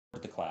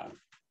the cloud.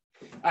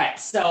 All right,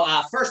 so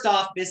first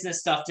off, business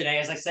stuff today.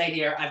 As I say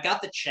here, I've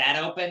got the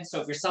chat open. So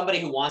if you're somebody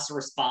who wants to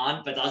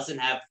respond but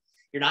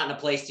you're not in a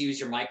place to use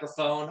your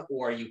microphone,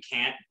 or you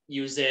can't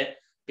use it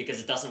because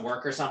it doesn't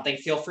work or something,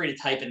 feel free to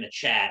type in the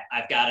chat.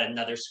 I've got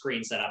another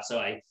screen set up, so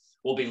I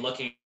will be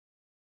looking.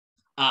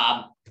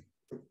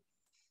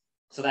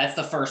 So that's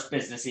the first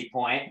businessy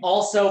point.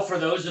 Also, for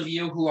those of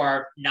you who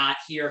are not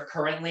here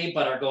currently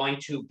but are going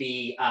to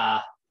be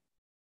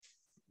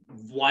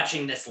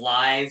watching this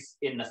live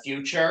in the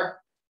future,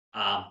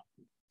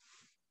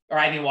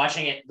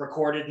 watching it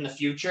recorded in the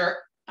future.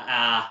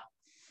 Hi,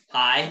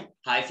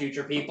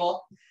 future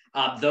people.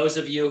 Those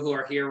of you who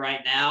are here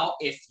right now,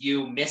 if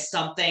you miss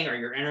something or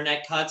your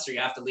internet cuts or you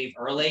have to leave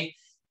early,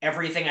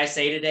 everything I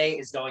say today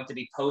is going to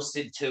be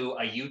posted to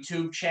a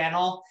YouTube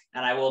channel,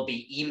 and I will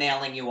be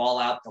emailing you all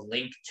out the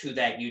link to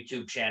that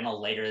YouTube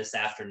channel later this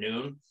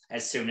afternoon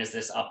as soon as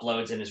this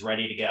uploads and is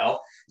ready to go.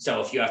 So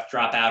if you have to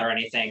drop out or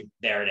anything,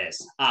 there it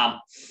is.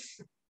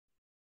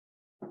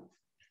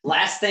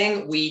 Last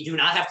thing, we do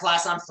not have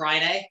class on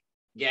Friday.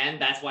 Again,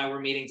 that's why we're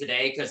meeting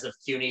today, because of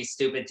CUNY's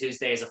stupid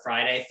Tuesday is a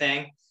Friday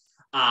thing.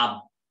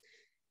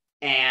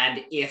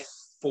 And if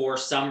for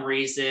some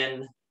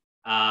reason,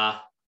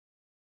 that's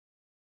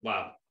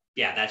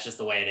just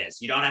the way it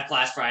is. You don't have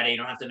class Friday. You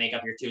don't have to make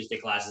up your Tuesday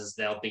classes.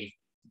 They'll be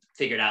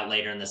figured out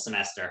later in the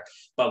semester.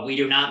 But we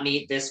do not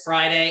meet this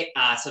Friday.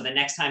 So the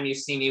next time you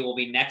see me will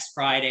be next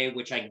Friday,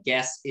 which I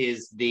guess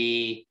is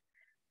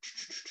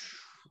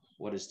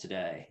what is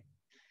today?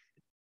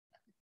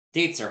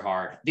 Dates are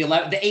hard. The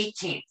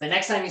 18th. The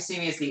next time you see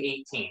me is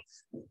the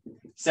 18th.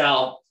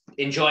 So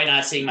enjoy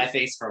not seeing my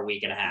face for a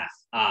week and a half.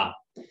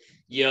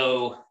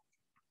 You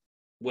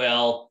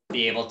will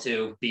be able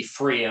to be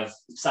free of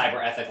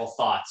cyber ethical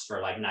thoughts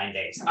for like 9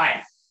 days. All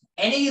right.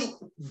 Any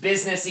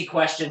businessy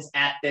questions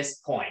at this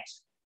point?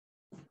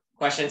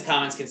 Questions,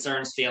 comments,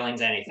 concerns,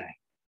 feelings, anything?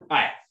 All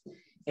right.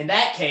 In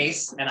that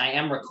case, and I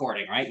am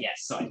recording, right?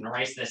 Yes. So I can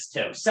erase this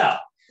too. So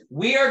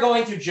we are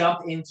going to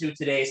jump into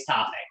today's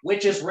topic,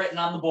 which is written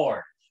on the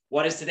board.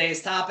 What is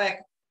today's topic?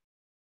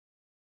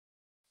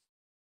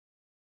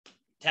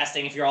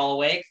 Testing if you're all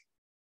awake.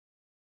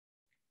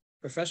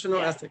 Professional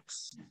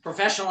ethics.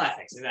 Professional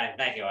ethics.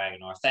 Thank you,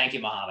 Aganor. Thank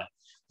you, Mohammed.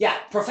 Yeah,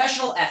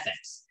 professional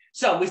ethics.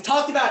 So we've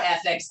talked about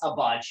ethics a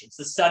bunch. It's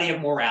the study of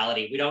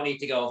morality. We don't need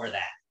to go over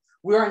that.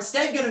 We're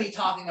instead going to be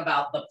talking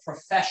about the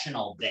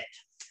professional bit.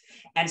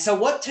 And so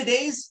what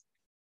today's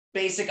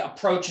basic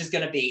approach is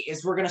going to be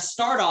is we're going to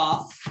start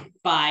off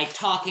by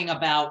talking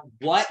about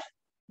what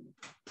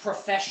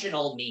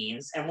professional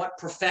means and what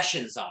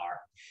professions are.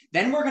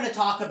 Then we're going to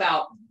talk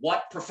about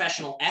what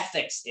professional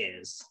ethics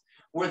is.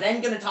 We're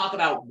then going to talk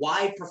about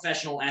why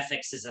professional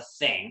ethics is a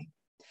thing.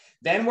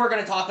 Then we're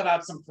going to talk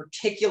about some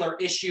particular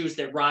issues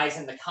that rise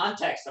in the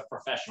context of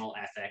professional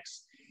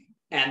ethics.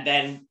 And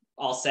then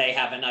I'll say,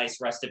 have a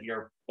nice rest of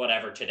your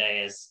whatever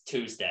today is,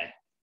 Tuesday.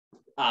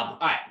 All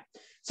right.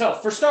 So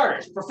for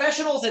starters,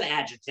 professional is an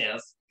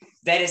adjective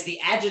that is the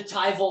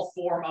adjectival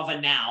form of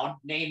a noun,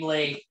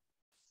 namely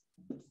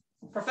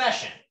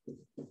profession.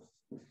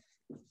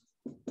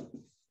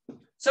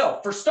 So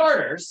for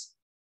starters,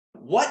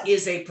 what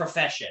is a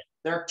profession?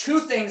 There are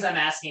two things I'm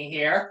asking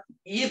here,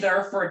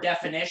 either for a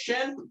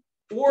definition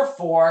or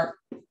for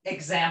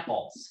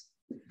examples.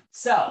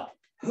 So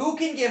who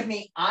can give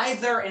me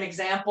either an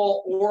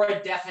example or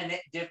a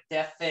definition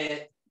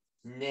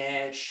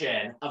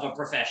of a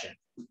profession?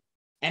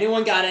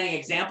 Anyone got any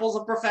examples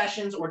of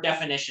professions or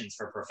definitions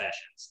for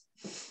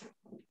professions?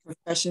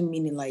 Profession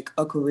meaning like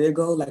a career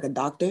goal, like a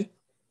doctor?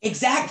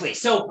 Exactly.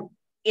 So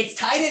it's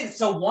tied in.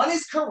 So one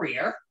is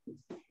career,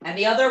 and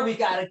the other, we've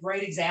got a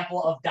great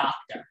example of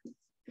doctor.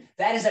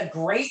 That is a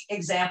great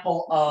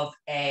example of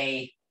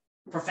a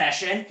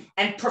profession,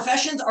 and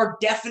professions are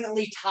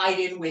definitely tied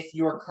in with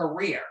your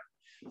career.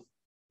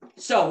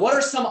 So what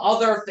are some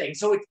other things?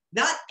 So it's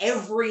not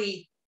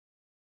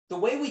the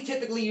way we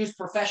typically use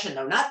profession,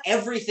 though, not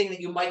everything that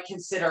you might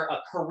consider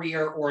a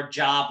career or a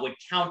job would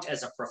count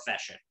as a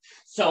profession.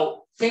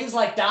 So things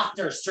like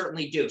doctors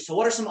certainly do. So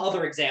what are some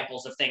other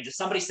examples of things? If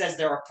somebody says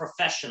they're a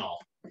professional,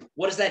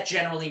 what does that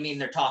generally mean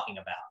they're talking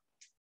about?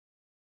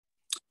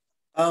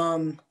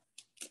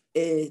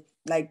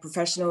 Like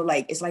professional,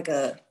 like it's like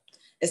a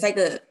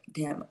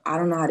damn, I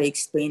don't know how to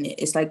explain it.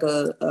 It's like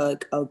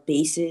a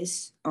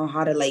basis on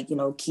how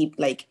to keep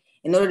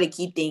in order to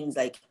keep things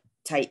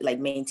tight,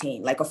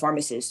 maintained, like a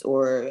pharmacist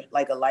or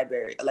like a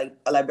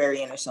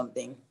librarian or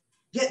something.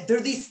 Yeah, there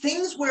are these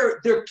things where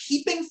they're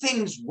keeping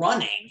things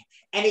running,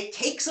 and it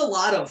takes a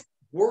lot of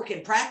work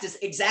and practice,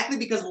 exactly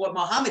because of what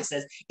Mohammed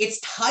says. It's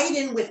tied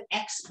in with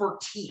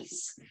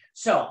expertise.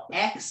 So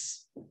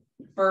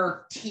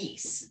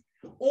expertise,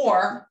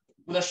 or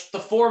the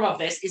form of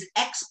this is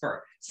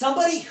expert.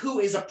 Somebody who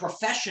is a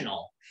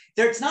professional,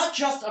 it's not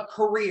just a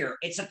career,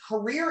 it's a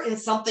career in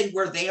something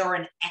where they are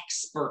an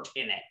expert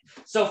in it.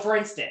 So for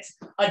instance,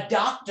 a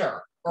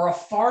doctor or a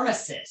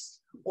pharmacist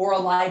or a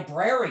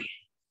librarian,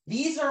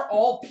 these are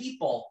all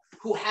people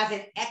who have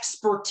an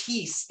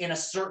expertise in a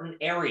certain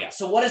area.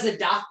 So what is a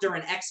doctor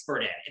an expert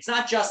in? It's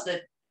not just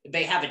that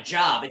they have a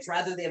job. It's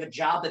rather they have a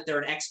job that they're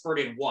an expert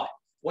in what?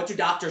 What do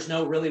doctors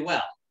know really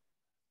well?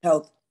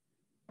 Health.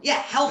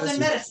 Yeah, health and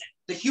medicine,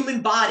 the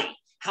human body,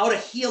 how to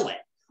heal it.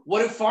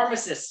 What do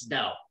pharmacists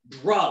know?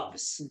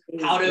 Drugs,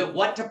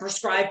 what to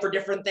prescribe for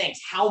different things,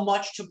 how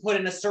much to put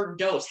in a certain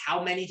dose,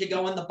 how many to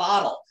go in the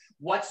bottle,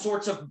 what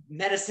sorts of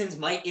medicines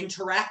might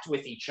interact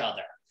with each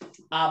other.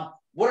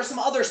 What are some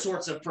other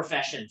sorts of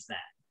professions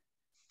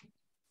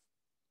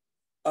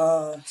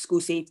then?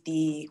 School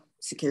safety,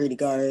 security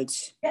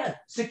guards. Yeah,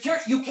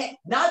 you can't,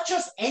 not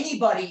just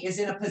anybody is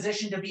in a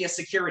position to be a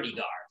security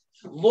guard.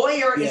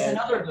 Lawyer is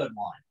another good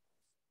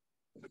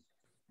one.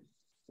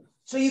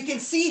 So you can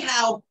see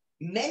how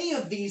many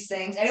of these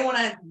things, anyone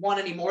want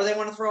any more they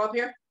want to throw up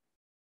here?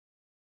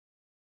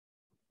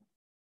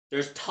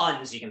 There's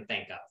tons you can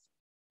think of,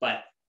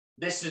 but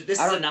this is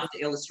enough to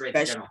illustrate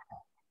the general.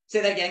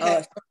 Say that again,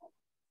 Kay.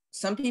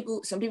 Some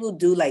people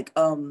do like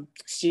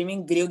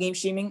streaming, video game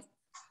streaming.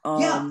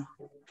 Yeah,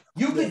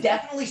 you could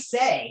definitely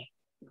say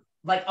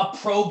like a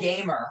pro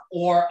gamer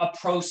or a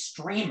pro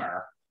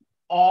streamer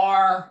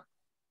are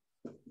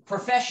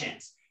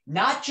professions.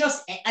 Not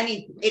just, I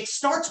mean, it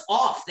starts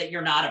off that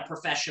you're not a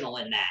professional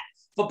in that,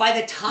 but by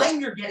the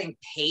time you're getting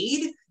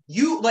paid,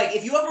 you like,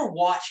 if you ever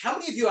watch, how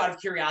many of you out of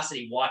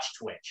curiosity watch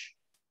Twitch?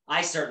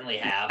 I certainly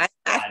have.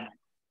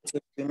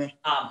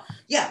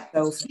 Yeah,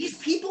 these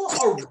people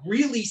are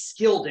really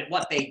skilled at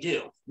what they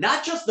do.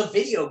 Not just the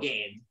video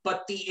game,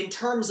 but in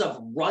terms of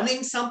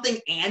running something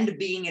and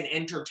being an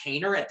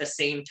entertainer at the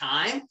same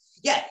time.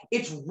 Yeah,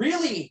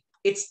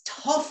 it's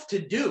tough to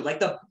do.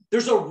 Like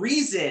there's a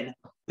reason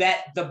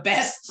that the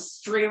best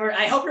streamer,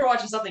 I hope you're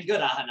watching something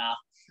good,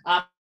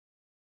 Ahana,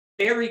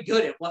 very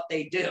good at what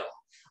they do.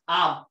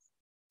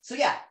 So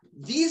yeah,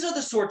 these are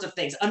the sorts of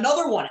things.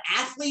 Another one,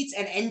 athletes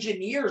and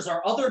engineers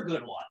are other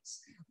good ones.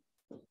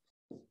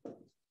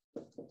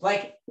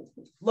 Like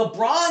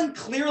LeBron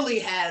clearly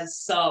has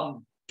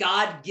some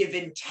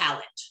God-given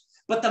talent,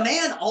 but the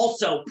man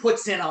also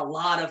puts in a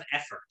lot of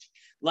effort.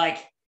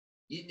 Like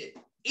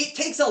it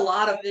takes a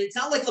lot of, it's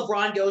not like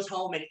LeBron goes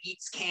home and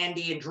eats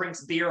candy and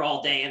drinks beer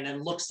all day and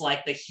then looks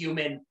like the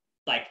human,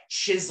 like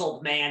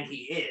chiseled man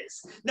he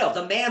is. No,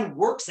 the man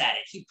works at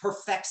it. He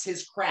perfects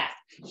his craft.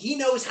 He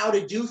knows how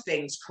to do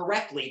things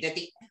correctly.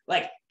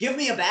 Give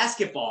me a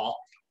basketball.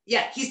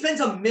 Yeah, he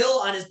spends $1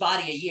 million on his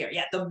body a year.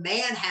 Yeah, the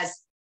man has,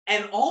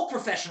 and all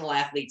professional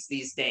athletes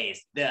these days,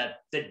 the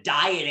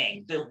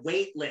dieting, the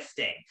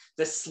weightlifting,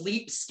 the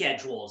sleep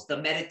schedules, the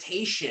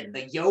meditation,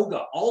 the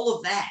yoga, all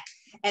of that.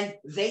 And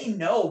they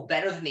know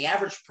better than the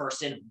average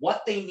person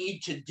what they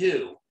need to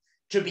do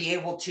to be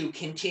able to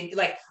continue.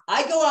 Like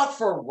I go out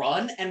for a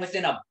run and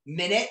within a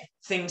minute,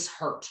 things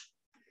hurt.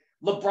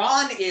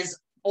 LeBron is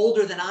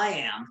older than I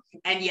am,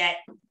 and yet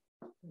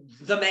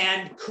the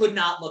man could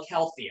not look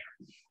healthier.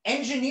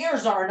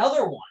 Engineers are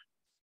another one.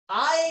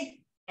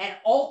 And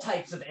all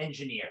types of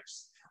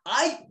engineers.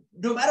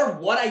 No matter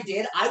what I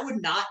did, I would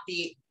not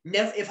be,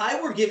 if I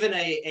were given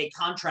a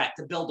contract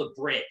to build a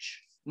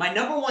bridge, my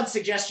number one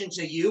suggestion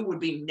to you would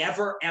be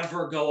never,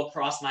 ever go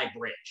across my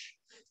bridge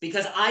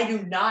because I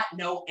do not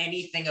know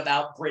anything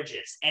about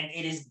bridges and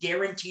it is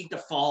guaranteed to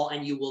fall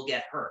and you will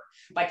get hurt.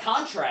 By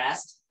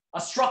contrast,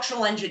 a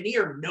structural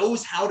engineer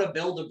knows how to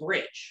build a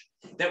bridge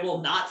that will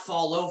not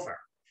fall over.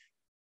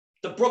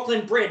 The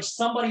Brooklyn Bridge,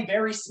 somebody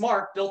very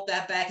smart built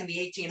that back in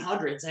the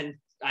 1800s and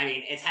I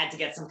mean, it's had to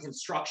get some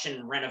construction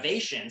and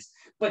renovations,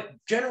 but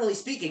generally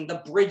speaking,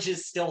 the bridge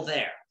is still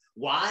there.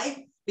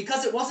 Why?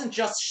 Because it wasn't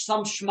just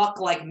some schmuck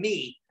like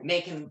me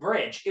making the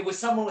bridge. It was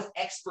someone with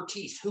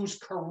expertise whose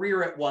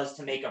career it was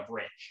to make a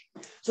bridge.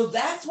 So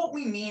that's what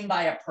we mean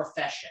by a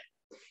profession.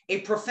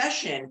 A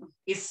profession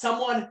is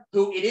someone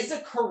who it is a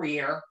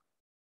career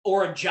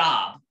or a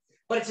job,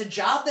 but it's a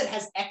job that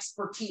has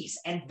expertise.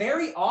 And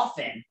very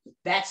often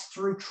that's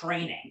through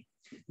training.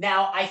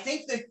 Now, I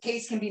think the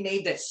case can be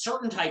made that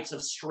certain types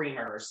of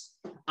streamers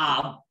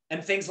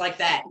and things like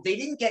that, they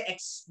didn't get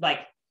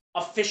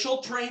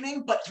official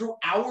training, but through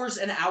hours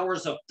and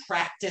hours of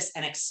practice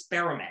and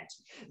experiment,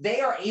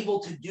 they are able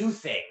to do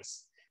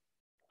things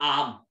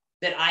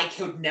that I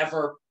could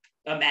never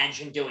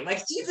imagine doing.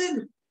 Like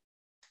even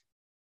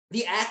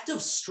the act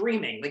of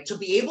streaming, like to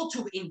be able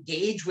to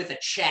engage with a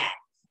chat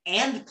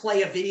and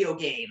play a video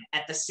game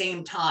at the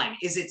same time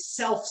is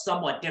itself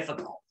somewhat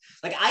difficult.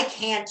 Like I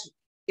can't,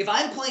 if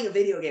I'm playing a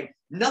video game,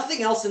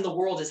 nothing else in the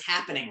world is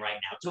happening right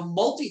now. To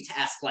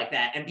multitask like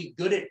that and be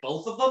good at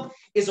both of them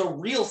is a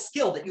real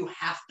skill that you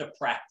have to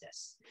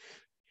practice.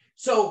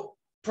 So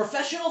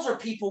professionals are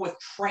people with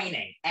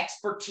training,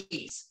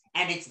 expertise,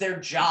 and it's their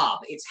job.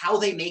 It's how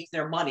they make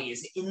their money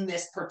is in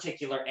this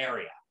particular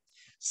area.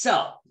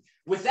 So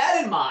with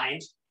that in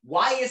mind,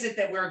 why is it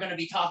that we're going to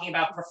be talking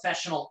about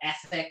professional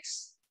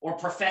ethics or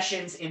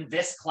professions in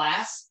this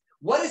class?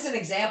 What is an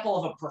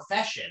example of a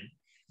profession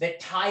that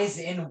ties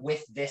in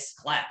with this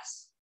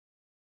class?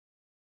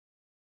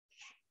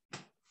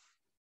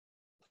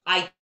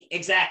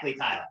 Exactly,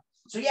 Tyler.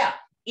 So yeah,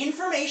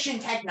 information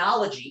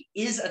technology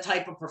is a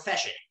type of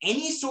profession.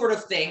 Any sort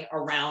of thing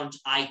around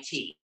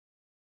IT.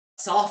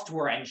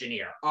 software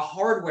engineer, a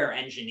hardware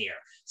engineer,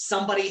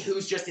 somebody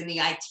who's just in the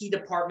IT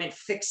department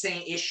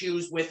fixing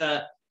issues with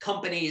a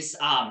company's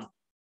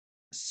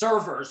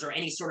servers or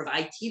any sort of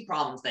IT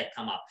problems that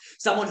come up,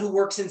 someone who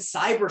works in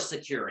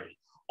cybersecurity.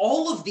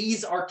 All of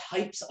these are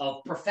types of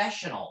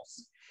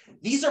professionals.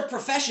 These are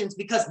professions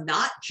because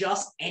not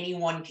just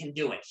anyone can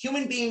do it.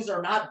 Human beings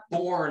are not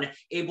born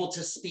able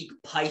to speak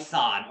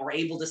Python or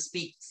able to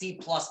speak C++.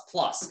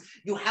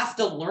 You have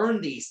to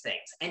learn these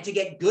things. And to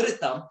get good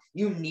at them,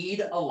 you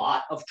need a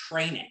lot of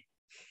training.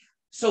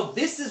 So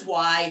this is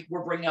why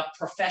we're bringing up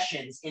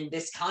professions in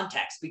this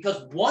context,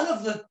 because one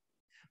of the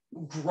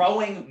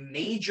growing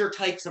major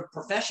types of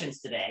professions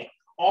today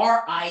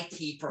are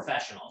IT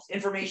professionals,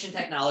 information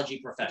technology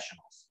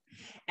professionals.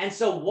 And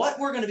so what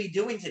we're going to be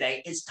doing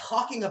today is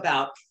talking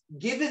about,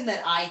 given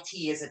that IT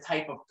is a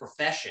type of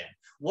profession,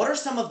 what are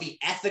some of the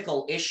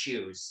ethical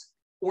issues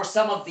or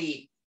some of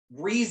the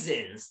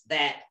reasons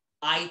that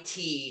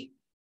IT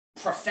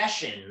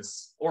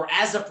professions, or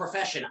as a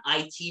profession,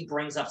 IT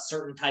brings up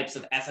certain types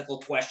of ethical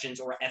questions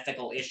or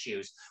ethical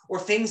issues, or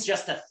things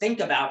just to think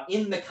about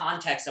in the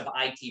context of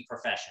IT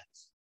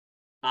professions.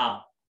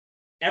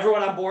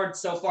 Everyone on board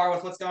so far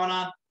with what's going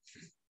on?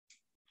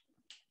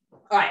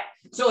 All right,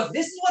 so if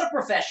this is what a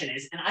profession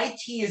is, and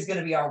IT is going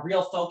to be our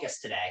real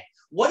focus today,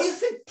 what do you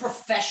think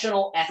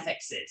professional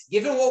ethics is?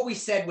 Given what we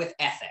said with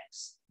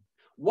ethics,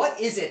 what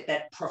is it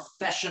that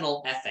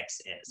professional ethics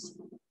is?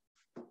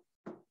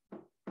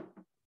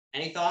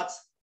 Any thoughts?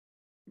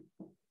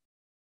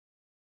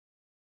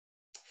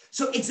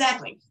 So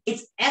exactly,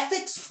 it's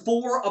ethics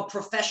for a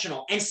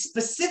professional, and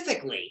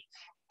specifically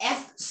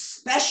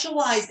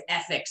specialized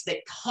ethics that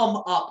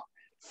come up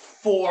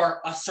for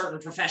a certain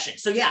profession.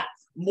 So yeah,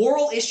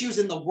 moral issues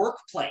in the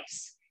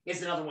workplace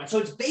is another one. So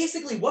it's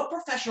basically what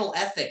professional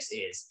ethics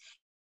is,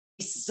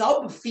 a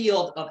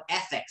subfield of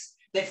ethics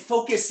that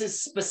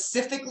focuses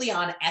specifically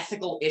on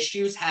ethical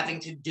issues having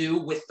to do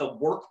with the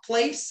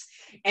workplace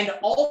and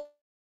all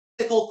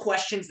ethical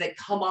questions that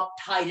come up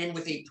tied in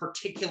with a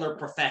particular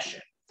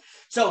profession.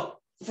 So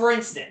for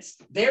instance,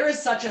 there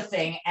is such a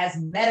thing as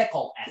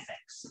medical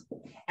ethics.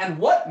 And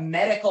what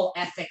medical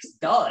ethics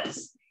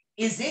does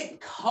is it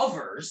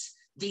covers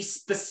the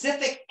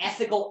specific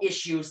ethical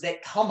issues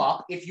that come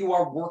up if you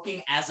are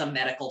working as a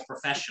medical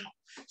professional.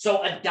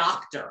 So a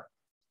doctor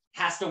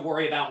has to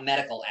worry about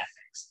medical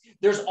ethics.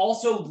 There's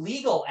also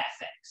legal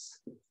ethics.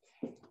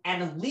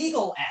 And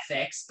legal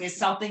ethics is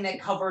something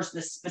that covers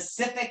the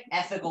specific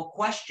ethical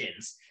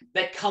questions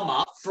that come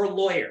up for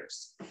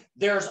lawyers.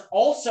 There's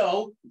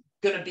also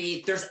going to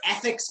be, there's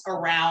ethics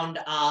around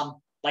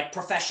like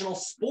professional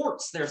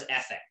sports, there's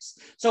ethics.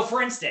 So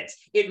for instance,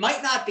 it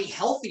might not be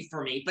healthy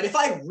for me, but if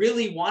I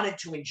really wanted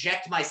to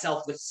inject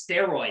myself with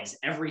steroids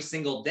every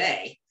single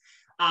day,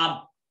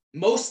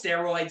 most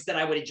steroids that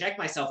I would inject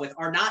myself with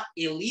are not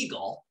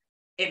illegal.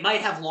 It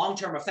might have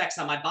long-term effects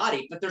on my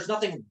body, but there's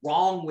nothing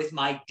wrong with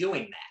my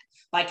doing that.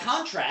 By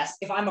contrast,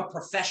 if I'm a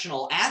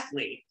professional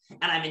athlete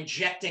and I'm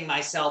injecting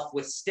myself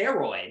with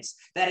steroids,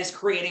 that is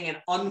creating an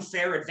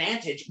unfair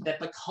advantage that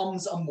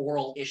becomes a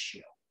moral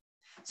issue.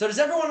 So does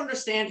everyone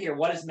understand here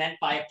what is meant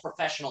by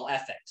professional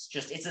ethics?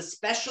 Just it's a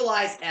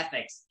specialized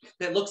ethics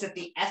that looks at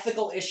the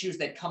ethical issues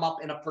that come up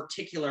in a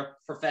particular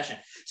profession.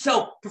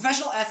 So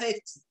professional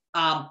ethics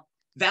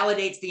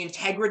validates the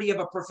integrity of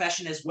a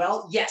profession as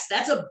well. Yes,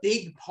 that's a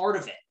big part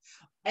of it.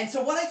 And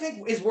so what I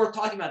think is worth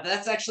talking about,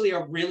 that's actually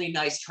a really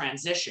nice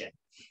transition,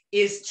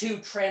 is to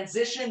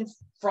transition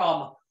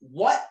from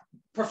what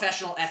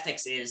professional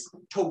ethics is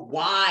to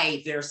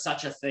why there's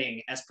such a thing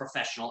as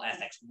professional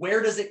ethics.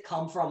 Where does it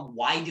come from?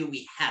 Why do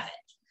we have it?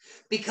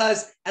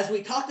 Because as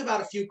we talked about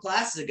a few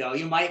classes ago,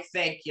 you might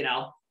think, you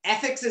know,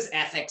 ethics is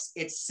ethics.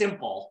 It's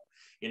simple.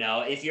 You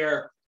know, if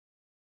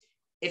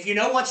you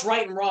know what's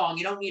right and wrong,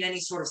 you don't need any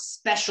sort of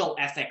special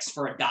ethics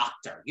for a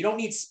doctor. You don't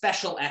need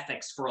special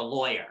ethics for a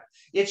lawyer.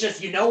 It's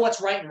just, you know what's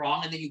right and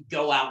wrong, and then you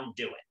go out and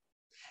do it.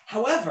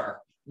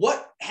 However,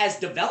 what has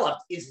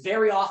developed is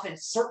very often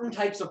certain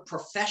types of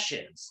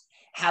professions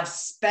have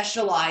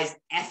specialized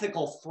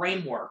ethical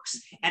frameworks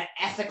and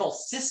ethical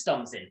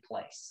systems in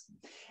place.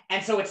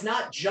 And so it's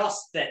not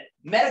just that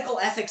medical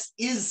ethics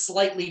is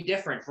slightly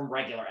different from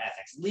regular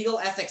ethics. Legal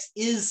ethics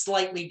is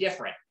slightly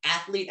different.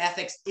 Athlete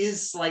ethics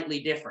is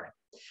slightly different.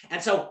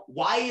 And so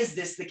why is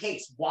this the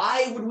case?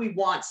 Why would we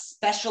want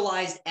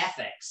specialized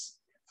ethics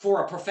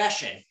for a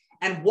profession?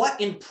 And what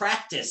in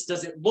practice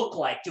does it look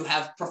like to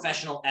have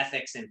professional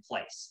ethics in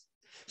place?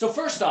 So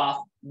first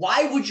off,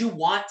 why would you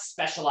want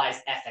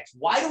specialized ethics?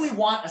 Why do we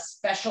want a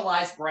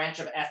specialized branch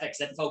of ethics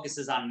that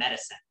focuses on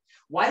medicine?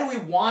 Why do we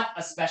want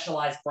a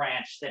specialized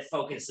branch that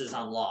focuses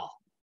on law?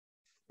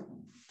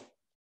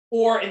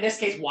 Or in this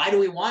case, why do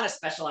we want a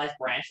specialized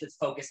branch that's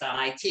focused on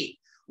IT?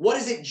 What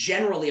is it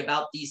generally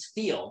about these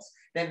fields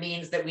that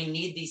means that we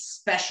need these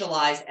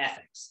specialized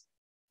ethics?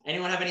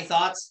 Anyone have any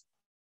thoughts?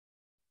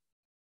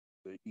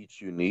 They're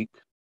each unique.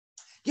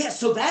 Yeah,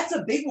 so that's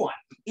a big one,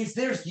 is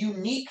there's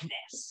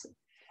uniqueness.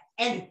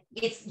 And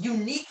it's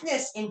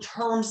uniqueness in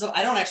terms of,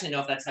 I don't actually know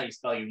if that's how you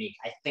spell unique.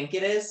 I think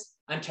it is.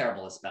 I'm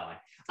terrible at spelling.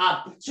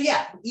 So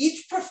yeah,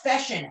 each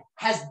profession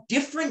has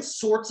different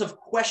sorts of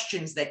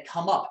questions that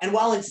come up. And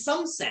while in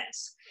some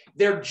sense,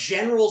 they're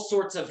general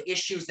sorts of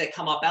issues that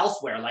come up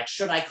elsewhere, like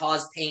should I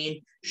cause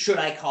pain? Should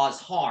I cause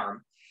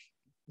harm?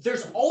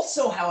 There's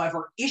also,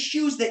 however,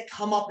 issues that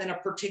come up in a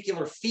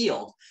particular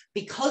field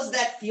because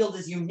that field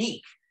is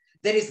unique,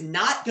 that is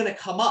not going to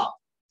come up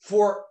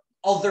for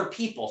other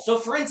people. So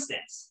for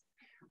instance,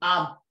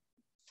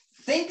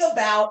 think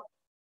about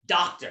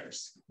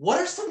doctors. What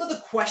are some of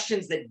the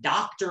questions that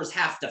doctors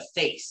have to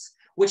face,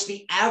 which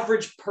the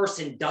average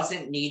person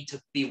doesn't need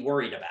to be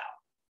worried about?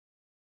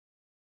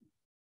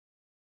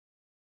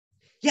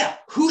 Yeah,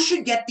 who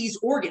should get these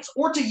organs?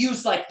 Or to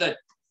use like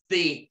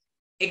the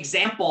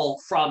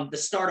example from the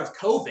start of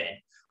COVID,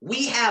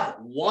 we have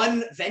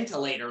 1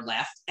 ventilator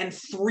left and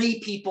 3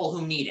 people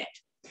who need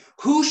it.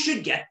 Who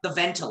should get the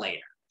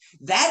ventilator?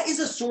 That is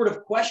a sort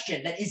of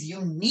question that is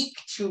unique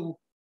to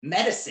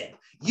medicine.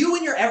 You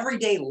in your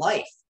everyday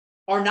life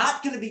are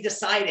not going to be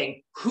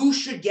deciding who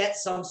should get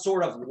some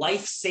sort of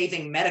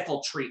life-saving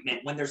medical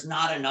treatment when there's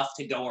not enough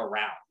to go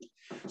around.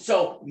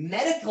 So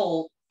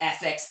medical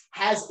ethics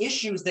has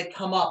issues that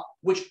come up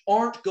which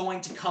aren't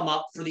going to come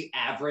up for the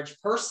average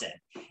person.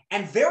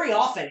 And very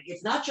often,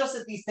 it's not just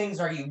that these things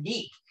are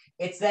unique,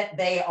 it's that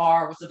they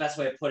are, what's the best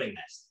way of putting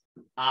this?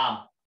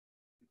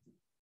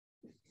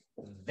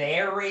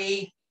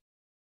 Very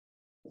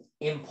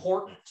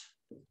important.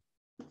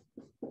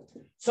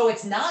 So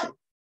it's not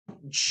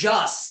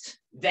just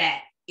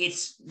that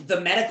it's the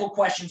medical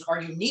questions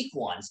are unique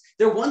ones.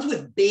 They're ones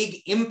with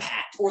big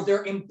impact or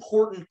they're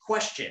important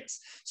questions.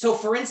 So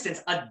for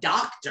instance, a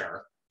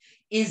doctor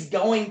is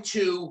going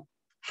to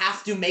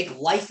have to make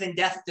life and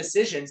death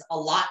decisions a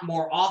lot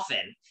more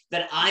often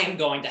than I am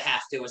going to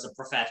have to as a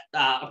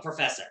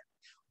professor.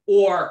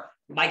 Or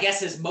my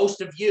guess is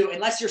most of you,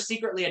 unless you're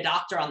secretly a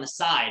doctor on the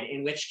side,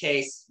 in which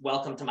case,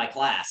 welcome to my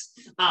class.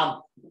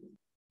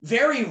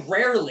 Very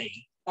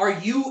rarely are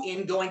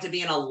you going to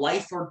be in a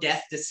life or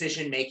death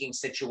decision-making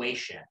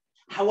situation.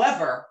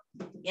 However,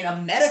 in a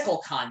medical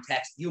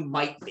context, you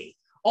might be.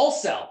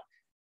 Also,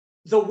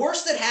 the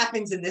worst that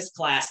happens in this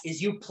class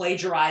is you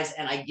plagiarize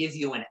and I give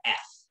you an F.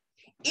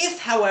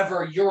 If,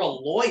 however, you're a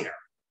lawyer,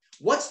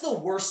 what's the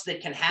worst that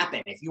can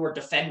happen if you are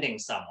defending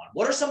someone?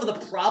 What are some of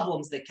the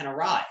problems that can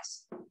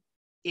arise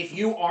if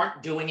you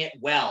aren't doing it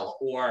well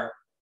or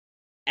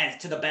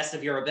to the best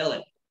of your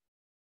ability?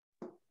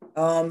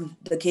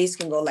 The case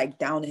can go like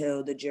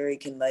downhill. The jury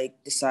can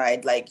like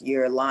decide like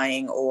you're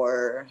lying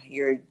or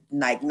you're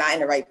like not in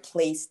the right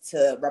place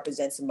to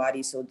represent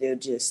somebody, so they'll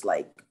just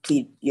like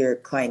plead your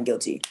client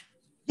guilty.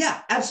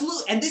 Yeah,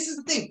 absolutely. And this is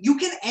the thing, you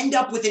can end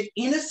up with an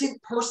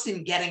innocent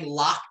person getting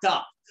locked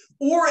up.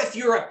 Or if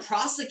you're a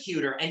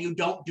prosecutor and you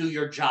don't do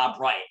your job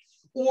right,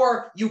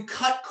 or you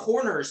cut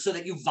corners so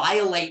that you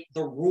violate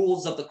the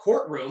rules of the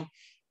courtroom,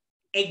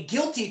 a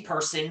guilty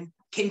person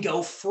can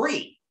go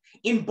free.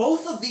 In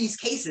both of these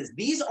cases,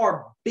 these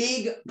are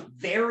big,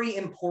 very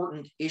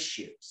important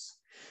issues.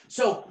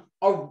 So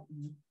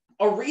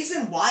a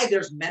reason why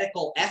there's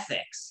medical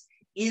ethics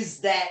is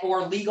that,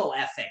 or legal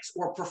ethics,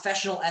 or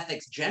professional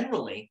ethics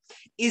generally,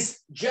 is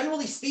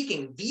generally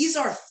speaking, these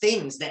are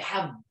things that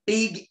have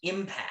big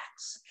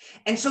impacts.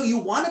 And so you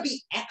want to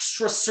be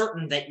extra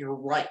certain that you're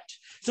right.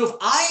 So if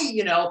I,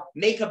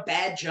 make a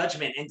bad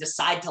judgment and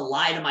decide to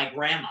lie to my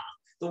grandma,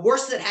 the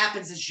worst that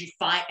happens is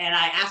and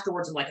I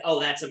afterwards I'm like, oh,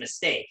 that's a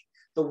mistake.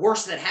 The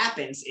worst that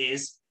happens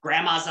is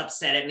grandma's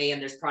upset at me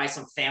and there's probably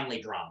some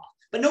family drama,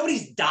 but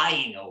nobody's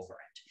dying over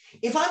it.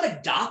 If I'm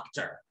a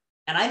doctor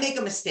and I make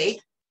a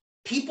mistake,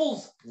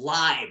 people's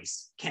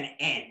lives can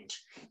end.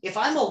 If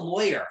I'm a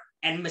lawyer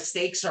and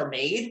mistakes are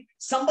made,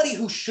 somebody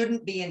who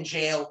shouldn't be in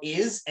jail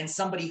is, and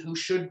somebody who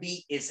should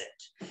be isn't.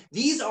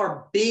 These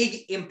are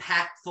big,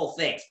 impactful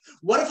things.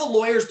 What if a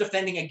lawyer's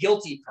defending a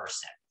guilty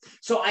person?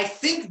 So I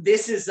think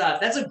this is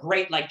that's a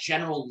great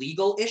general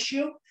legal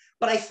issue.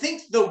 But I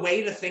think the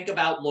way to think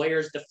about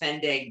lawyers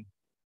defending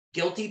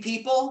guilty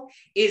people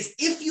is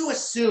if you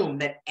assume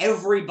that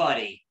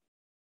everybody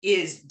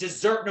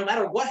no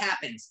matter what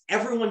happens,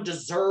 everyone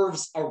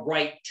deserves a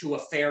right to a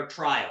fair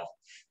trial.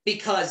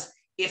 Because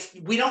if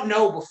we don't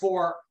know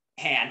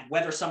beforehand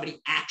whether somebody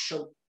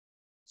actually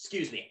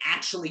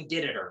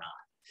did it or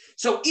not.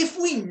 So if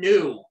we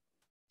knew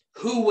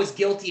who was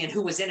guilty and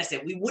who was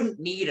innocent, we wouldn't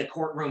need a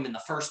courtroom in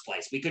the first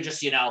place. We could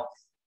just,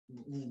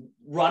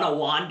 run a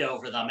wand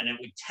over them and it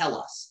would tell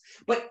us.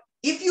 But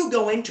if you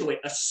go into it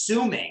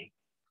assuming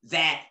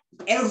that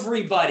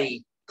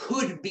everybody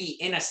could be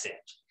innocent,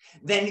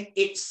 then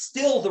it's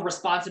still the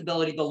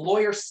responsibility. The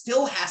lawyer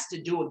still has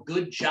to do a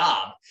good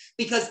job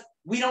because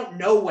we don't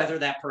know whether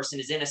that person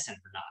is innocent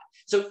or not.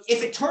 So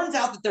if it turns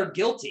out that they're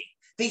guilty,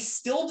 they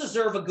still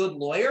deserve a good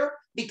lawyer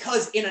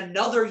because in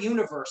another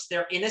universe,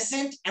 they're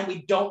innocent and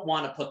we don't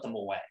want to put them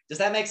away. Does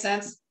that make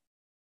sense?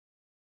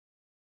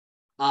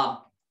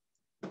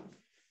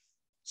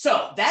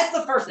 So that's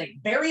the first thing,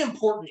 very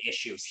important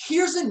issues.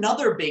 Here's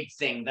another big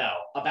thing, though,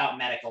 about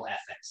medical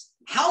ethics.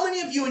 How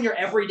many of you in your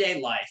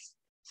everyday life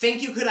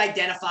think you could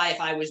identify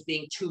if I was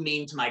being too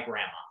mean to my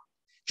grandma?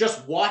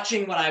 just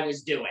watching what I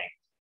was doing.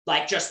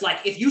 Like, just like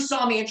if you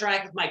saw me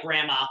interact with my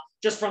grandma,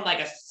 just from like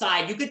a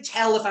side, you could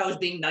tell if I was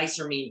being nice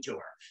or mean to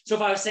her. So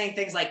if I was saying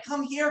things like,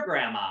 come here,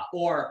 grandma,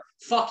 or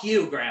fuck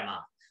you, grandma,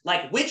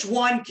 like which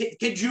one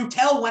could you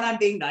tell when I'm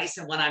being nice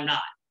and when I'm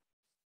not?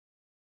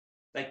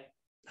 Like,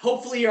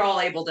 hopefully you're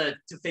all able to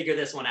figure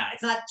this one out.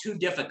 It's not too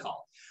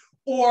difficult.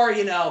 Or,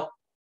 you know,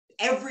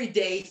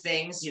 everyday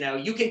things, you know,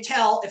 you can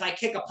tell if I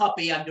kick a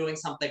puppy, I'm doing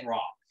something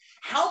wrong.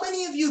 How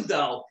many of you,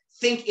 though,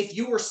 think if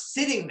you were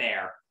sitting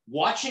there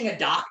watching a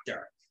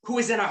doctor who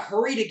is in a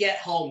hurry to get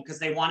home because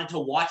they wanted to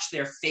watch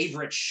their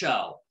favorite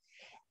show,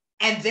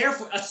 and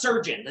therefore a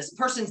surgeon, this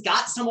person's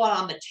got someone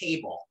on the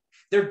table,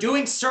 they're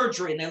doing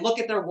surgery and they look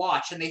at their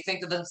watch and they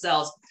think to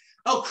themselves,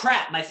 oh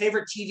crap, my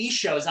favorite TV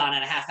show's on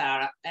in a half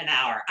hour, an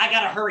hour, I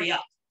gotta hurry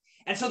up.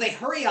 And so they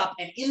hurry up,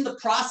 and in the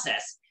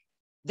process,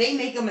 they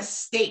make a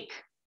mistake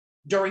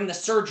during the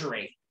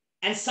surgery,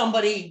 and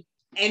somebody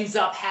ends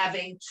up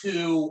having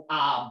to,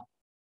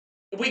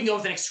 we can go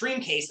with an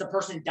extreme case, the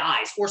person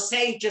dies, or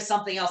say just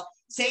something else.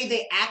 Say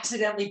they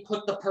accidentally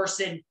put the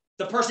person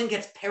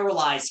gets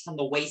paralyzed from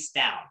the waist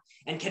down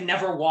and can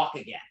never walk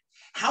again.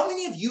 How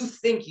many of you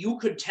think you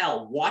could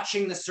tell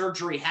watching the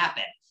surgery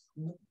happen?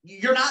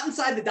 You're not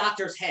inside the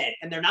doctor's head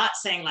and they're not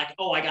saying like,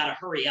 oh, I gotta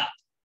hurry up.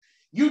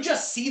 You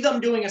just see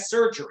them doing a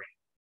surgery.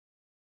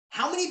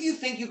 How many of you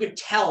think you could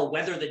tell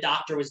whether the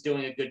doctor was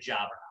doing a good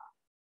job or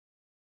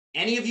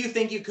not? Any of you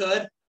think you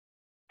could?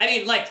 I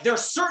mean, like, there are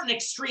certain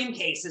extreme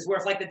cases where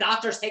if like the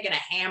doctor's taking a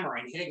hammer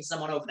and hitting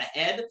someone over the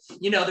head,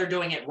 you know, they're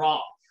doing it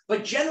wrong.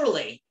 But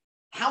generally,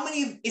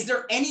 is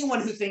there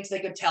anyone who thinks they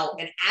could tell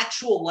an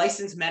actual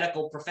licensed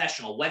medical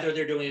professional whether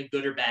they're doing a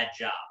good or bad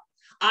job?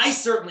 I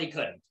certainly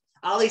couldn't.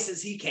 Ali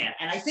says he can.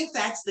 And I think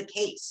that's the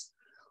case.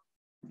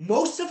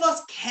 Most of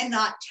us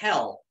cannot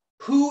tell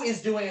who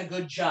is doing a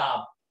good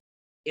job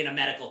in a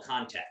medical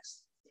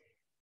context.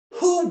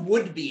 Who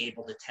would be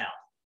able to tell?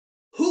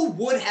 Who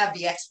would have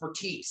the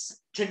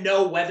expertise to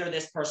know whether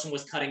this person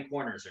was cutting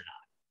corners or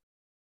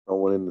not?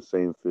 Someone in the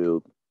same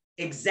field.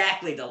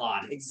 Exactly,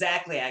 Delon.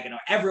 Exactly, Agenor.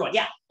 Everyone.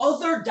 Yeah,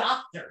 other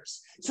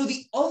doctors. So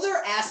the other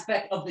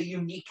aspect of the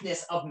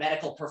uniqueness of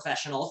medical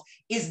professionals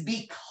is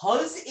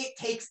because it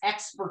takes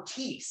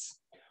expertise,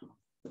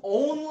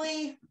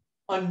 only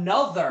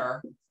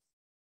another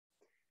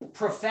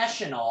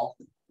professional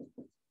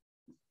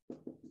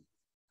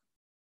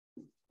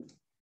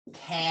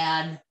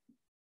can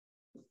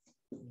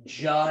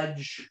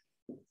judge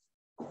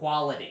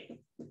quality.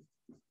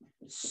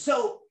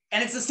 So,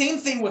 and it's the same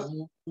thing with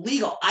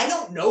legal. I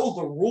don't know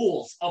the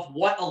rules of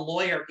what a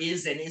lawyer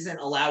is and isn't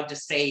allowed to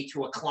say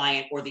to a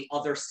client or the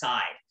other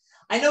side.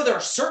 I know there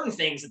are certain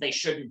things that they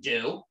shouldn't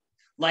do.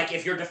 Like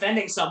if you're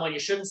defending someone, you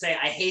shouldn't say,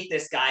 I hate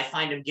this guy,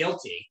 find him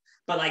guilty.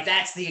 But like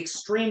that's the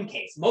extreme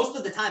case. Most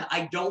of the time,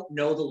 I don't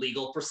know the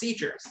legal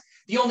procedures.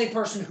 The only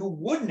person who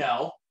would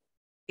know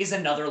is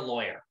another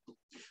lawyer.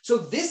 So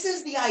this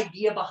is the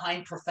idea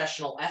behind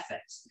professional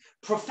ethics.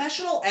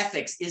 Professional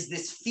ethics is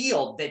this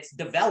field that's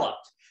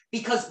developed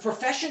because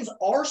professions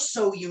are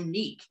so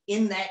unique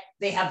in that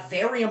they have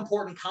very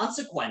important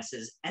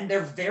consequences and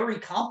they're very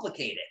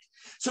complicated.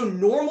 So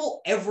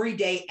normal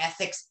everyday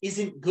ethics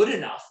isn't good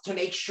enough to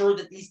make sure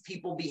that these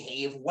people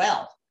behave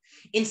well.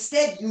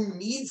 Instead, you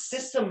need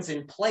systems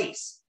in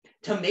place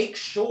to make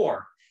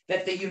sure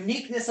that the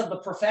uniqueness of the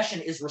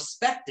profession is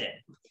respected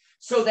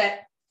so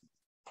that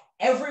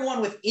everyone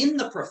within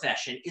the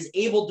profession is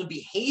able to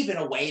behave in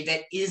a way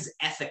that is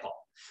ethical.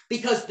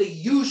 Because the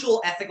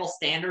usual ethical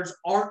standards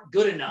aren't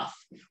good enough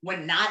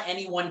when not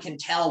anyone can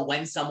tell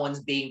when someone's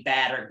being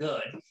bad or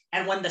good,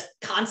 and when the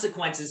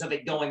consequences of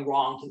it going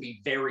wrong can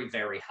be very,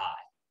 very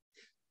high.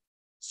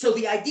 So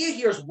the idea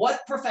here is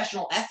what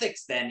professional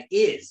ethics then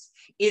is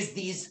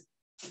these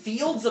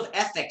fields of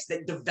ethics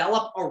that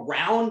develop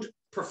around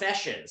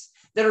professions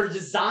that are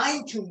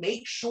designed to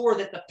make sure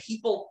that the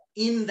people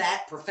in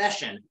that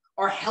profession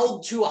are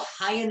held to a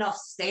high enough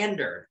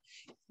standard,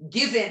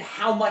 given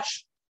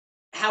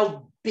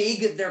how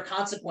big their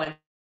consequence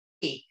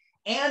be,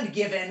 and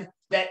given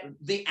that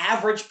the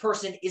average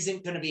person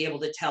isn't going to be able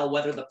to tell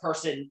whether the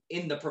person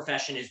in the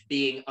profession is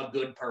being a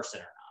good person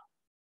or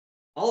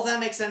not. All of that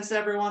makes sense to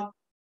everyone?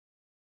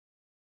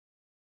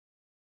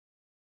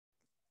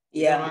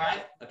 Yeah. All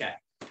right. Okay.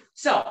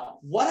 So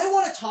what I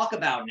want to talk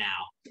about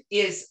now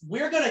is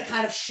we're going to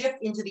kind of shift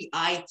into the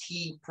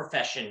IT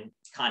profession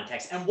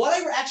context. And what's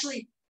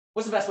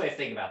the best way of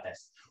thinking about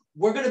this?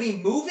 We're going to be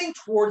moving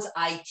towards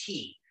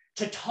IT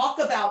to talk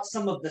about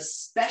some of the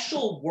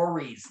special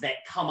worries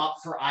that come up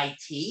for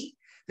IT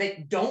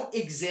that don't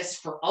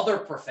exist for other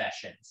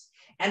professions.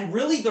 And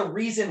really the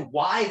reason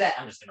why that,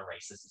 I'm just going to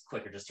erase this, it's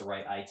quicker just to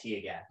write IT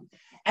again.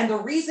 And the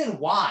reason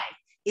why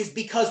is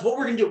because what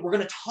we're going to do, we're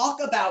going to talk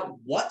about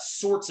what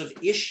sorts of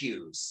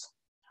issues,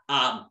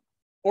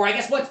 or I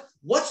guess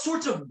what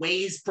sorts of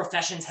ways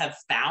professions have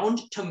found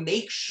to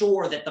make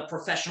sure that the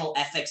professional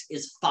ethics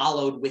is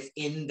followed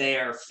within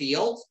their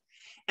field.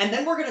 And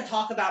then we're going to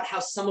talk about how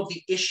some of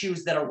the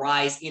issues that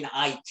arise in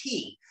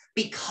IT,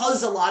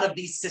 because a lot of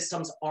these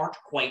systems aren't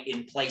quite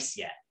in place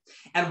yet.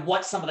 and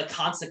what some of the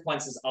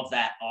consequences of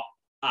that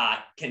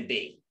can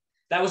be.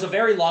 That was a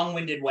very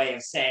long-winded way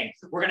of saying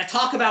we're going to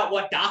talk about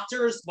what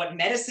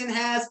medicine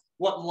has,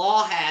 what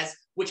law has,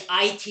 which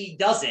IT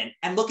doesn't,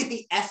 and look at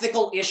the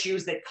ethical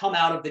issues that come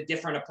out of the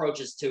different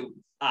approaches to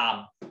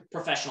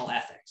professional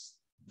ethics.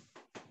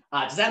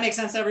 Does that make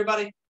sense to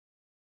everybody?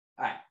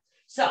 All right,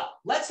 so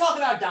let's talk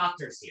about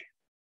doctors here.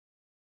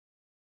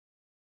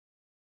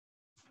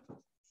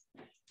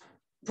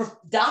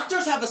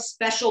 Doctors have a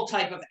special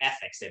type of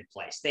ethics in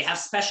place. They have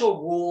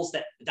special rules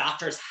that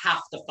doctors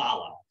have to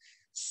follow.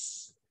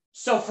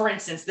 So for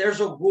instance, there's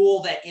a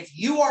rule that if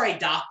you are a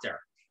doctor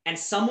and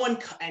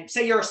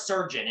say you're a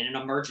surgeon in an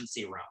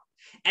emergency room,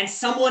 and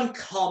someone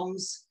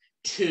comes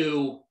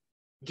to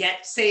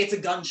say it's a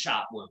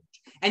gunshot wound,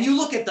 and you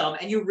look at them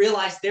and you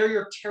realize they're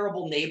your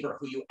terrible neighbor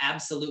who you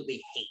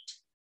absolutely hate,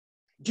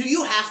 do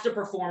you have to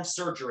perform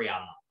surgery on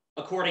them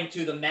according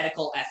to the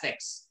medical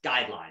ethics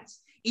guidelines,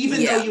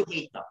 even though you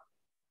hate them?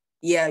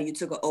 Yeah, you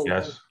took an oath.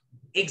 Yes.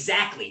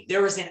 Exactly.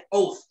 There is an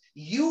oath.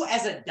 You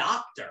as a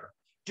doctor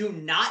do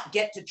not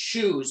get to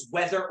choose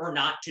whether or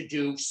not to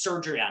do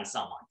surgery on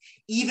someone.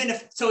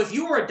 If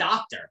you were a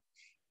doctor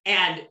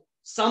and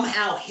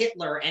somehow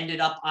Hitler ended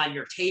up on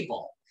your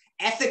table,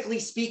 ethically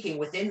speaking,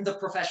 within the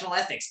professional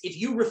ethics, if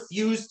you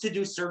refused to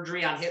do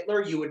surgery on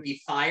Hitler, you would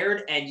be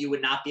fired and you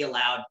would not be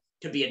allowed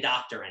to be a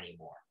doctor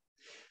anymore.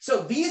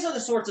 So these are the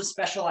sorts of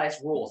specialized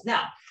rules.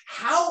 Now,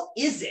 how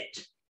is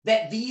it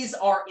that these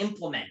are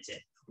implemented?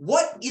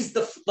 What is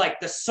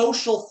the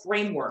social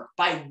framework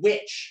by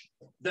which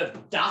the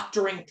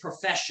doctoring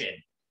profession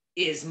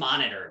is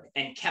monitored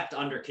and kept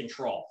under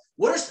control?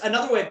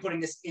 Another way of putting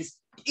this is,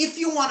 if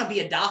you want to be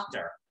a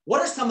doctor,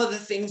 what are some of the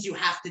things you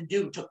have to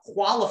do to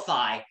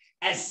qualify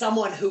as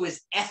someone who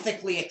is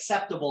ethically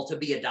acceptable to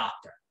be a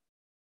doctor?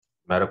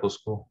 Medical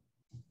school.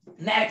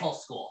 Medical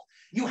school.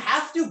 You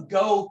have to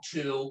go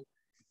to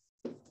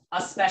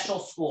a special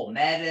school,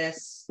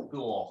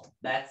 school.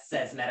 That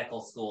says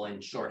medical school in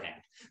shorthand.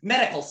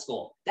 Medical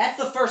school.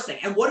 That's the first thing.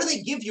 And what do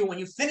they give you when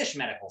you finish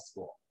medical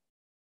school?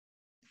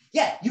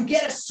 Yeah, you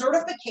get a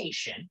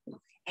certification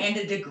and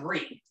a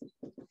degree.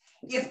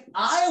 If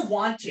I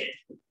wanted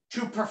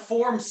to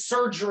perform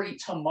surgery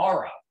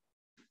tomorrow,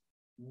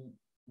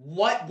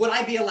 what would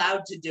I be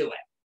allowed to do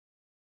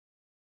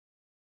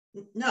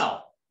it? No.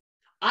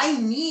 I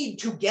need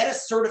to get a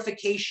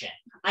certification.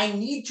 I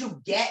need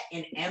to get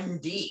an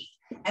MD.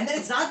 And then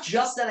it's not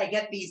just that I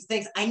get these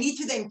things. I need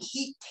to then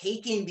keep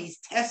taking these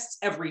tests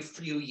every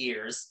few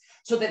years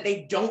so that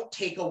they don't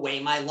take away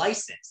my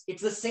license.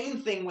 It's the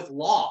same thing with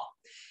law.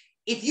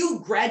 If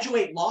you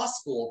graduate law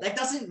school, that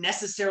doesn't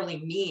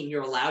necessarily mean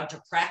you're allowed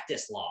to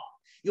practice law.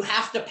 You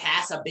have to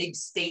pass a big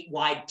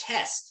statewide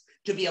test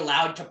to be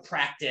allowed to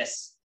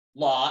practice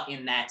law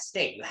in that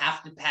state. You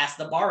have to pass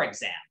the bar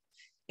exam.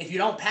 If you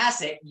don't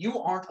pass it, you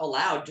aren't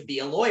allowed to be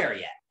a lawyer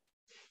yet.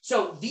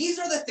 So these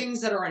are the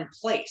things that are in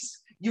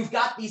place. You've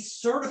got these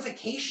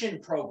certification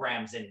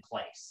programs in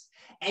place,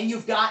 and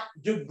you've got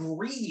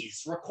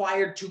degrees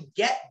required to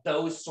get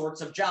those sorts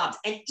of jobs.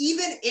 And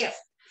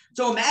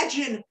so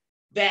imagine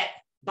that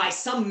by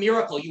some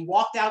miracle, you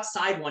walked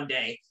outside one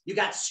day, you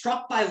got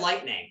struck by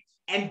lightning,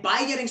 and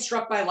by getting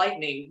struck by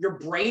lightning, your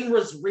brain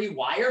was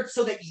rewired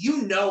so that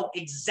you know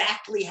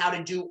exactly how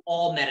to do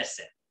all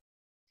medicine.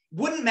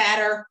 Wouldn't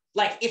matter,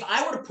 if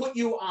I were to put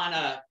you on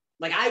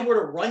I were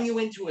to run you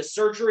into a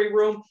surgery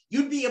room,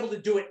 you'd be able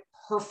to do it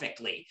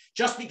perfectly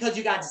just because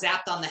you got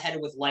zapped on the head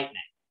with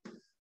lightning.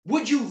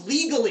 Would you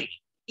legally,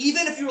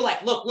 even if you were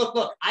like,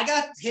 look, I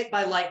got hit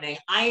by lightning,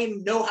 I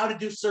know how to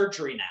do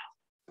surgery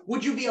now,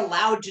 would you be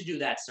allowed to do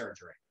that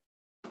surgery?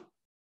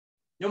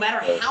 No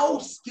matter how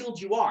skilled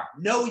you are?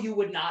 No, you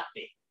would not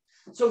be.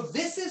 So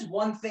this is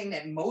one thing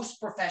that most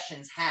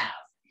professions have,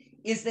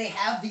 is they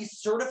have these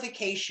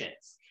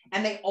certifications,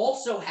 and they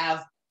also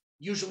have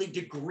usually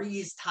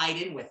degrees tied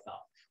in with them.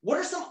 What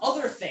are some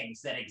other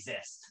things that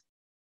exist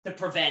to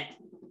prevent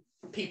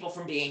people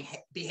from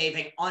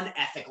behaving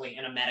unethically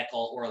in a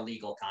medical or a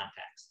legal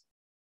context?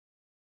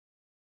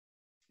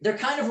 They're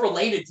kind of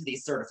related to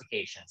these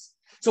certifications.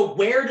 So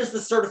where does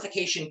the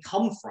certification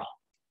come from?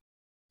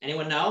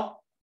 Anyone know?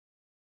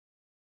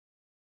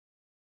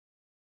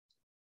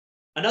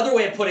 Another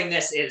way of putting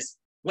this is,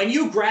 when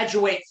you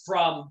graduate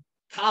from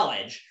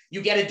college,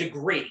 you get a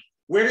degree.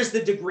 Where does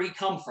the degree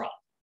come from?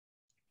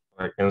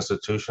 Like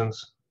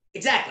institutions?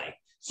 Exactly.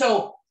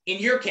 So in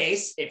your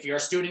case, if you're a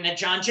student at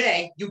John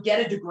Jay, you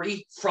get a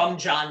degree from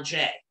John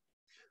Jay.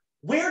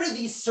 Where do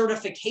these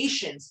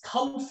certifications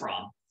come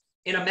from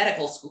in a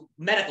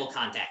medical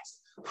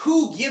context?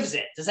 Who gives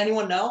it? Does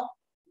anyone know?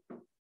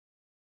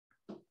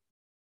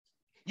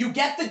 You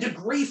get the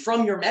degree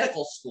from your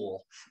medical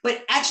school,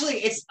 but actually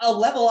it's a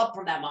level up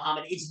from that,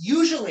 Mohammed. It's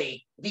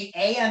usually the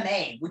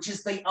AMA, which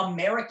is the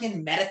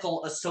American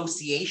Medical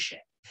Association.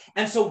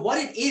 And so what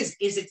it is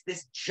it's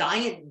this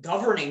giant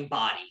governing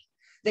body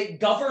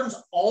that governs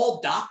all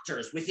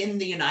doctors within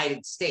the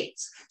United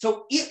States.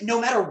 So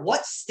no matter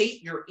what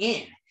state you're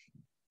in,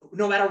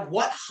 no matter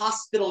what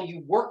hospital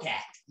you work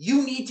at,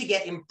 you need to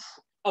get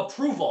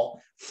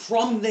approval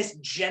from this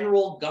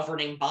general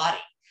governing body.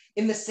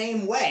 In the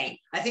same way,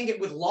 I think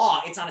with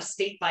law, it's on a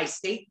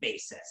state-by-state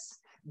basis.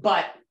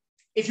 But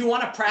if you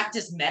want to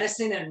practice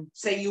medicine and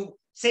say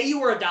you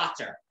were a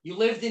doctor, you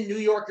lived in New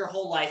York your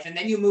whole life, and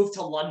then you moved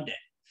to London.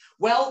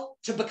 Well,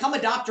 to become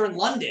a doctor in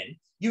London,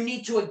 you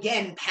need to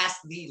again pass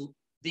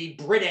the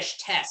British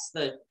test,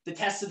 the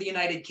test of the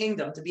United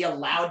Kingdom to be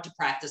allowed to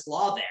practice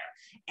law there.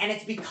 And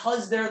it's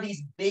because there are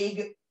these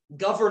big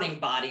governing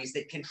bodies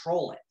that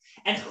control it.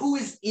 And who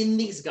is in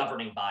these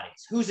governing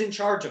bodies? Who's in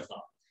charge of them?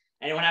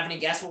 Anyone have any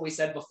guess what we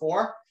said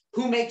before?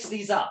 Who makes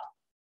these up?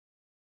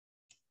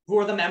 Who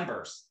are the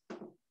members?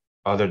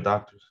 Other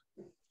doctors.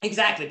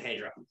 Exactly,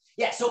 Pedro.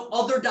 Yeah, so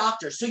other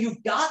doctors. So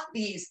you've got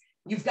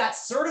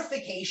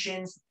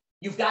certifications,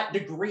 you've got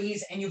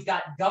degrees, and you've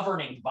got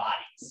governing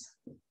bodies.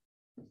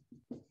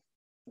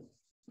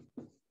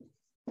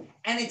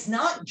 And it's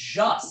not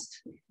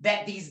just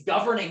that these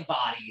governing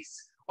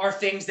bodies are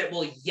things that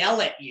will yell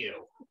at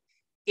you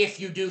if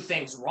you do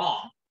things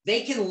wrong.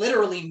 They can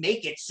literally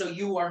make it so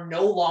you are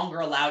no longer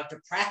allowed to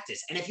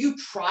practice. And if you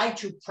try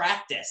to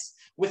practice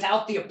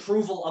without the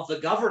approval of the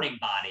governing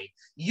body,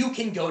 you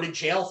can go to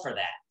jail for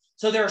that.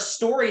 So there are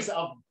stories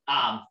of,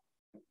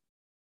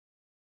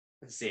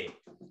 let's see,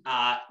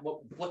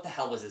 what the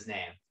hell was his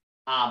name?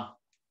 How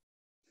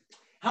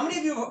many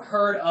of you have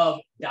heard of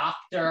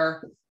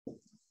Dr.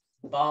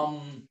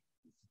 Bum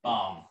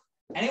Bum?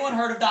 Anyone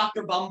heard of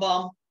Dr. Bum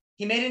Bum?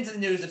 He made it into the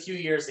news a few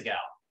years ago.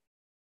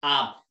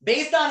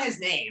 Based on his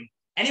name,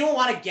 anyone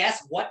want to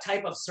guess what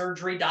type of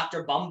surgery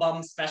Dr. Bum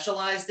Bum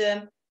specialized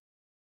in?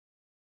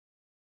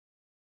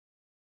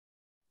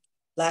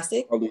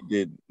 Plastic? Probably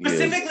did.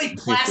 Specifically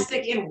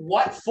plastic in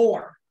what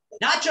form?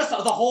 Not just the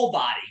whole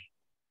body.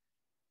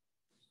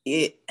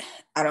 It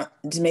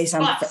may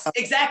sound Butts,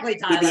 exactly,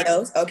 Tyler.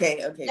 BBLs?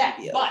 Okay. Yeah,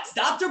 BBLs. butts.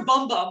 Dr.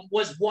 Bum Bum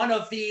was one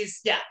of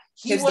these. Yeah,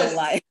 he was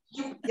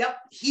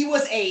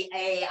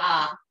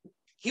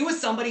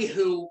somebody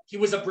who, he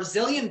was a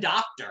Brazilian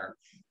doctor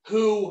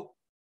who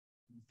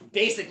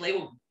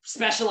basically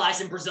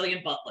specialized in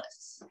Brazilian butt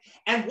lifts.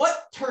 And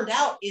what turned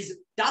out is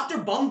Dr.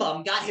 Bum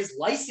Bum got his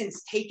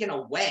license taken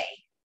away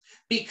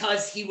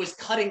because he was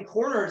cutting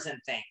corners and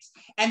things.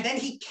 And then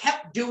he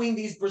kept doing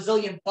these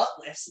Brazilian butt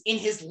lifts in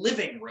his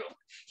living room.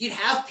 He'd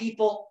have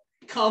people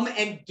come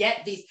and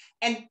get these,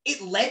 and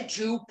it led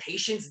to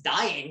patients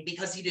dying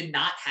because he did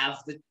not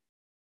have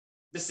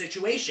the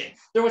situation.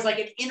 There was like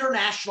an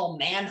international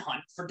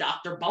manhunt for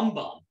Dr. Bum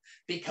Bum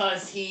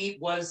because he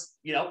was,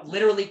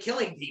 literally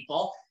killing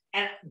people.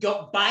 And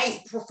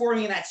by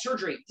performing that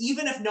surgery,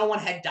 even if no one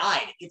had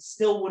died, it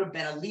still would have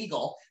been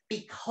illegal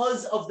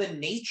because of the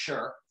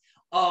nature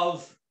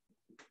of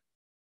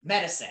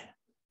medicine.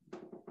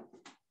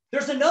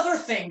 There's another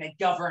thing that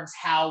governs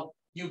how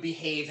you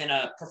behave in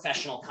a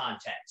professional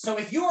context. So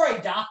if you are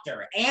a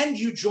doctor and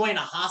you join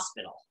a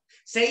hospital,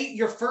 say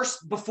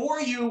before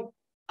you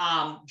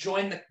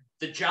join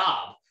the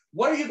job,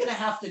 what are you going to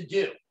have to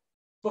do?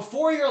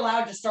 Before you're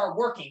allowed to start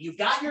working, you've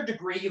got your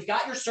degree, you've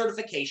got your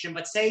certification,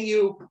 but say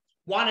you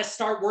want to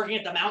start working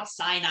at the Mount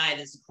Sinai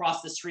that's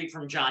across the street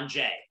from John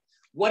Jay.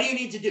 What do you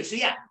need to do? So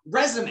yeah,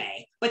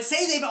 resume, but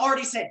say they've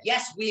already said,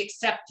 yes, we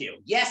accept you.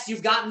 Yes,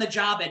 you've gotten the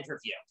job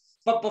interview.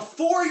 But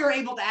before you're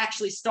able to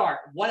actually start,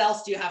 what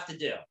else do you have to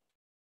do?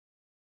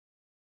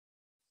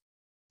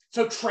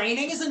 So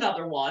training is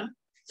another one.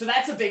 So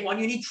that's a big one.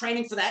 You need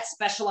training for that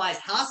specialized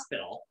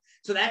hospital.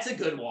 So that's a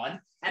good one.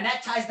 And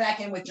that ties back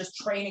in with just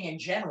training in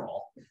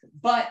general.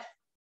 But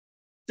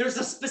there's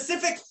a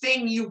specific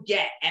thing you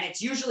get, and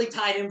it's usually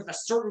tied in with a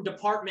certain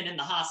department in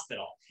the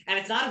hospital. And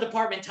it's not a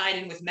department tied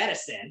in with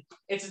medicine.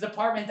 It's a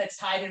department that's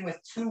tied in with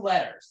 2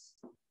 letters.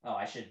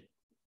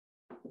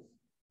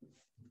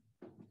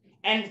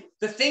 And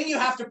the thing you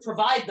have to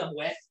provide them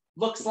with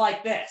looks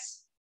like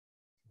this.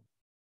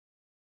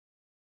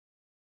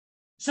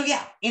 So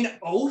yeah, an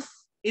oath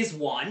is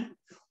one,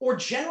 or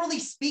generally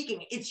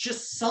speaking, it's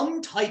just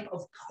some type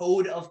of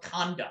code of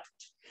conduct.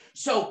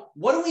 So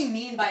what do we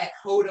mean by a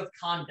code of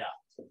conduct?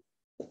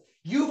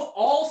 You've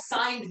all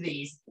signed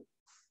these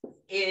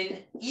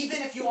even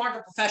if you aren't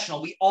a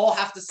professional, we all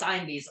have to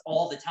sign these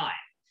all the time.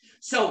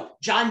 So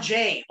John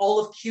Jay,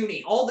 all of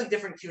CUNY, all the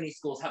different CUNY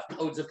schools have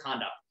codes of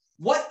conduct.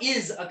 What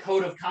is a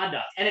code of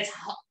conduct? And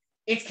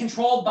it's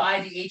controlled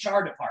by the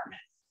HR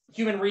department,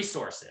 human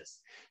resources.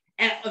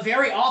 And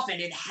very often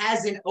it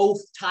has an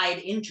oath tied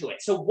into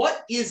it. So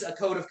what is a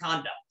code of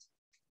conduct?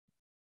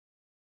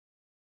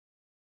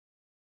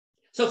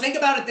 So think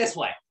about it this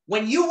way.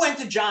 When you went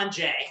to John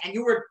Jay and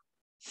you were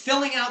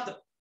filling out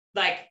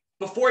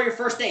before your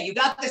first day, you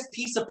got this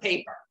piece of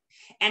paper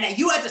and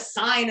you had to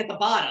sign at the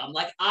bottom,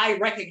 like, I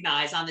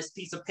recognize on this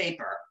piece of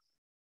paper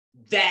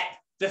that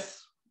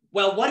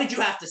what did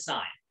you have to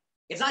sign?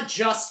 It's not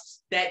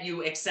just that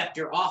you accept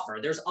your offer.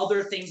 There's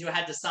other things you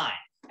had to sign.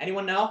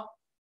 Anyone know?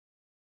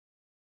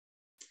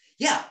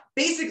 Yeah,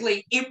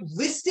 basically it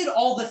listed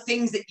all the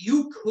things that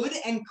you could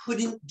and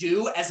couldn't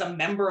do as a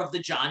member of the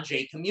John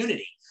Jay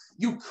community.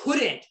 You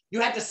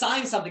had to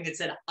sign something that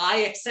said,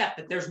 I accept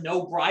that there's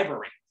no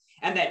bribery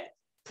and that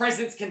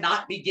presents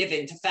cannot be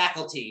given to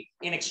faculty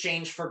in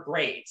exchange for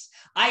grades.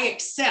 I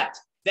accept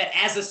that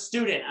as a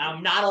student,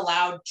 I'm not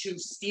allowed to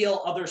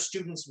steal other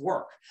students'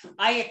 work.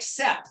 I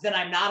accept that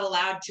I'm not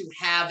allowed to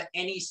have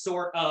any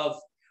sort of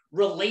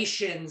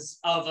relations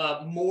of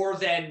a more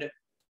than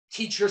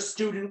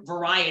teacher-student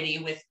variety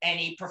with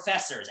any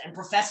professors, and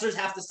professors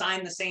have to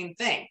sign the same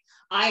thing.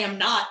 I am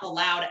not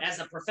allowed as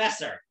a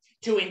professor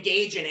to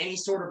engage in any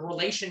sort of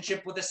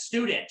relationship with a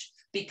student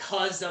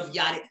because of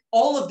yada,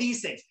 all of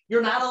these things.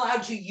 You're not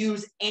allowed to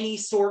use any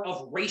sort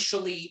of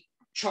racially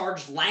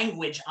charged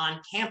language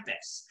on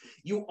campus.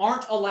 You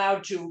aren't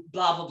allowed to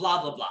blah, blah,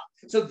 blah, blah, blah.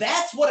 So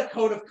that's what a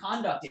code of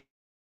conduct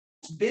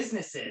is.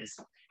 Businesses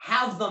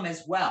have them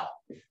as well.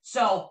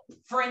 So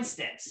for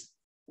instance,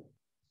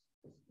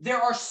 there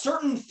are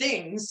certain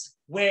things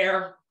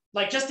where,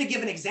 like just to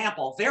give an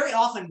example, very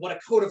often what a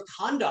code of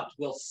conduct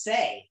will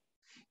say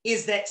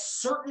is that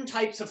certain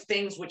types of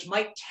things which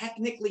might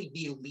technically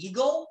be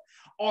legal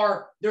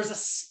are, there's a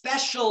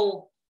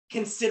special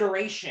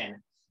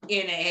consideration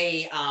in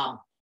a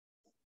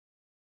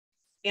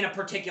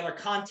particular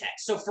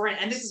context. So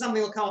and this is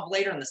something that will come up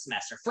later in the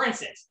semester. For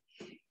instance,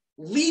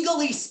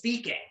 legally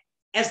speaking,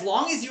 as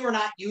long as you are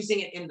not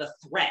using it in the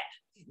threat,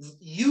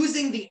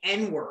 using the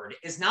N-word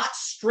is not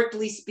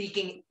strictly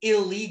speaking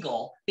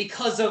illegal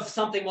because of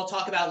something we'll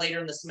talk about later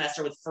in the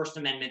semester with First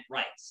Amendment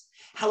rights.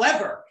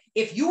 However,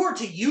 if you were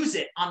to use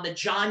it on the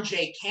John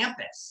Jay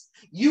campus,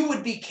 you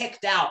would be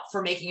kicked out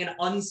for making an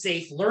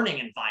unsafe learning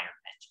environment,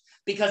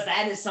 because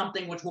that is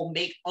something which will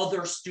make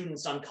other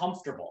students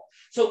uncomfortable.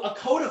 So a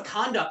code of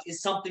conduct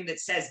is something that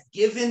says,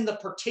 given the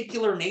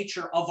particular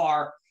nature of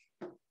our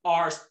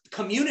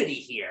community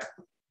here,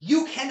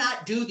 you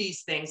cannot do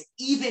these things,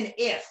 even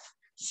if,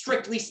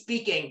 strictly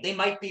speaking, they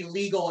might be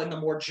legal in the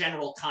more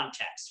general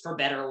context, for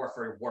better or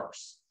for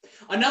worse.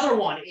 Another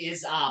one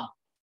is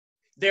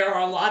there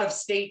are a lot of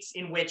states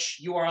in which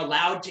you are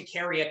allowed to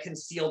carry a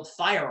concealed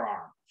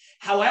firearm.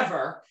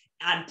 However,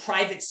 on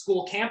private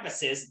school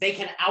campuses, they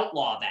can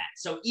outlaw that.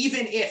 So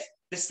even if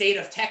the state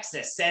of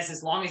Texas says,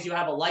 as long as you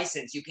have a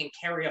license, you can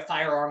carry a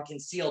firearm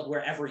concealed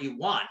wherever you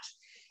want,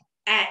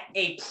 at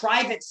a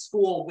private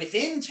school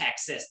within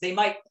Texas, they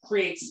might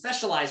create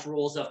specialized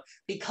rules of,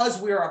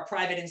 because we're a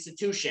private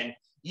institution,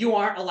 you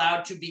aren't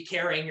allowed to be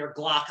carrying your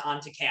Glock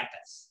onto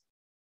campus.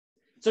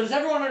 So does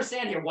everyone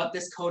understand here what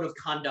this code of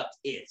conduct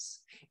is?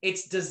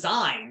 It's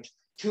designed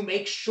to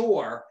make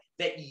sure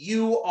that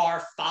you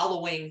are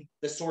following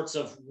the sorts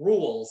of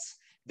rules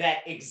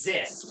that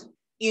exist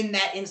in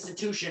that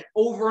institution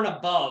over and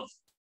above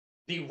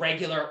the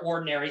regular,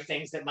 ordinary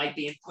things that might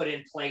be put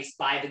in place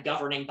by the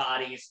governing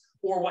bodies,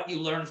 or what you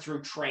learn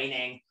through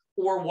training,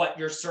 or what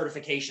your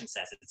certification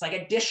says. It's like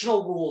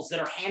additional rules that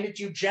are handed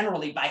to you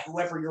generally by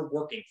whoever you're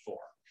working for.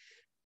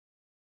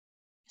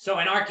 So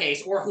in our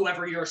case, or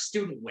whoever you're a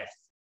student with,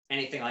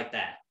 anything like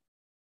that.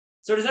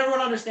 So does everyone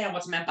understand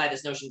what's meant by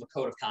this notion of a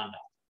code of conduct?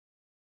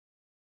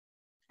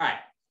 All right.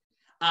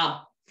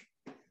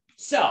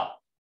 So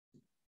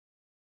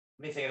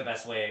let me think of the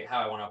best way, how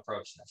I want to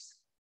approach this.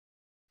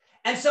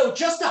 And so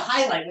just to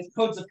highlight with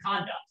codes of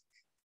conduct,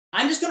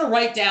 I'm just going to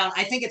write down,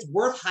 I think it's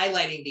worth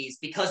highlighting these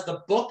because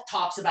the book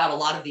talks about a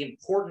lot of the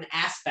important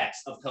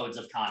aspects of codes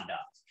of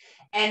conduct.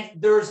 And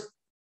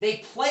they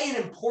play an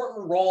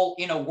important role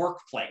in a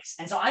workplace.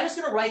 And so I'm just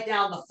going to write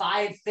down the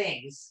 5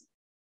 things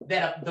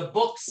that the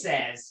book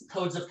says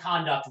codes of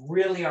conduct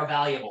really are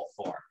valuable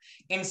for.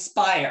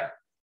 Inspire,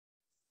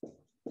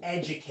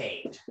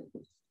 educate,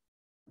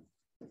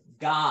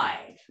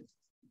 guide,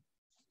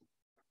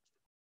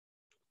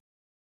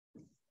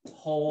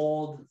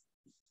 hold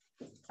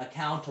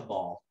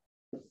accountable,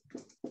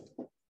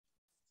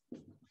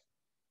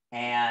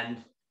 and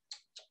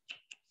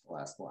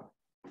last one,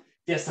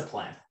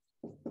 discipline.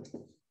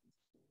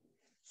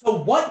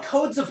 So what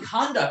codes of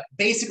conduct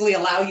basically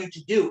allow you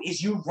to do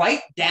is you write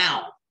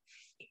down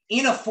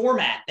in a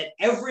format that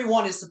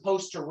everyone is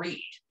supposed to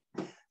read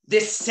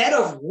this set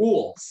of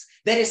rules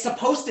that is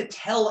supposed to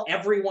tell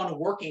everyone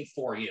working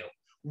for you,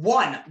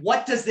 1,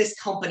 what does this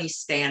company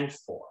stand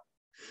for?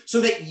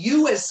 So that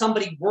you as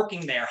somebody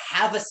working there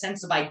have a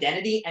sense of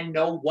identity and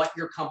know what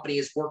your company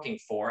is working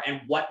for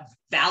and what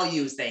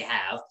values they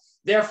have,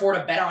 therefore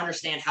to better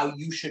understand how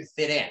you should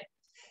fit in.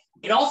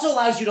 It also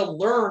allows you to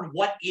learn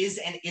what is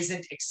and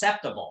isn't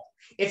acceptable.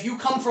 If you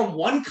come from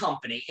one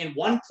company in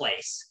one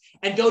place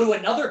and go to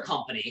another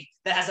company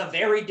that has a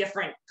very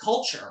different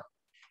culture,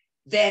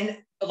 then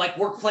like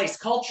workplace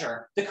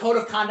culture, the code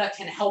of conduct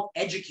can help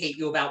educate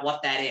you about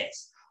what that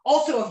is.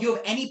 Also, if you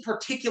have any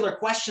particular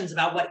questions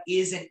about what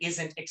is and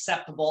isn't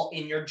acceptable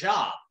in your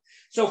job.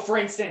 So for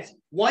instance,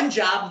 one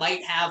job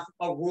might have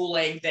a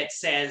ruling that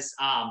says,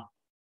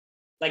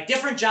 like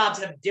different jobs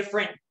have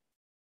different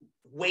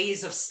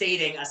ways of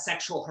stating a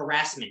sexual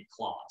harassment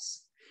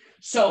clause.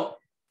 So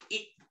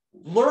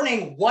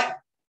learning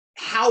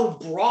how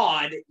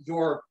broad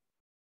your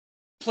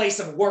place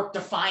of work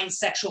defines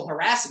sexual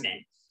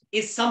harassment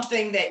is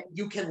something that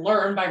you can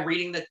learn by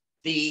reading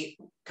the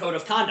code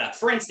of conduct.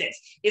 For instance,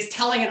 is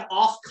telling an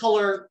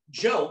off-color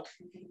joke,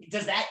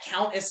 does that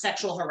count as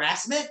sexual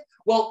harassment?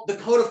 Well, the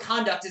code of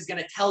conduct is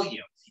going to tell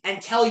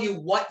you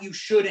what you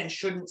should and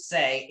shouldn't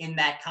say in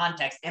that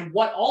context, and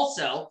what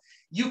also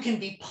you can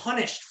be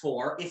punished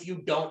for if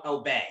you don't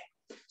obey.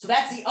 So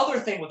that's the other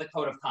thing with the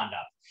code of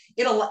conduct.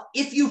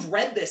 If you've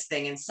read this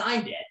thing and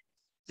signed it,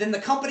 then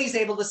the company's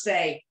able to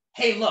say,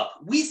 hey, look,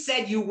 we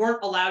said you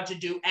weren't allowed to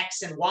do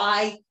X and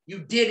Y. You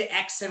did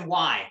X and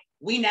Y.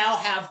 We now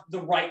have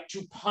the right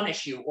to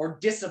punish you or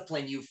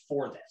discipline you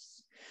for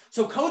this.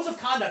 So codes of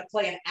conduct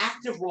play an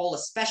active role,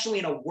 especially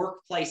in a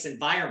workplace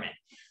environment.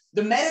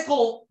 The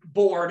medical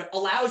board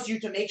allows you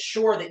to make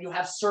sure that you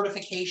have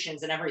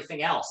certifications and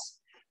everything else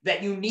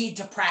that you need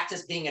to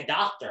practice being a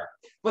doctor.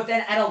 But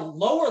then at a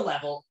lower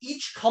level,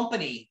 each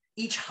company,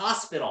 each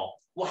hospital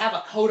will have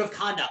a code of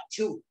conduct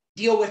to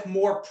deal with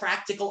more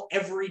practical,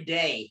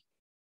 everyday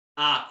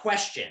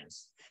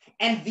questions.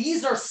 And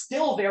these are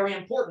still very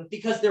important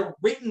because they're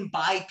written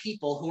by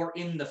people who are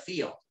in the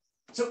field.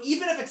 So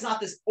even if it's not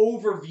this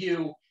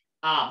overview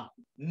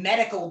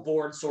medical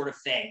board sort of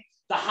thing,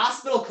 the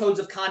hospital codes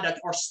of conduct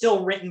are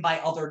still written by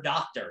other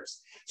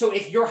doctors. So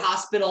if your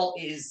hospital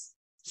is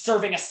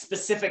serving a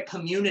specific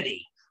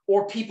community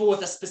or people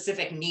with a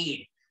specific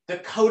need, the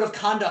code of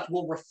conduct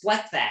will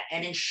reflect that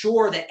and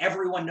ensure that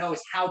everyone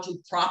knows how to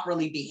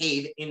properly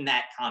behave in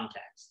that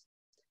context.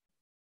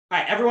 All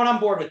right, everyone on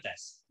board with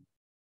this?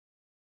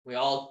 We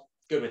all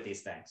good with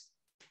these things?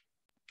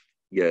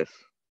 Yes.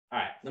 All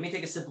right, let me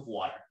take a sip of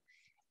water.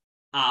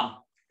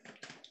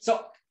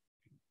 So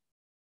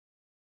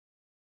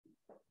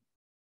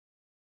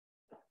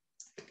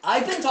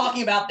I've been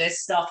talking about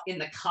this stuff in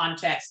the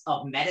context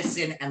of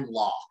medicine and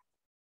law.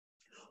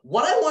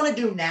 What I want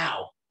to do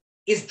now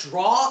is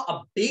draw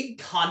a big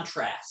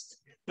contrast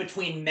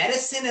between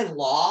medicine and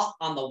law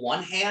on the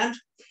one hand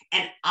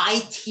and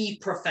IT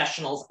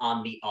professionals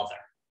on the other.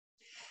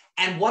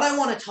 And what I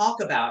want to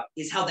talk about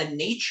is how the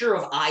nature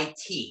of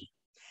IT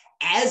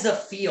as a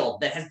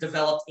field that has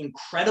developed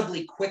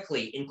incredibly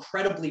quickly,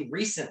 incredibly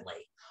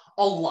recently,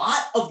 a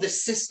lot of the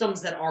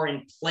systems that are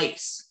in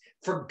place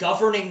for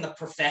governing the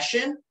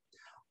profession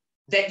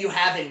that you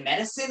have in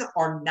medicine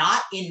are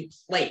not in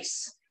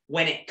place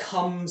when it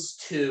comes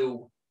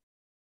to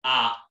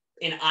an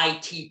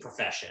IT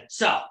profession.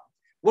 So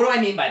what do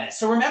I mean by this?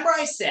 So remember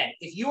I said,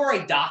 if you are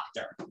a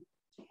doctor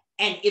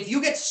and if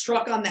you get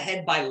struck on the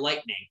head by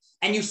lightning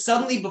and you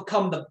suddenly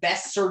become the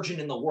best surgeon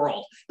in the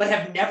world, but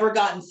have never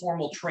gotten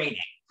formal training,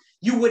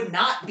 you would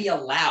not be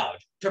allowed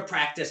to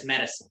practice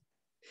medicine.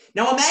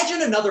 Now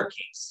imagine another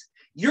case.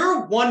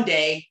 You're one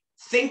day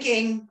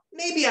thinking,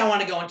 maybe I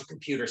want to go into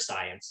computer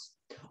science.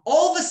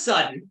 All of a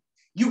sudden,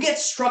 you get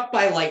struck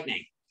by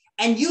lightning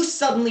and you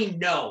suddenly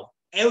know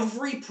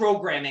every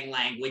programming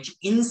language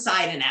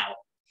inside and out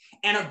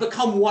and have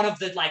become one of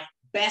the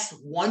best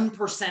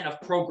 1%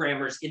 of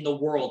programmers in the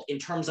world in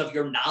terms of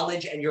your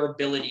knowledge and your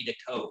ability to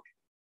code.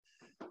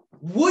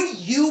 Would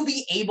you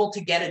be able to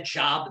get a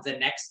job the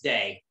next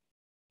day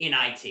in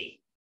IT?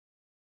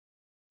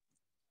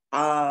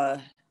 I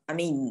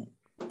mean,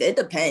 it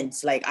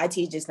depends. Like IT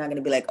is just not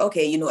gonna be like,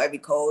 okay, you know every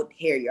code,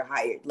 here you're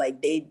hired.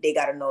 Like they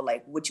gotta know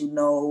like what you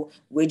know,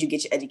 where'd you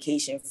get your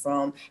education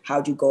from,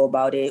 how'd you go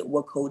about it,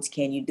 what codes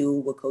can you do,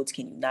 what codes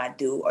can you not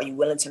do? Are you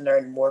willing to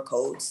learn more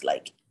codes?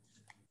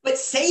 But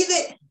say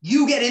that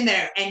you get in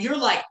there and you're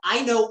like,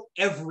 I know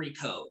every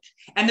code.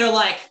 And they're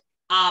like,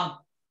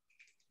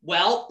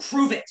 well,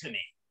 prove it to me.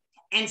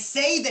 And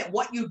say that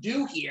what you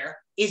do here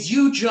is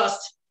you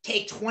just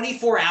take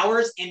 24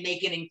 hours and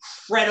make an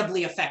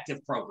incredibly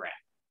effective program.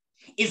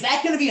 Is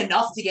that going to be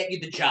enough to get you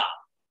the job?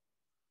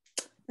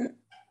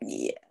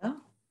 Yeah.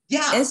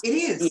 Yeah, it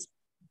is.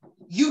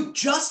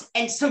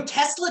 And so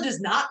Tesla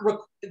does not,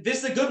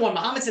 this is a good one.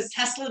 Mohammed says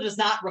Tesla does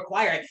not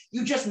require it.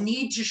 You just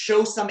need to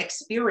show some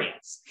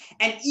experience.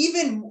 And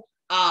even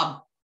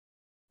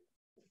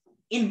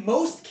in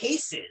most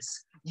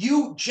cases,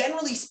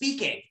 generally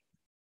speaking,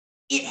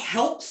 it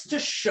helps to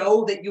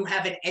show that you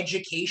have an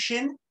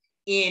education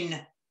in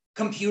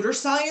computer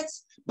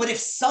science. But if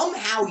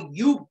somehow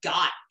you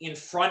got in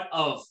front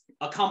of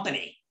a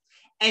company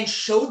and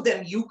showed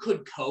them you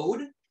could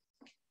code,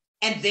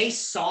 and they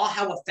saw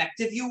how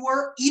effective you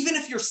were, even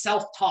if you're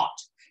self-taught,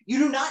 you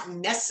do not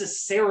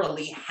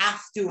necessarily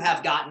have to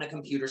have gotten a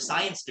computer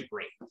science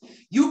degree.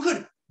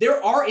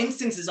 There are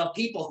instances of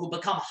people who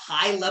become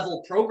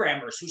high-level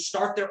programmers who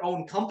start their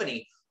own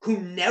company who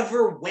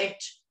never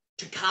went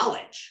to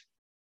college,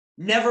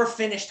 never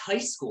finished high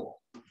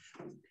school.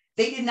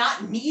 They did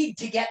not need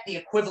to get the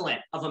equivalent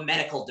of a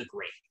medical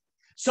degree.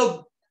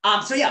 So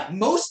yeah,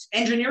 most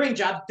engineering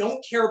jobs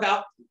don't care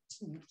about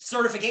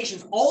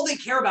certifications. All they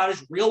care about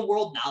is real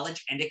world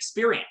knowledge and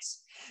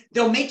experience.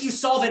 They'll make you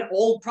solve an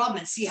old problem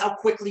and see how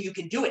quickly you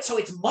can do it. So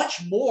it's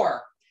much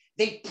more,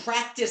 they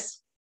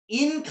practice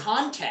in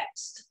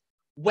context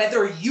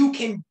whether you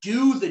can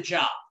do the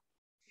job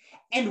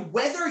and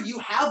whether you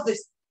have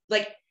this,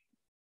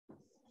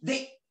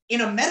 in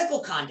a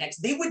medical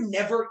context, they would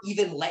never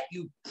even let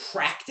you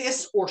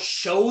practice or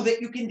show that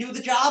you can do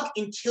the job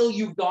until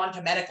you've gone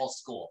to medical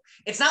school.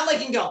 It's not like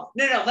you can go,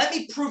 no, let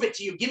me prove it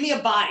to you. Give me a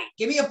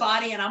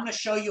body and I'm going to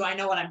show you I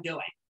know what I'm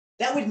doing.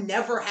 That would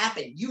never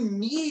happen. You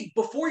need,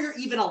 before you're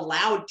even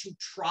allowed to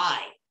try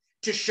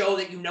to show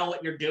that you know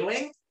what you're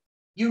doing,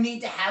 you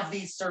need to have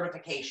these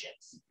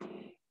certifications.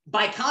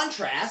 By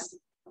contrast,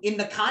 in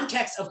the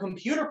context of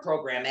computer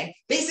programming,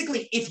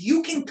 basically, if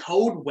you can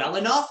code well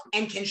enough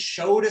and can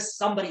show to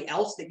somebody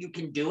else that you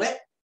can do it,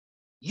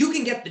 you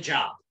can get the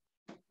job.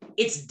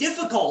 It's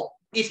difficult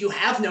if you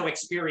have no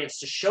experience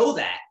to show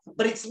that,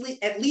 but it's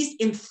at least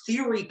in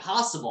theory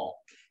possible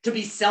to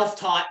be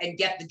self-taught and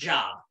get the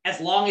job, as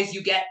long as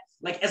you get,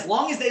 as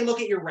long as they look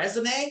at your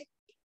resume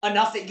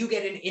enough that you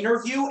get an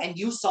interview and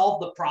you solve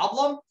the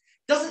problem.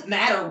 Doesn't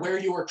matter where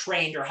you were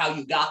trained or how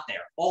you got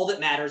there. All that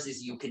matters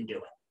is you can do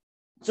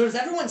it. So does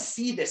everyone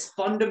see this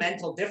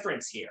fundamental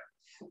difference here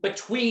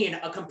between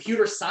a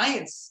computer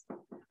science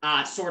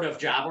sort of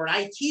job or an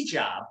IT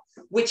job,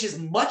 which is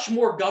much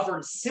more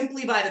governed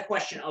simply by the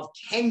question of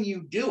can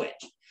you do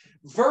it,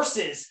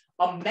 versus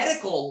a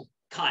medical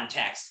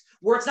context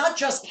where it's not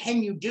just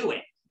can you do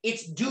it,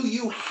 it's do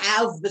you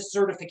have the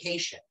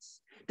certifications.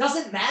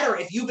 Doesn't matter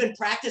if you've been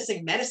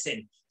practicing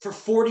medicine for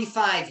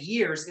 45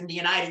 years in the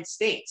United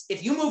States.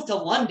 If you move to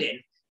London,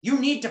 you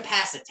need to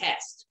pass a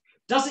test.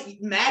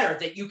 Doesn't matter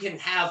that you can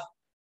have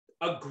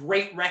a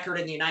great record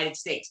in the United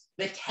States.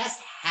 The test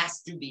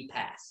has to be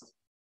passed.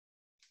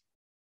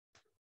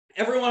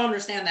 Everyone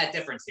understand that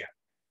difference here?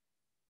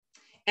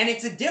 And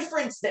it's a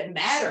difference that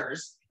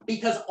matters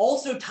because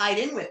also tied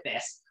in with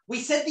this, we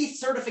said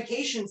these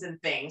certifications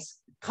and things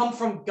come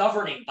from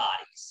governing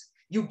bodies.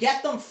 You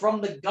get them from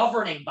the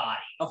governing body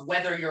of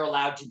whether you're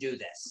allowed to do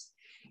this.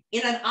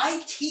 In an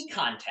IT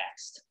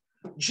context,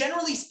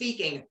 generally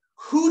speaking,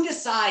 who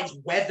decides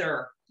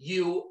whether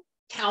you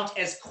count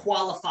as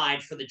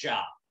qualified for the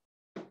job?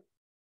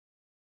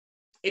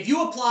 If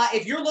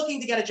you're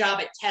looking to get a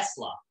job at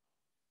Tesla,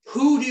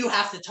 who do you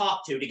have to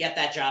talk to get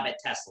that job at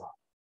Tesla?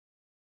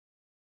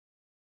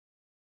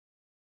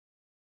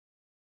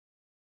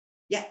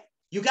 Yeah,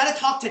 you got to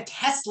talk to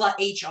Tesla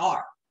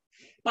HR.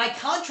 By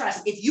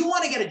contrast, if you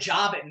want to get a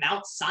job at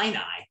Mount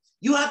Sinai,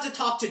 you have to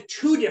talk to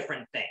two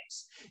different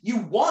things. You,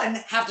 one,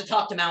 have to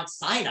talk to Mount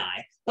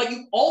Sinai, but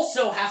you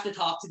also have to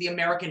talk to the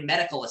American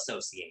Medical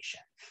Association.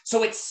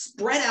 So it's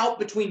spread out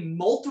between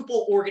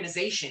multiple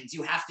organizations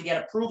you have to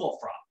get approval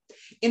from.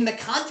 In the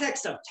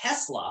context of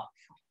Tesla,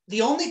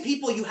 the only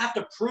people you have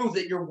to prove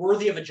that you're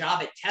worthy of a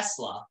job at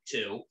Tesla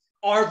to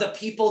are the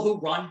people who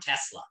run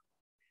Tesla.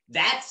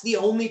 That's the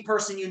only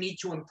person you need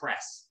to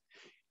impress.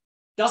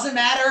 Doesn't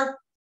matter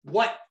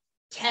what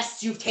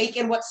tests you've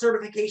taken, what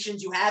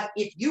certifications you have.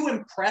 If you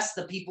impress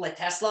the people at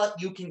Tesla,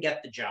 you can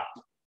get the job.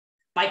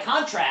 By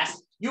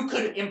contrast, you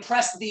could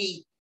impress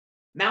the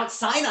Mount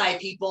Sinai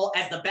people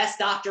as the best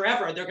doctor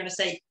ever. They're going to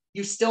say,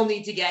 you still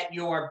need to get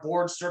your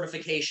board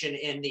certification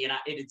in the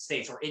United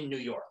States or in New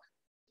York.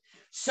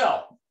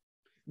 So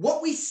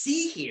what we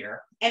see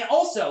here, and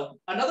also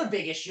another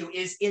big issue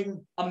is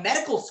in a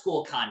medical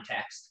school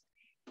context,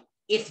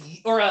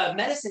 or a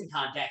medicine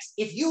context,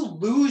 if you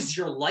lose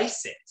your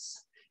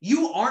license,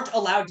 you aren't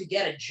allowed to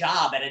get a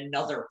job at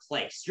another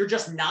place. You're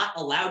just not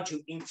allowed to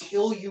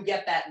until you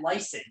get that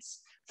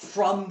license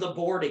from the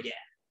board again.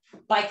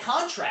 By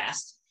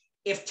contrast,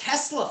 if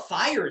Tesla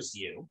fires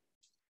you,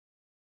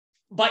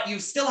 but you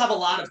still have a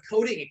lot of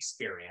coding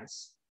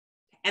experience,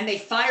 and they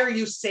fire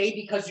you, say,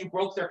 because you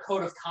broke their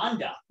code of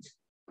conduct,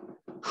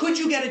 could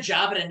you get a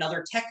job at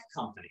another tech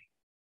company?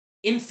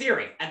 In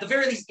theory, at the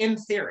very least, in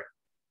theory.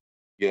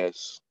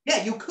 Yes.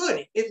 Yeah, you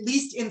could, at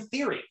least in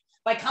theory.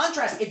 By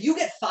contrast, if you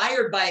get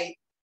fired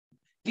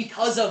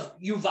because of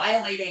you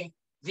violating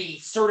the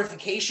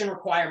certification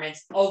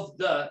requirements of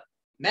the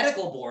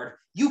medical board,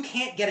 you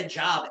can't get a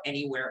job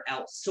anywhere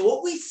else. So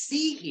what we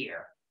see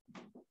here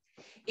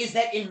is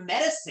that in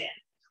medicine,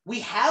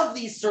 we have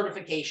these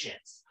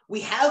certifications.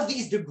 We have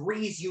these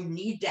degrees you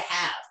need to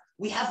have.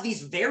 We have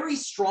these very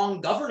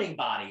strong governing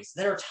bodies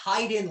that are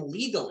tied in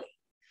legally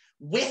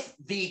with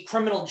the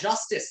criminal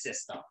justice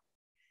system.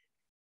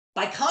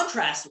 By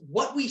contrast,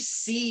 what we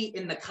see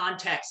in the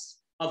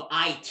context of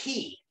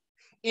IT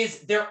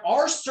is there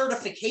are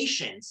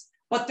certifications,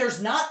 but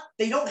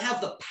they don't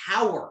have the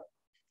power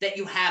that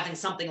you have in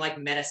something like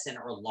medicine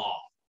or law.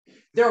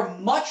 They're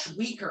much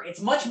weaker. It's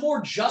much more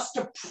just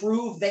to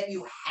prove that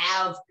you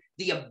have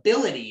the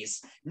abilities,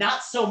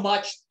 not so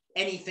much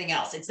anything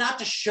else. It's not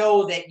to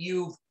show that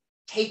you've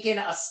taken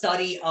a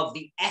study of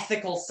the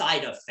ethical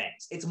side of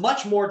things. It's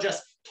much more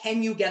just,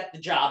 can you get the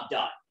job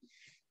done?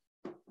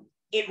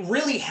 It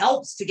really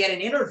helps to get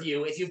an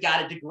interview if you've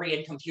got a degree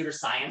in computer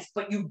science,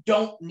 but you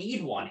don't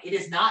need one. It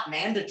is not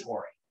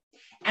mandatory.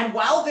 And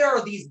while there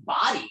are these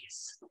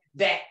bodies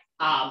that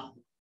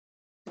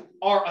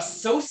are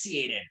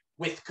associated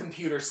with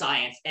computer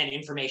science and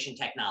information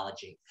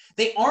technology,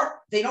 they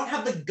don't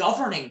have the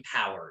governing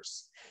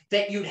powers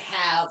that you'd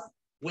have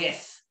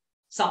with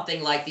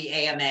something like the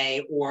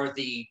AMA or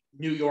the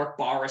New York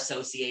Bar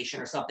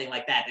Association or something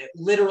like that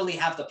literally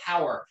have the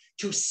power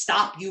to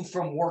stop you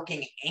from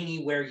working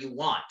anywhere you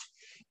want.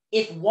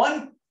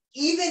 Even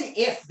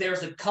if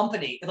there's a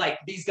company like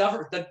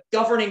the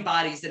governing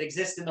bodies that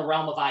exist in the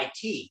realm of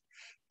IT,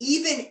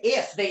 even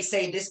if they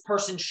say this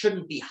person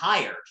shouldn't be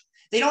hired,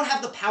 they don't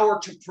have the power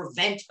to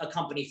prevent a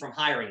company from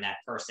hiring that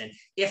person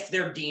if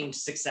they're deemed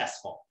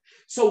successful.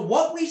 So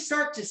what we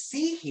start to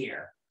see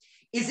here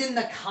is in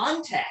the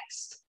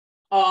context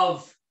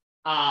of,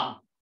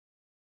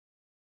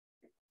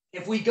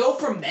 if we go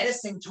from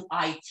medicine to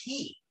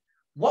IT,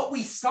 what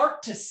we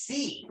start to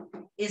see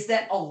is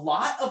that a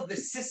lot of the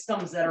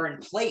systems that are in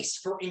place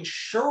for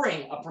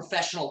ensuring a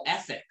professional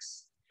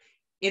ethics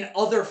in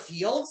other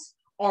fields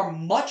are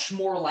much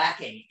more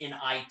lacking in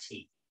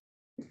IT.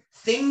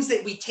 Things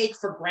that we take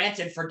for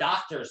granted for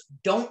doctors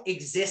don't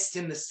exist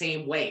in the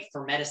same way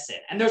for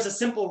medicine. And there's a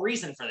simple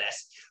reason for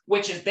this,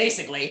 which is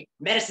basically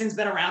medicine's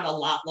been around a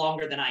lot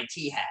longer than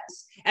IT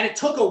has. And it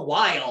took a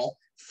while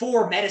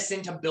for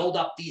medicine to build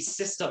up these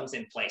systems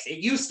in place. It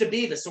used to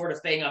be the sort of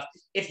thing of,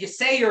 if you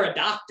say you're a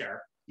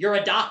doctor, you're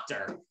a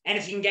doctor. And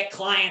if you can get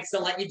clients to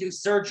let you do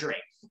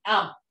surgery.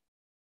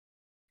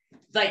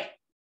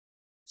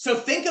 So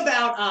think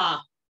about,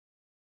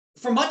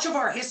 for much of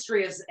our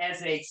history as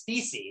a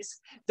species,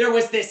 there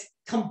was this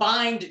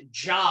combined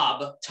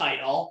job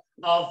title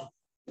of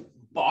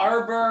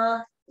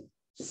barber,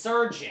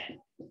 surgeon.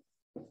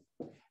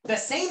 The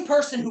same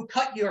person who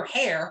cut your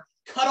hair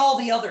cut all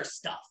the other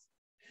stuff.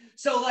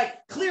 So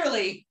like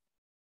clearly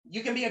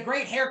you can be a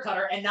great hair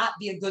cutter and not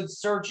be a good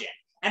surgeon.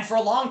 And for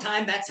a long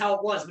time, that's how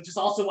it was, which is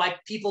also why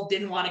people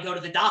didn't want to go to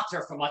the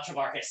doctor for much of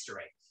our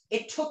history.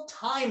 It took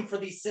time for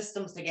these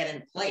systems to get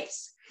in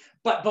place.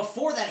 But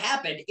before that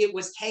happened, it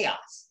was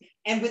chaos.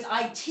 And with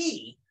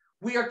IT,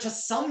 we are to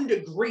some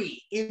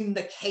degree in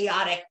the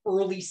chaotic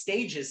early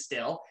stages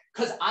still,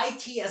 because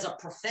IT as a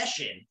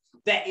profession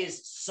that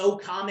is so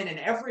common and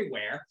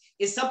everywhere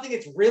is something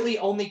that's really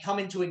only come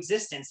into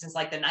existence since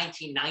like the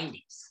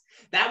 1990s.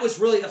 That was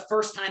really the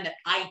first time that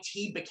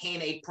IT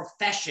became a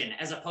profession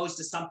as opposed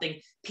to something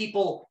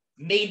people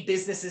made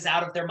businesses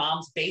out of their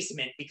mom's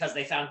basement because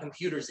they found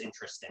computers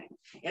interesting.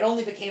 It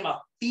only became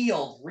a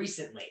field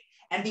recently.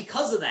 And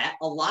because of that,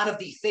 a lot of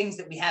the things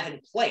that we have in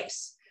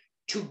place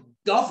to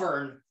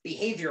govern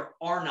behavior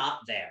are not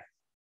there.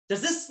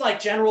 Does this like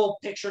general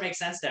picture make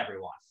sense to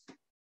everyone?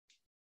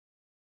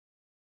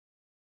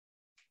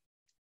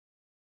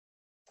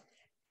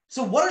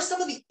 So what are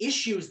some of the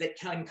issues that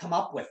can come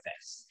up with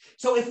this?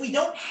 So if we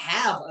don't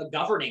have a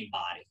governing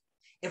body,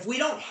 if we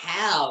don't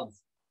have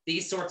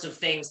these sorts of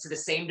things to the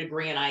same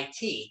degree in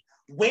IT,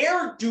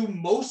 where do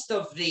most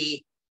of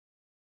the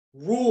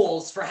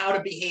rules for how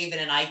to behave in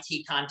an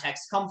IT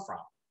context come from?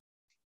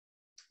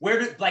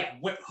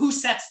 Who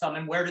sets them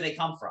and where do they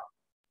come from?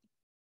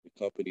 The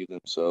company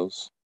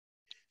themselves.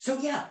 So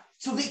yeah,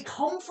 so they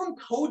come from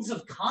codes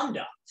of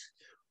conduct.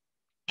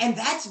 And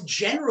that's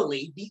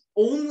generally the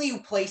only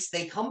place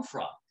they come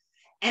from.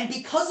 And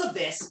because of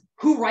this,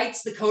 who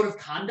writes the code of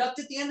conduct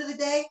at the end of the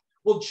day?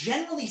 Well,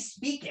 generally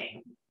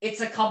speaking, it's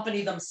a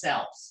company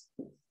themselves.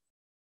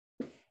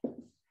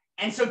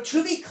 And so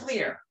to be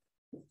clear,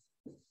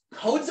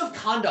 codes of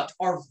conduct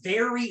are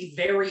very,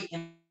 very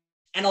important.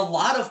 And a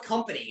lot of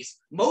companies,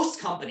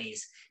 most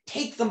companies,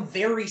 take them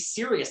very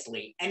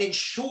seriously and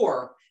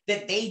ensure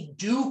that they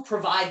do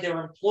provide their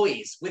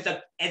employees with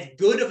as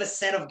good of a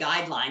set of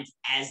guidelines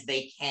as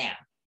they can.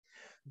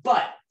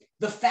 But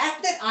the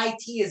fact that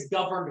IT is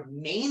governed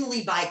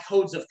mainly by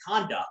codes of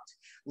conduct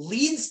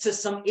leads to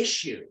some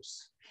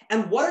issues.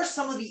 And what are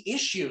some of the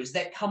issues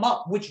that come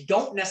up which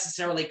don't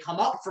necessarily come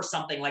up for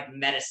something like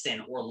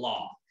medicine or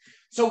law?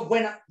 So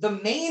when the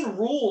main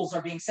rules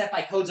are being set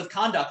by codes of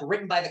conduct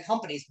written by the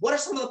companies, what are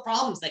some of the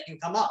problems that can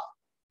come up?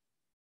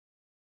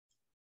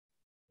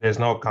 There's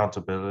no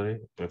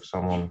accountability if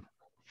someone.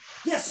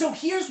 Yeah, so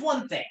here's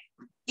one thing.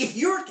 If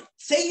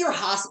say your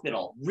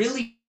hospital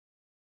really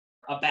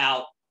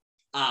about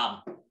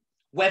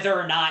whether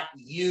or not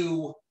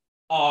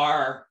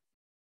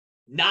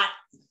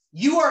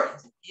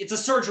it's a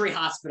surgery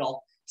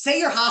hospital. Say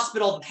your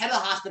hospital, the head of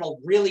the hospital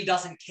really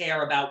doesn't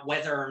care about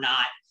whether or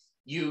not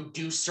you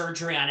do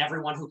surgery on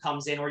everyone who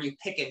comes in or you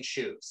pick and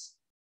choose.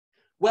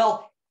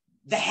 Well,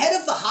 the head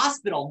of the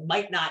hospital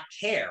might not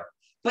care,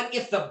 but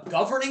if the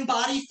governing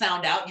body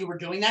found out you were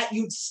doing that,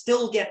 you'd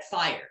still get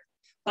fired.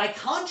 By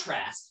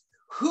contrast,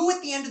 who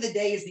at the end of the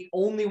day is the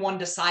only one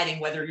deciding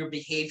whether your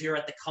behavior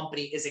at the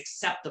company is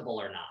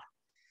acceptable or not?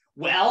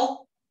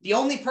 Well, the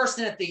only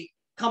person at the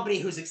company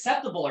who's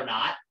acceptable or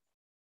not,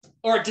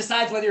 or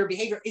decides whether your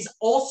behavior is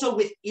also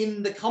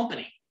within the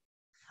company.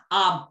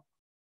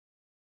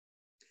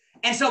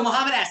 And so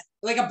Mohammed asked,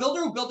 like a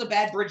builder who built a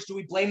bad bridge, do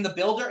we blame the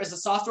builder? Is a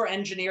software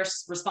engineer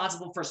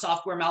responsible for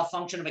software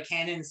malfunction of a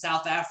cannon in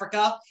South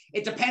Africa?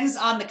 It depends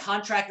on the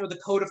contract or the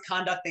code of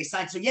conduct they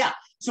signed. So yeah,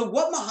 so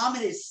what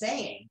Mohammed is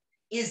saying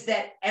is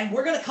that, and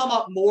we're going to come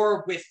up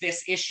more with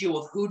this issue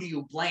of who do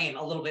you blame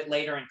a little bit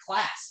later in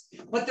class,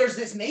 but there's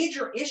this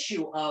major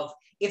issue of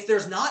if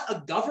there's not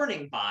a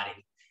governing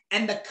body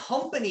and the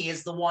company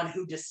is the one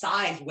who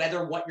decides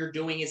whether what you're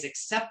doing is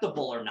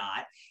acceptable or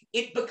not,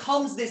 it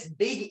becomes this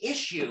big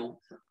issue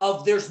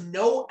of there's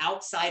no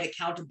outside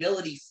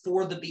accountability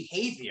for the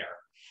behavior.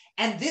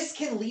 And this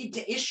can lead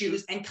to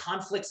issues and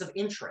conflicts of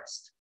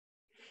interest.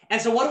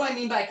 And so what do I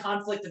mean by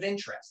conflict of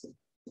interest?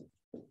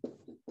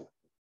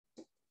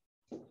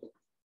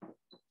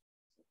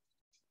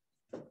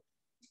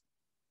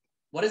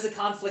 What is a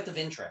conflict of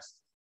interest?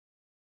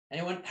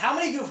 Anyone? How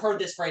many of you have heard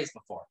this phrase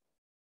before?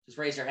 Just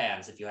raise your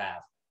hands if you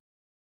have.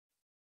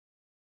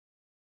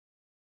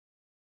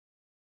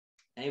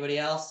 Anybody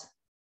else?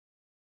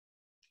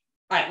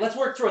 All right, let's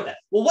work through it then.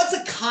 Well, what's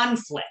a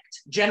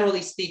conflict,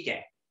 generally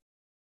speaking?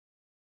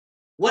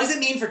 What does it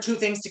mean for two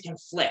things to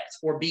conflict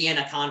or be in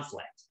a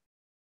conflict?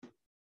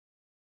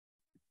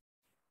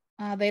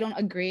 They don't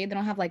agree. They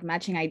don't have like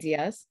matching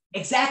ideas.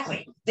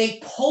 Exactly.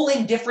 They pull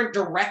in different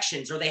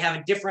directions or they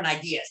have different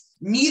ideas.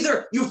 You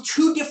have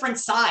two different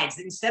sides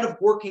that instead of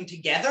working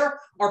together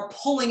are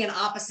pulling in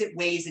opposite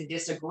ways and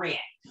disagreeing.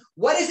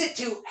 What is it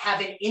to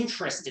have an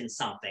interest in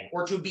something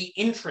or to be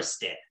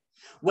interested?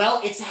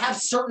 Well, it's to have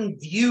certain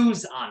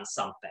views on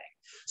something.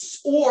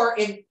 Or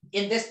in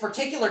this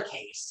particular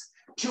case,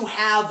 to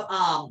have,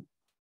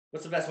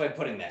 what's the best way of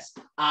putting this?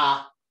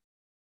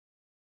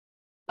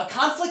 A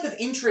conflict of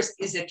interest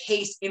is a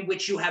case in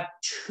which you have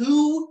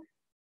two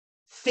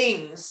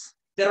things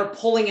that are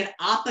pulling in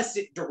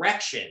opposite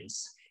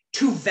directions,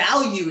 two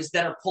values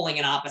that are pulling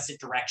in opposite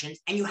directions,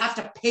 and you have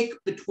to pick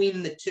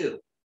between the two.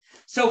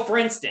 So for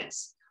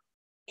instance,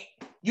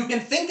 you can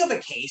think of a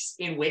case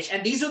in which,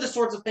 and these are the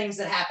sorts of things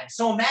that happen.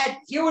 So imagine,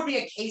 here would be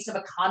a case of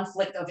a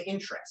conflict of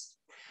interest.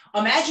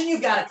 Imagine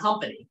you've got a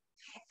company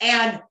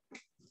and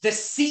the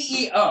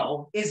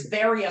CEO is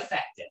very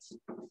effective.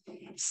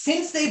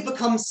 Since they've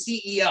become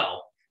CEO,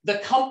 the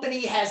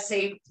company has,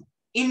 say,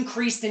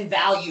 increased in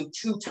value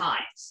 2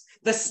 times.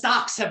 The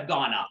stocks have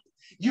gone up.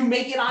 You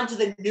make it onto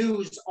the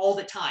news all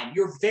the time.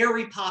 You're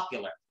very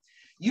popular.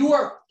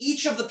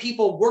 Each of the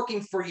people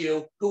working for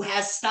you who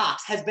has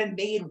stocks has been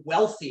made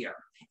wealthier.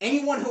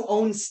 Anyone who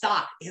owns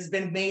stock has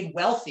been made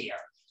wealthier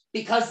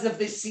because of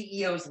the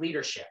CEO's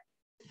leadership.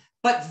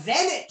 But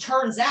then it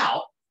turns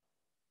out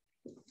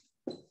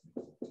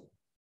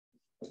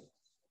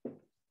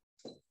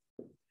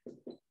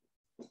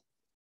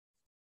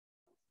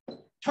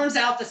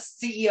the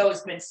CEO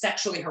has been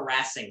sexually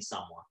harassing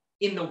someone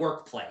in the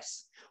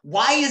workplace.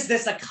 Why is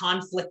this a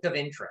conflict of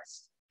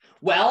interest?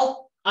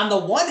 Well, on the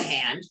one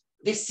hand,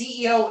 the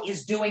CEO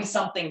is doing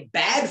something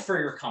bad for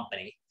your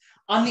company.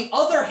 On the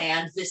other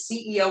hand, the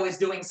CEO is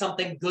doing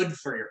something good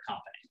for your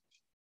company.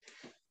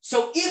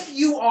 So if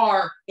you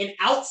are an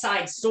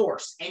outside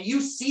source and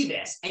you see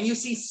this and you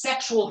see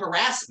sexual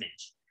harassment,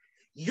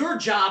 your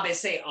job as,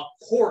 say, a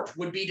court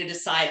would be to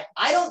decide,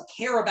 I don't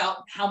care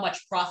about how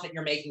much profit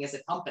you're making as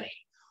a company.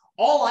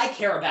 All I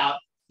care about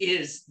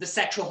is the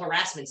sexual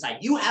harassment side.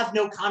 You have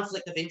no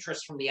conflict of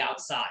interest from the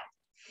outside.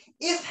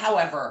 If,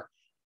 however,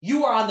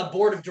 you are on the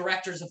board of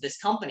directors of this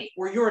company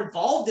or you're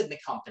involved in the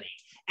company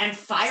and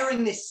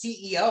firing this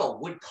CEO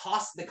would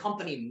cost the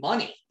company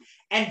money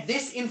and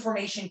this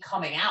information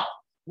coming out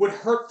would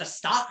hurt the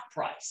stock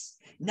price.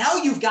 Now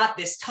you've got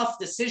this tough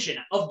decision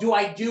of, do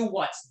I do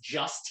what's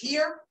just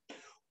here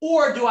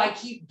or do I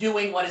keep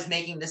doing what is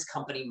making this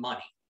company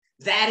money?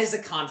 That is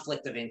a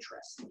conflict of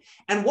interest.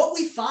 And what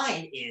we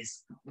find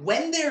is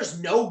when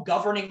there's no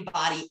governing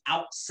body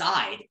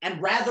outside and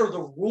rather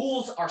the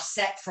rules are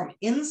set from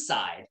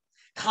inside,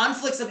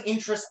 conflicts of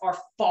interest are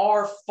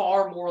far,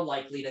 far more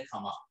likely to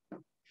come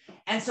up.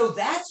 And so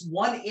that's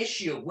one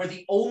issue where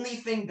the only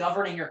thing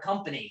governing your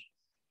company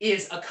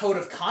is a code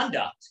of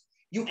conduct.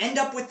 You end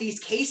up with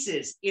these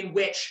cases in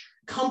which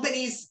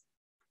companies,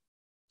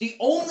 the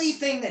only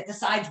thing that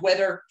decides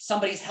whether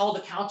somebody's held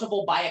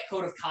accountable by a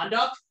code of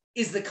conduct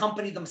is the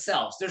company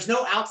themselves. There's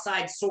no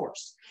outside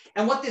source.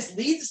 And what this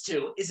leads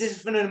to is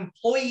if an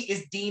employee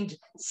is deemed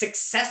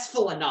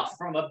successful enough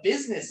from a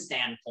business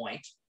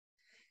standpoint,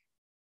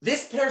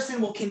 this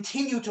person will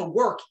continue to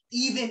work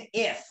even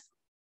if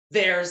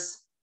there's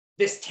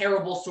this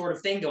terrible sort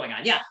of thing going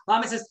on. Yeah,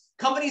 Mama says,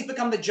 companies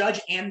become the judge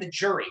and the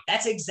jury.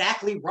 That's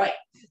exactly right.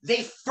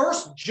 They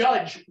first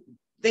judge,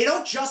 they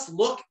don't just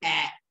look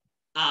at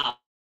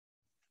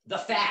the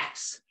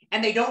facts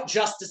and they don't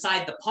just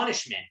decide the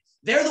punishment.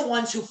 They're the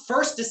ones who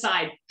first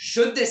decide,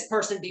 should this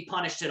person be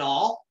punished at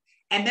all?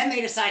 And then they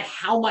decide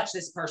how much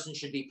this person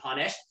should be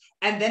punished.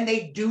 And then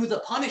they do the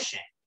punishing.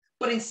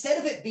 But instead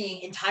of it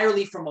being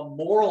entirely from a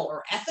moral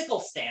or ethical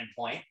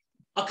standpoint,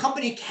 a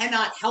company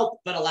cannot help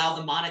but allow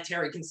the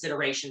monetary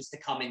considerations to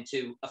come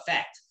into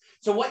effect.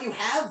 So what you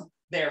have,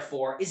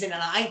 therefore, is in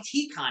an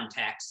IT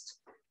context,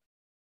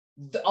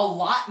 a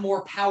lot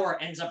more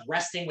power ends up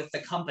resting with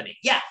the company.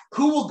 Yeah,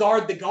 who will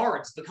guard the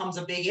guards becomes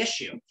a big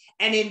issue.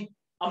 And in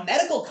a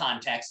medical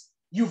context,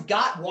 you've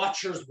got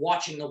watchers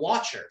watching the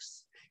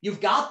watchers.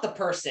 You've got the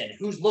person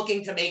who's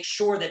looking to make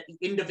sure that the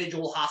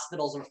individual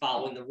hospitals are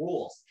following the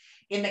rules.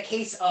 In the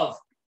case of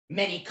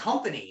many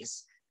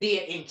companies, be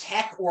it in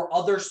tech or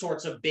other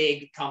sorts of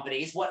big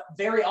companies, what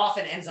very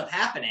often ends up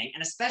happening,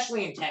 and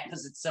especially in tech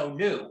because it's so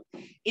new,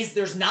 is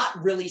there's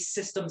not really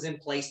systems in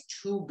place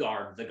to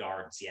guard the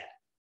guards yet.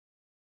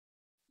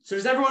 So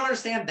does everyone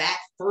understand that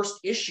first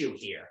issue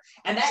here?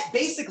 And that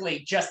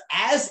basically just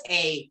as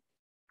a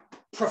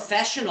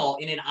professional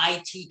in an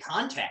IT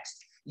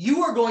context,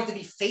 you are going to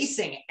be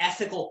facing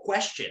ethical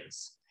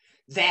questions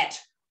that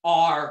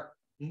are,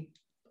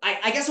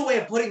 I guess a way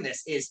of putting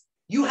this is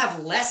you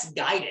have less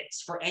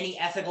guidance for any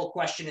ethical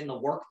question in the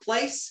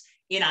workplace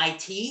in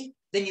IT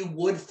than you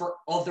would for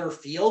other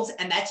fields.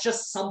 And that's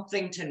just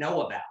something to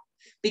know about.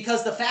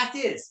 Because the fact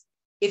is,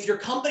 if your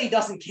company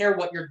doesn't care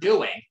what you're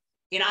doing,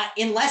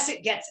 unless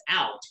it gets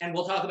out, and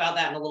we'll talk about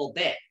that in a little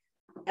bit,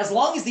 as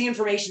long as the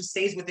information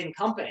stays within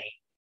company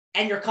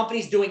and your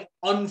company's doing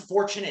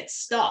unfortunate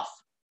stuff,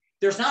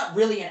 there's not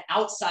really an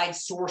outside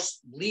source,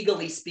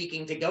 legally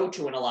speaking, to go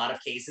to in a lot of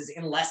cases,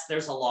 unless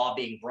there's a law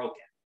being broken.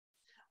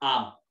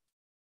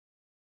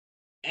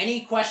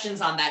 Any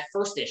questions on that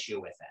first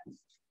issue with it?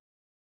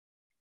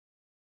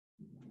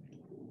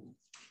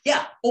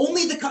 Yeah,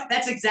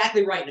 that's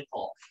exactly right,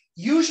 Nicole.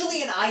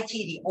 Usually in IT,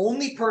 the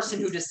only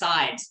person who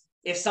decides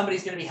if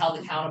somebody's going to be held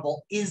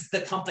accountable is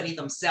the company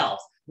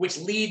themselves, which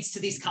leads to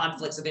these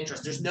conflicts of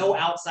interest. There's no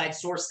outside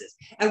sources.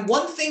 And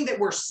one thing that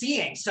we're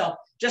seeing, so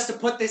just to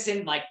put this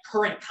in like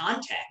current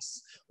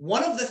context,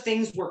 one of the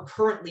things we're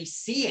currently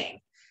seeing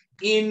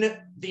in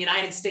the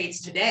United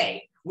States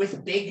today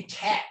with big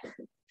tech.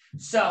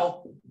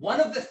 So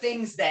one of the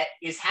things that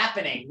is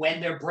happening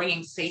when they're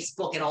bringing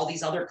Facebook and all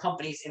these other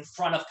companies in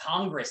front of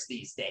Congress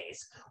these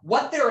days,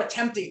 what they're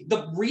attempting,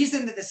 the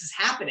reason that this is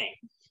happening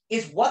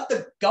is what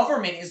the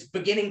government is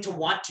beginning to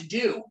want to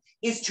do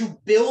is to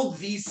build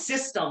these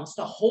systems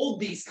to hold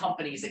these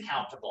companies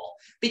accountable.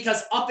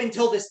 Because up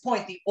until this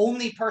point, the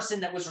only person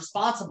that was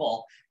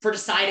responsible for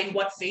deciding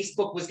what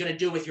Facebook was going to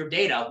do with your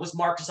data was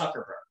Mark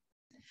Zuckerberg.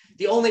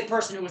 The only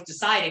person who was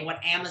deciding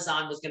what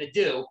Amazon was going to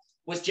do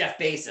was Jeff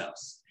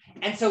Bezos.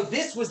 And so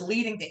this was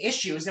leading to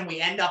issues, and we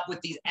end up with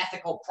these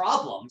ethical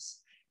problems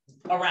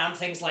around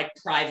things like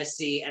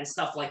privacy and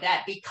stuff like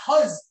that.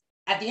 Because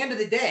at the end of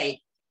the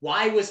day,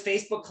 why was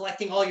Facebook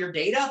collecting all your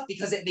data?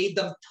 Because it made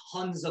them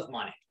tons of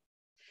money.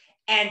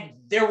 And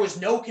there was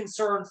no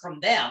concern from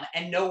them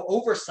and no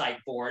oversight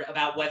board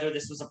about whether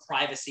this was a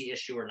privacy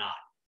issue or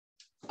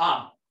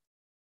not.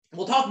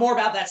 We'll talk more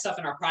about that stuff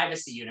in our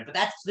privacy unit, but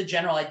that's the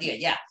general idea.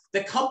 Yeah,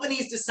 the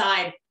companies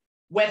decide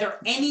whether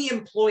any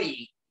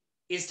employee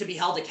is to be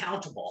held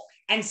accountable.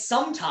 And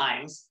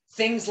sometimes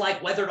things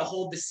like whether to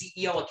hold the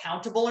CEO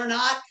accountable or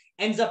not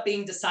ends up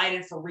being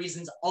decided for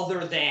reasons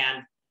other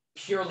than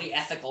purely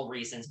ethical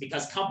reasons,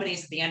 because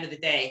companies at the end of the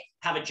day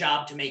have a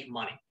job to make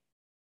money.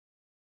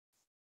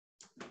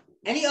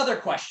 Any other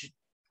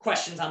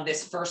questions on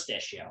this first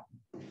issue?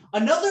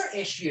 Another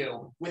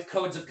issue with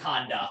codes of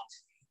conduct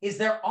is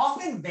they're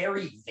often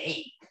very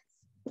vague.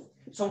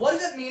 So what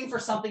does it mean for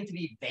something to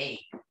be vague?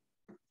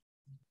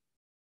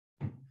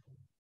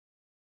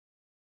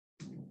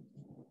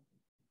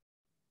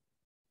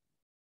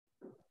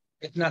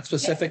 It's not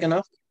specific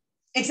enough?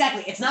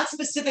 Exactly. It's not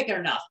specific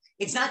enough.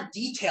 It's not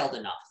detailed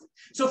enough.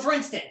 So for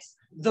instance,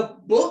 the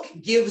book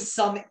gives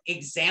some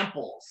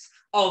examples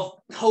of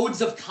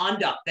codes of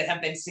conduct that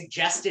have been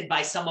suggested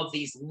by some of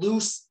these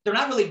loose, they're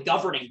not really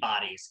governing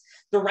bodies.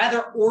 They're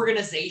rather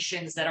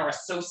organizations that are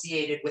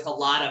associated with a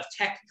lot of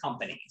tech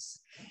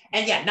companies.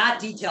 And yeah, not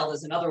detailed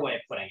is another way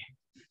of putting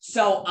it.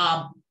 So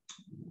a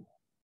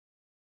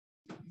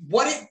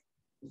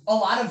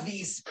lot of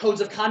these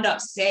codes of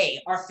conduct say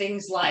are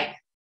things like,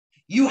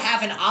 you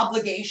have an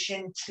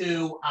obligation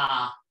to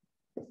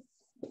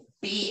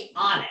be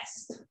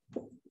honest,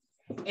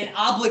 an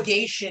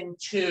obligation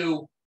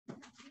to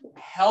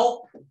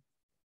help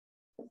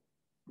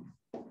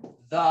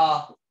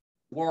the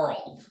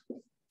world.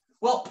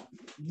 Well,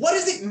 what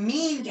does it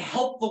mean to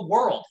help the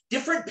world?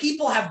 Different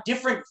people have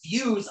different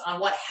views on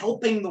what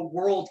helping the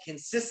world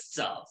consists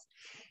of.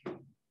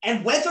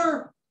 And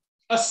whether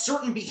a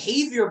certain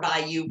behavior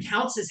by you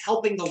counts as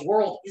helping the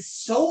world is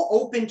so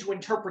open to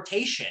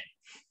interpretation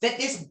that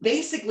this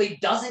basically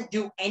doesn't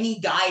do any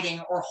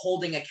guiding or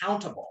holding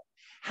accountable.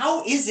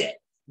 How is it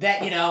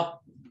that,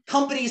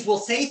 companies will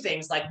say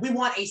things like, we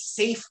want a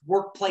safe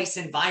workplace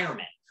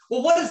environment?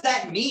 Well, what does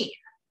that mean?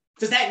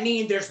 Does that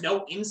mean there's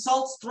no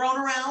insults thrown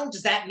around?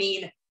 Does that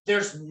mean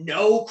there's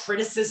no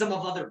criticism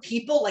of other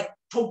people? Like,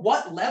 to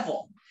what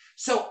level?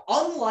 So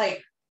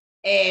unlike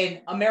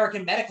an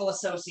American Medical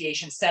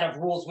Association set of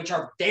rules, which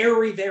are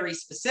very, very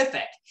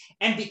specific,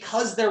 and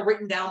because they're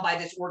written down by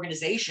this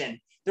organization,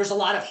 there's a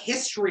lot of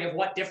history of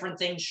what different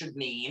things should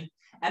mean.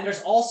 And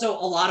there's also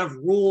a lot of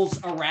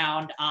rules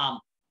around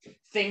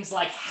things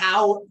like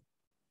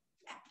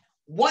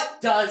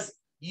what does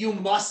you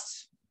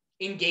must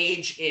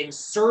engage in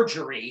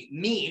surgery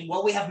mean?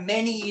 Well, we have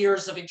many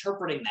years of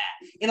interpreting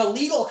that. In a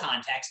legal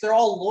context, they're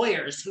all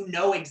lawyers who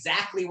know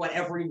exactly what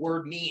every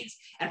word means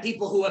and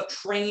people who have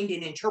trained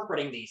in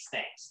interpreting these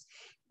things.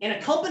 In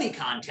a company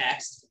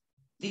context,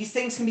 these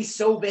things can be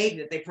so vague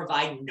that they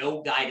provide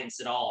no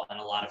guidance at all in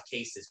a lot of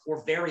cases,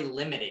 or very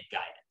limited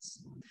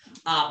guidance.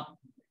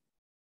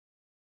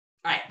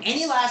 All right,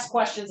 any last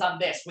questions on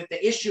this, with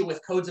the issue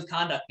with codes of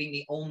conduct being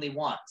the only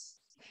ones?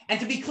 And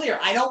to be clear,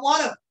 I don't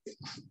want to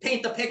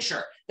paint the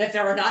picture that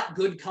there are not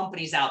good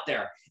companies out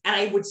there. And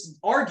I would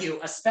argue,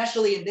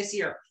 especially in this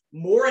year,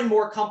 more and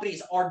more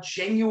companies are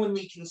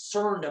genuinely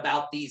concerned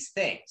about these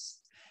things.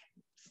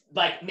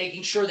 like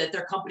making sure that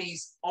their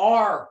companies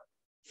are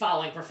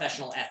following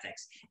professional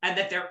ethics, and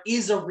that there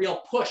is a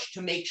real push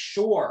to make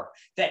sure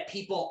that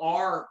people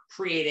are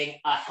creating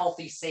a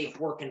healthy, safe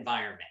work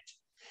environment.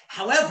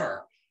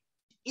 However,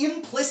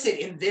 implicit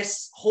in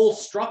this whole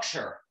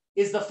structure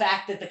is the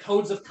fact that the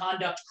codes of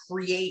conduct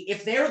create,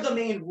 if they're the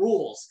main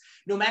rules,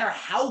 no matter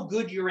how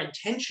good your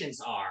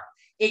intentions are,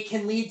 it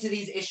can lead to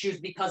these issues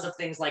because of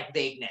things like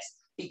vagueness,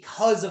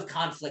 because of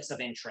conflicts of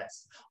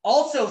interest.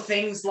 Also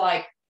things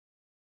like,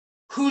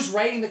 who's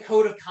writing the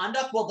code of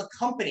conduct? Well, the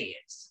company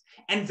is.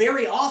 And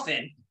very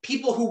often,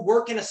 people who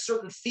work in a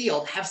certain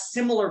field have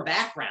similar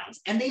backgrounds,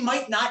 and they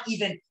might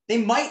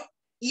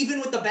even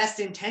with the best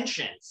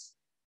intentions,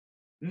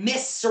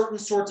 miss certain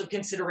sorts of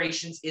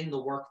considerations in the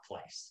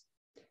workplace.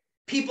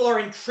 People are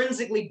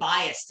intrinsically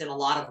biased in a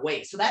lot of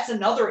ways. So that's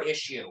another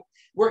issue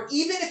where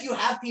even if you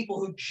have people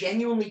who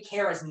genuinely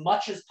care as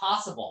much as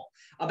possible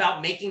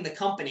about making the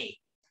company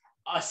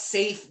a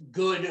safe,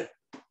 good,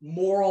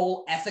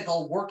 moral,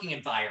 ethical working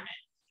environment,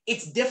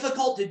 it's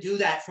difficult to do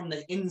that from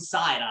the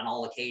inside on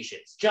all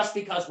occasions, just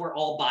because we're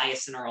all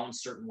biased in our own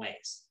certain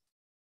ways.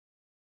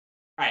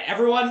 All right,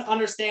 everyone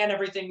understand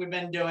everything we've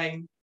been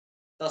doing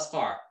thus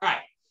far? All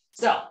right,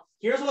 so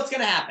here's what's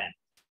going to happen.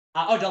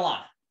 Delon,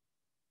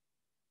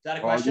 is that a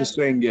question? I was just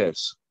saying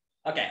yes.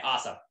 Okay,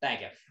 awesome.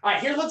 Thank you. All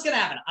right, here's what's going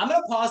to happen. I'm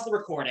going to pause the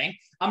recording.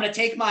 I'm going to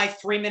take my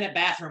 3-minute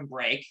bathroom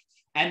break,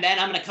 and then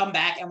I'm going to come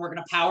back and we're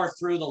going to power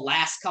through the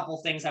last couple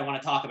things I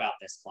want to talk about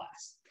this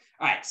class.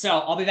 All right, so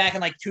I'll be back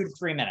in like 2 to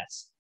 3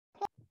 minutes.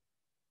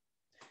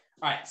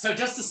 All right, so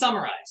just to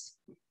summarize,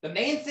 the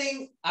main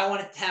thing I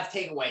want to have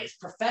takeaway is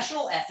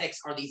professional ethics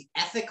are these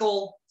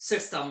ethical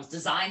systems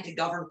designed to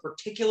govern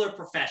particular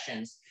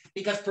professions,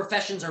 because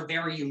professions are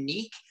very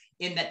unique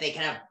in that they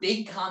can have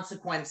big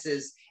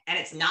consequences, and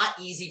it's not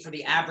easy for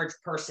the average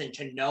person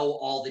to know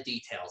all the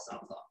details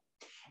of them.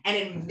 And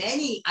in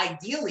many,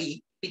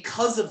 ideally,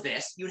 because of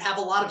this, you'd have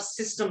a lot of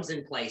systems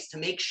in place to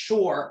make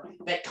sure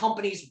that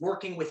companies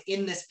working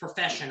within this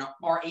profession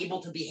are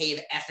able to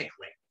behave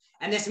ethically.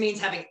 And this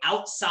means having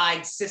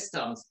outside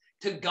systems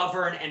to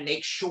govern and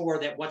make sure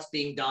that what's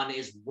being done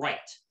is right.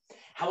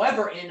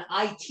 However, in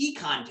IT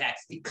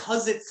context,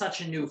 because it's such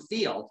a new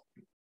field,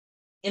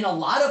 in a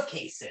lot of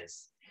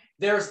cases,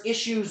 there's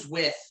issues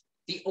with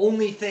the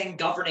only thing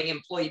governing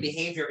employee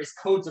behavior is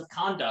codes of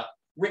conduct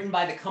written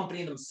by the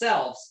company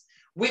themselves,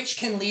 which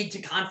can lead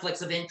to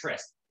conflicts of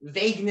interest,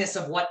 vagueness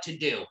of what to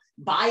do,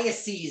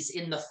 biases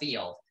in the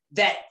field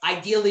that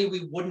ideally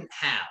we wouldn't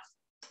have.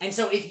 And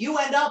so if you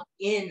end up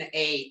in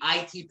a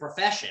IT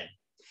profession,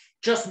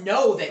 just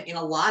know that in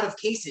a lot of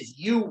cases,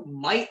 you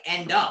might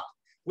end up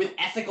with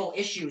ethical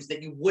issues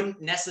that you wouldn't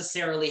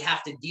necessarily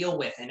have to deal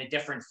with in a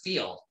different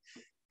field.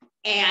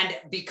 And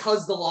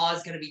because the law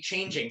is going to be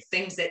changing,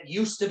 things that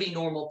used to be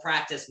normal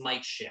practice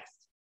might shift.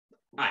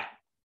 All right.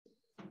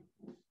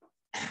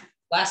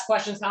 Last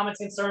questions, comments,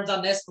 concerns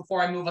on this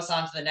before I move us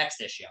on to the next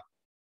issue.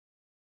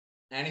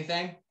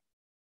 Anything?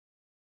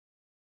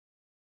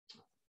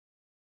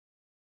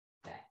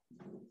 Okay.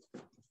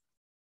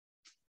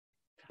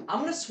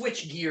 I'm going to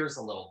switch gears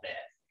a little bit,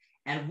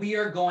 and we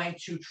are going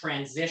to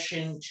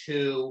transition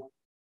to,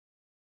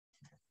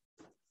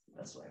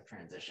 that's why I'm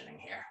transitioning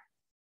here.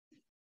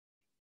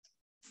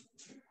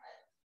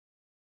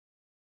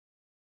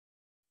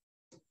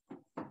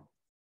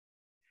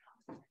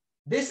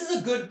 This is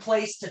a good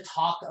place to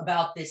talk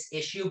about this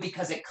issue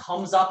because it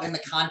comes up in the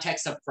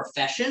context of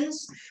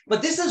professions,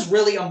 but this is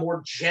really a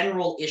more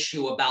general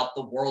issue about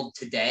the world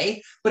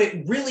today, but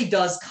it really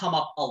does come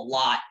up a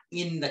lot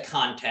in the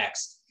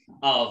context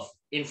of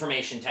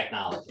information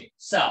technology.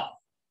 So,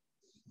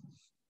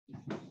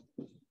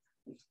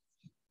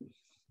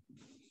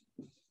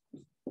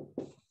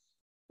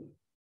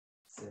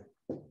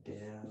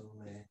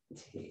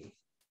 fidelity,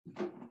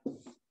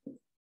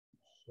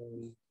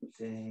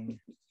 holding.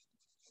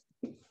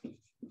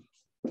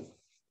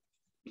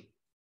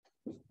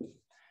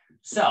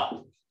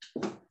 So,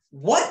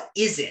 what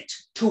is it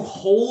to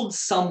hold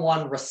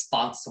someone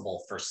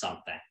responsible for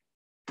something?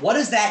 What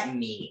does that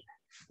mean?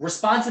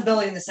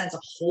 Responsibility in the sense of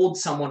hold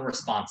someone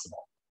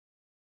responsible.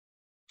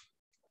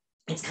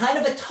 It's kind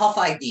of a tough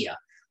idea.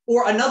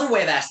 Or another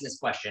way of asking this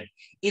question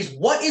is,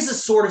 what is a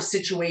sort of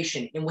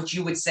situation in which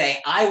you would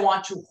say, I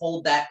want to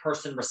hold that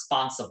person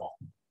responsible?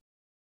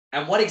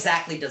 And what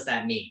exactly does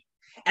that mean?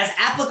 As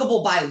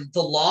applicable by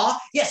the law?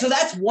 Yeah, so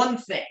that's one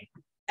thing.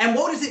 And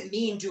what does it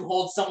mean to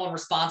hold someone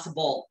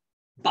responsible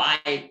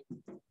by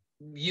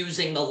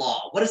using the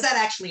law? What does that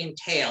actually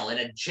entail in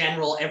a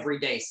general,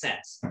 everyday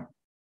sense?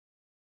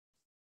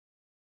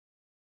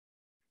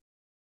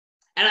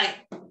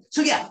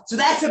 So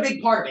that's a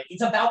big part of it.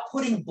 It's about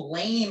putting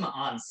blame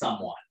on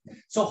someone.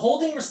 So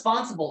holding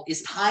responsible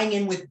is tying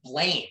in with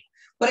blame,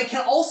 but it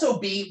can also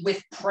be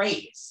with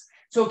praise.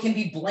 So it can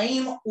be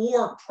blame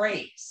or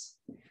praise.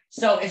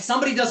 So if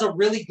somebody does a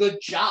really good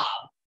job,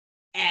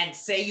 and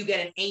say you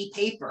get an A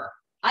paper,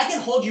 I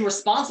can hold you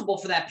responsible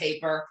for that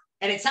paper.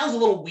 And it sounds a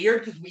little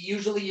weird because we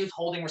usually use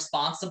holding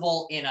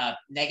responsible in a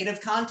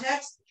negative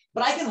context,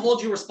 but I can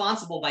hold you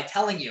responsible by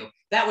telling you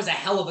that was a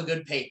hell of a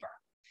good paper.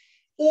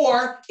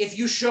 Or if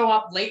you show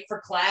up late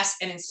for class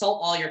and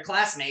insult all your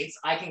classmates,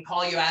 I can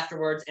call you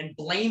afterwards and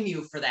blame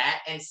you for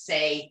that and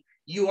say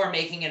you are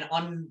making an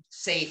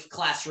unsafe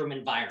classroom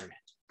environment.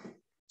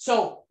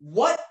 So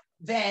what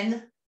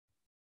then?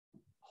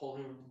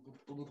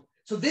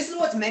 So this is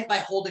what's meant by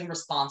holding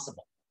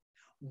responsible.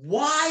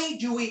 Why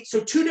do we, so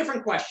two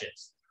different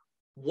questions.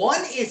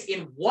 One is,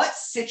 in what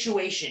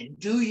situation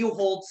do you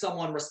hold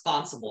someone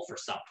responsible for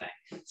something?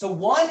 So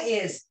one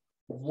is,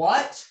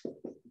 what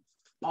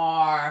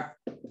are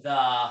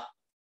the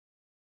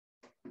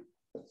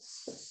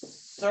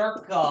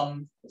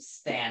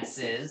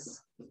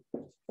circumstances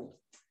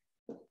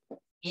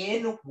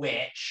in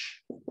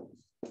which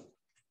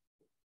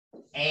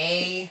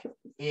A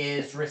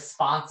is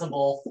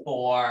responsible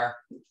for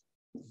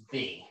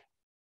B?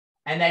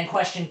 And then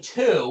question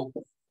two,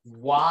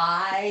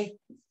 why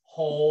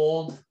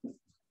hold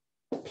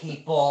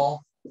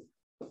people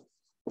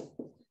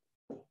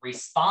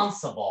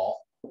responsible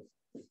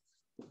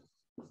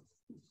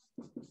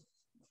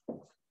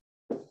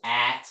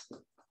at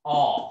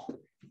all?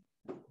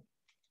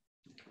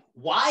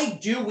 Why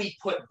do we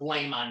put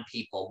blame on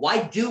people?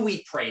 Why do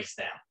we praise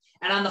them?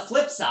 And on the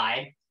flip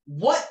side,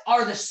 what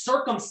are the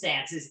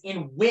circumstances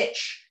in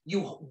which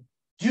you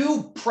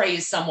do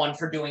praise someone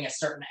for doing a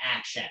certain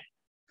action,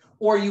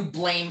 or you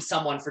blame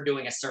someone for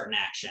doing a certain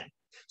action?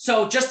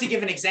 So just to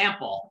give an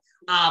example,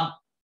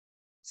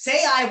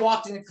 say I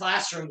walked in the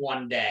classroom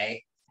one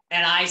day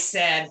and I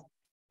said,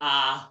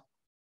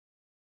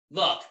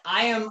 look,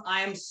 I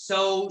am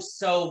so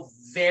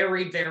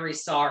very, very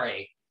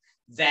sorry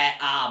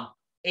that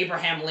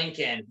Abraham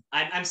Lincoln,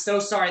 I'm so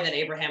sorry that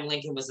Abraham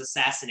Lincoln was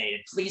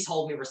assassinated. Please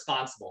hold me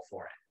responsible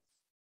for it.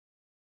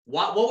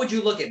 What would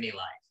you look at me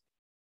like?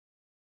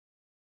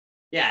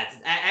 Yeah,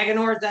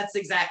 Agenor, that's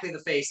exactly the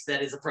face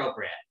that is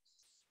appropriate.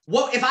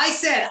 What if I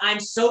said, I'm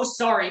so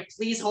sorry,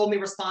 please hold me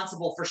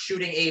responsible for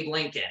shooting Abe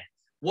Lincoln?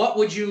 What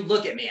would you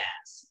look at me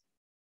as?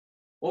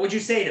 What would you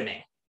say to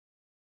me?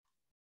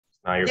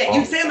 Yeah,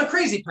 you'd say I'm a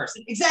crazy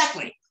person.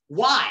 Exactly.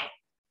 Why?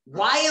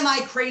 Why am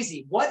I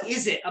crazy? What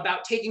is it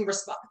about taking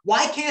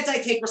why can't I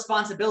take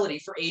responsibility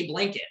for Abe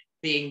Lincoln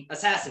being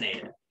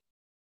assassinated?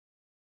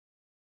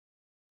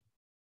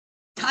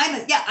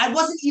 Yeah, I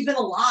wasn't even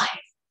alive.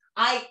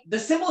 The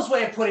simplest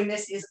way of putting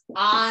this is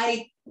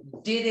I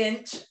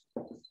didn't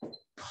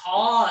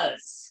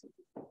cause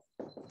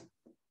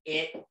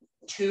it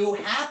to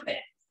happen.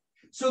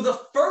 So the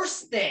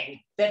first thing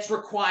that's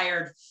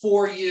required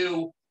for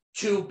you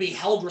to be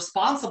held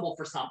responsible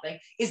for something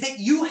is that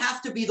you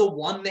have to be the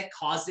one that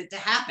caused it to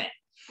happen.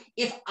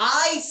 If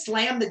I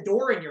slam the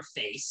door in your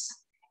face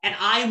and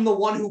I'm the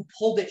one who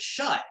pulled it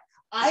shut,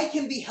 I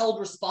can be held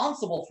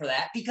responsible for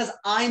that because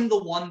I'm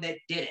the one that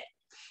did it.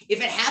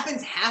 If it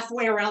happens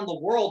halfway around the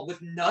world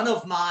with none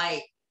of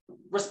my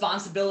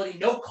responsibility,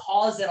 no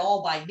cause at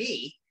all by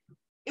me,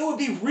 it would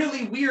be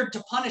really weird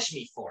to punish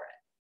me for it.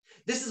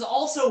 This is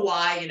also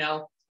why,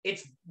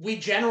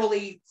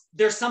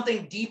 there's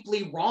something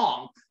deeply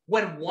wrong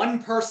when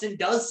one person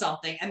does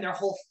something and their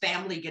whole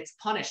family gets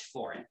punished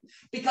for it.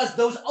 Because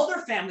those other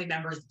family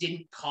members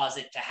didn't cause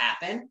it to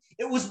happen.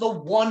 It was the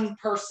one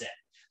person.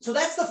 So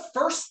that's the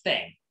first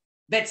thing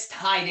that's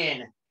tied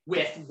in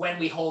with when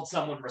we hold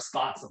someone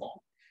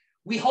responsible.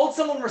 We hold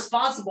someone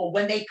responsible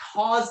when they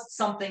caused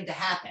something to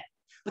happen.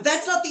 But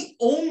that's not the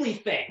only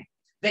thing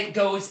that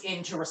goes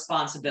into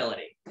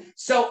responsibility.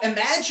 So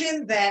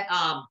imagine that,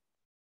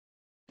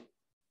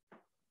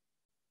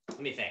 let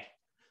me think.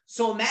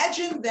 So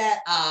imagine that,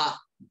 I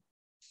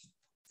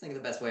think the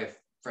best way of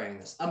framing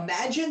this.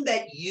 Imagine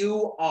that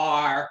your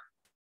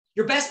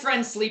best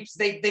friend sleeps,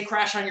 they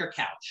crash on your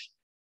couch.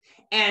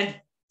 And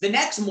the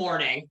next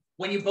morning,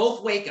 when you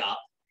both wake up,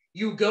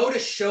 you go to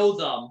show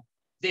them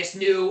this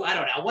new, I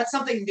don't know, what's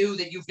something new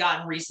that you've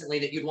gotten recently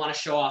that you'd want to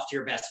show off to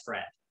your best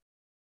friend?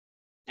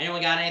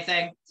 Anyone got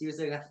anything?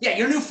 Yeah,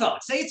 your new phone.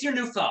 Say it's your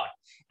new phone.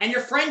 And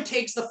your friend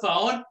takes the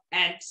phone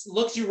and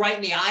looks you right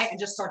in the eye and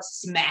just starts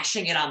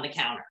smashing it on the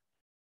counter.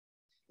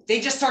 They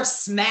just start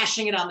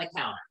smashing it on the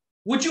counter.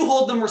 Would you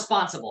hold them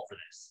responsible for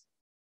this?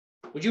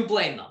 Would you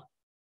blame them?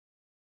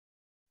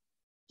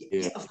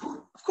 Yeah. Of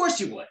course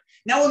you would.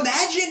 Now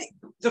imagine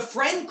the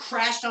friend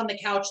crashed on the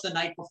couch the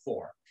night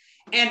before.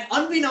 And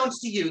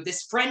unbeknownst to you,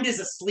 this friend is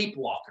a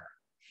sleepwalker.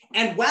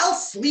 And while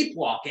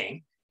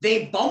sleepwalking,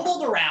 they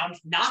bumbled around,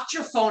 knocked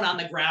your phone on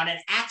the ground, and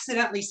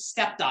accidentally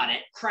stepped on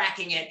it,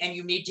 cracking it, and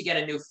you need to get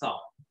a new phone.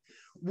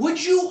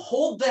 Would you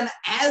hold them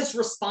as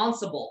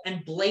responsible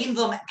and blame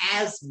them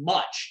as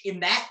much in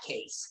that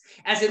case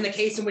as in the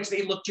case in which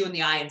they looked you in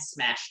the eye and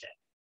smashed it?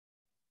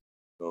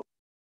 No.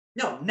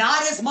 No,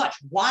 not as much.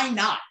 Why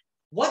not?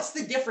 What's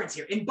the difference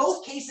here? In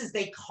both cases,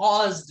 they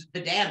caused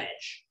the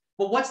damage.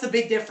 But what's the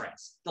big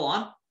difference?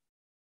 Delon?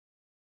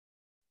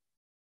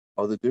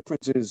 Oh, the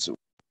difference is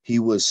he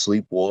was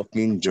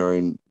sleepwalking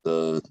during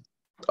the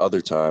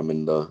other time,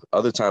 and the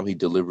other time he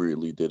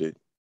deliberately did it.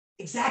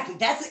 Exactly.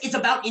 It's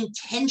about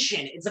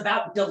intention. It's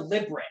about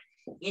deliberate.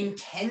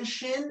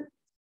 Intention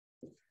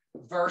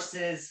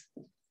versus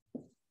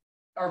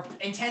or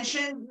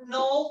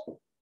intentional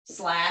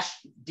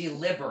 /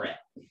 deliberate.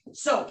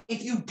 So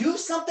if you do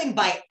something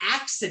by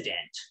accident,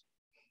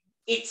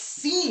 it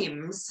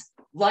seems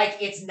like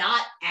it's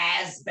not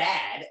as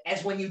bad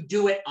as when you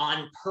do it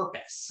on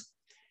purpose.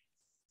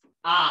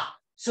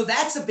 So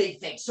that's a big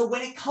thing. So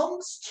when it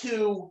comes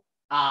to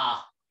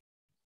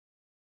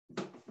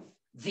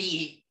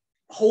the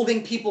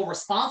holding people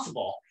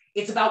responsible,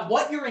 it's about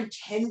what you're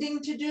intending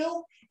to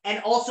do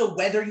and also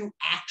whether you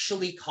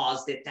actually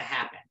caused it to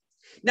happen.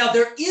 Now,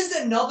 there is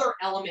another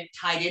element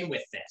tied in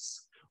with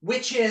this,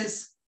 which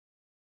is,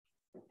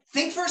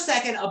 think for a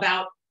second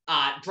about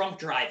drunk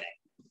driving.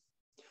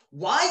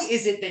 Why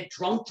is it that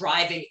drunk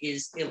driving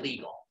is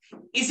illegal?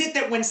 Is it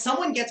that when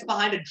someone gets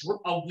behind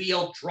a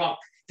wheel drunk,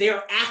 they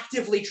are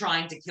actively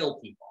trying to kill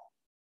people?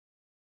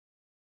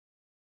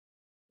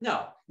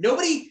 No,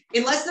 nobody,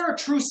 unless they're a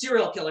true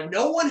serial killer,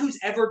 no one who's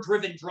ever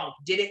driven drunk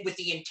did it with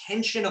the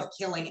intention of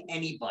killing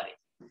anybody.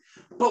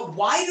 But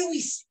why do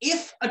we,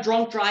 if a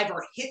drunk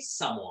driver hits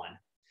someone,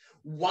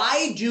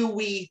 why do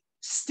we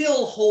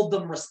still hold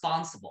them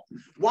responsible?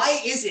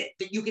 Why is it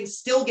that you can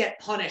still get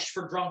punished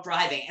for drunk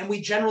driving? And we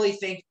generally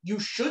think you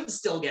should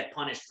still get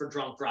punished for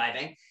drunk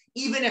driving,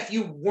 even if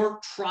you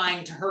weren't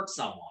trying to hurt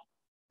someone.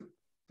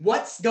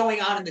 What's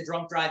going on in the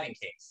drunk driving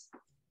case?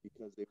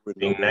 Because they were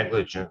Being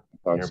negligent.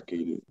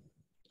 intoxicated.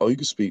 Oh, you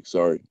can speak.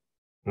 Sorry.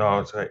 No,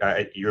 it's like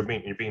you're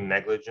being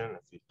negligent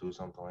if you do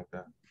something like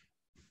that.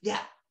 Yeah,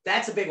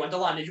 that's a big one.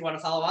 Delon, did you want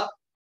to follow up?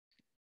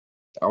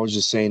 I was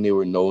just saying they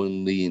were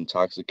knowingly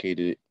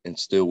intoxicated and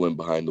still went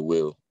behind the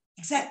wheel.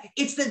 Exactly.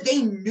 It's that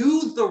they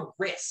knew the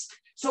risk.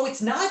 So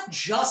it's not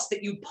just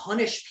that you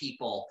punish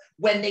people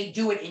when they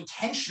do it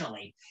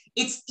intentionally.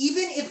 It's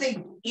even if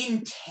they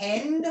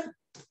intend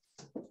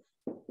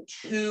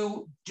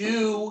to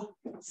do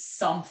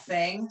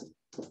something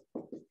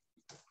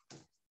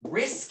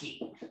risky.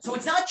 So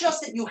it's not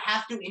just that you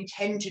have to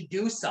intend to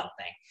do something.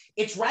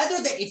 It's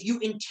rather that if you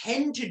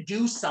intend to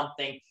do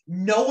something,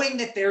 knowing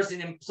that there's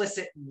an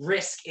implicit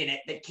risk in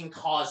it that can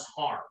cause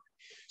harm.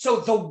 So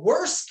the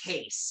worst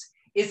case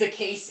is a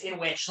case in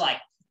which, like,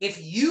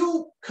 if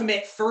you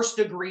commit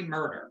first-degree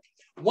murder,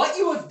 what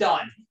you have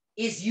done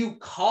is you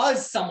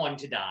caused someone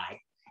to die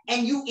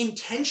and you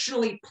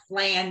intentionally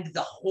planned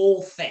the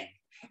whole thing.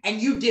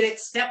 And you did it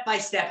step by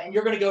step, and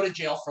you're going to go to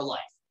jail for life.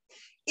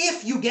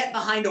 If you get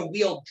behind a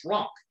wheel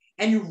drunk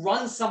and you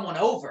run someone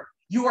over,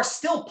 you are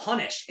still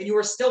punished, and you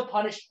are still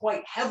punished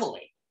quite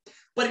heavily.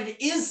 But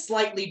it is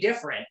slightly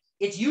different.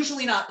 It's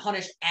usually not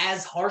punished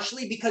as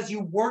harshly because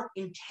you weren't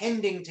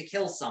intending to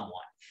kill someone.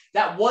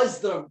 That was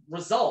the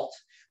result,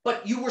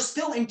 but you were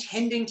still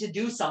intending to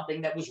do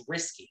something that was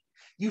risky.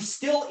 You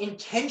still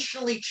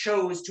intentionally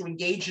chose to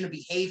engage in a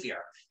behavior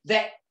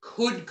that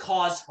could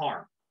cause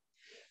harm.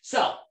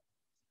 So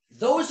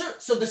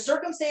the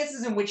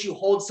circumstances in which you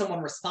hold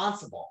someone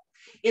responsible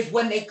is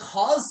when they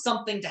cause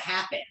something to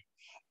happen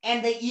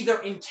and they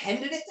either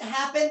intended it to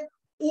happen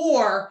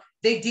or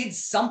they did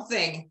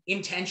something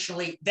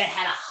intentionally that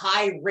had a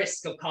high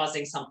risk of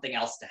causing something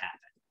else to happen.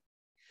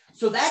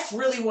 So that's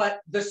really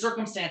what the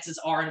circumstances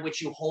are in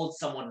which you hold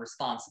someone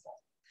responsible.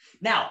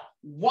 Now,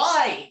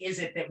 why is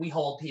it that we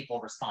hold people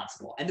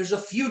responsible? And there's a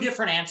few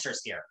different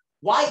answers here.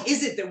 Why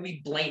is it that we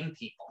blame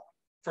people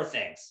for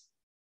things?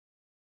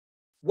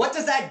 What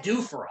does that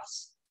do for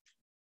us?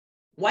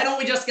 Why don't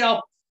we just go,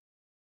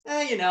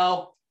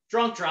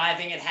 drunk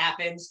driving, it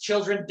happens,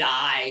 children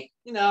die,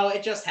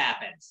 it just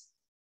happens.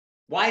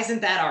 Why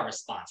isn't that our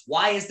response?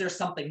 Why is there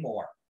something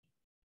more?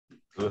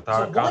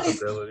 Without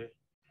accountability.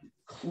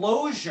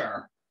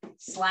 Closure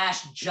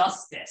 /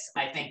 justice,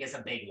 I think, is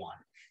a big one.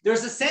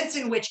 There's a sense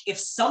in which if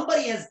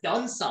somebody has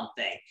done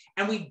something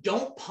and we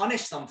don't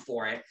punish them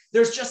for it,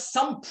 there's just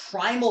some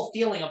primal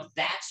feeling of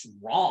that's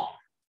wrong.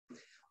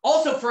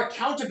 Also for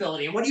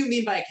accountability, and what do you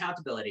mean by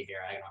accountability here?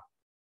 I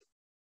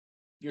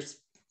don't know.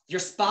 You're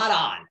spot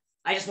on.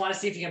 I just want to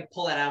see if you can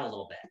pull that out a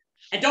little bit.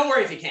 And don't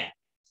worry if you can't.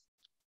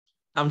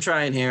 I'm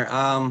trying here.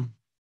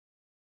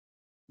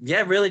 Yeah,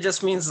 it really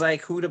just means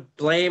like who to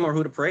blame or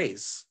who to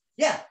praise.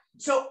 Yeah.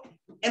 So,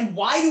 and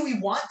why do we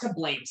want to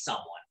blame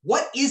someone?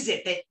 What is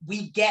it that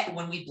we get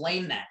when we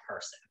blame that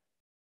person?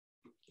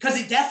 Because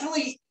it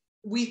definitely,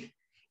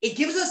 it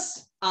gives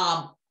us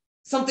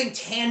something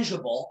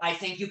tangible, I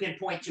think you can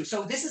point to.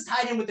 So this is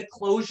tied in with the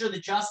closure, the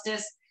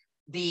justice,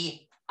 the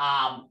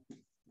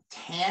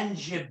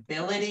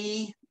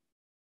tangibility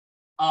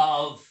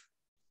of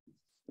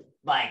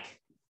like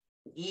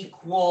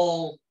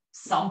equal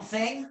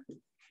something.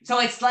 So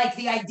it's like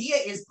the idea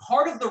is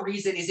part of the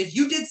reason is if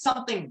you did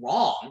something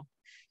wrong,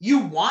 you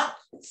want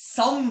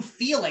some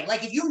feeling.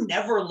 Like if you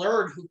never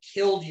learned who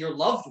killed your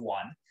loved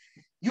one,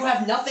 you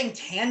have nothing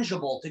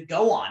tangible to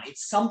go on.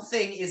 It's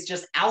something is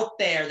just out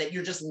there that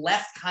you're just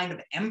left kind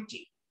of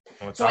empty.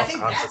 So I think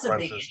that's a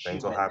big issue.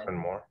 Things will happen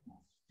more.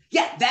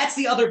 Yeah, that's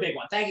the other big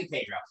one. Thank you,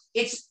 Pedro.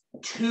 It's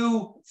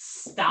to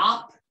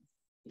stop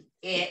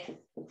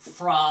it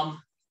from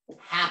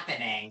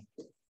happening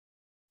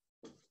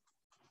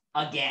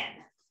again.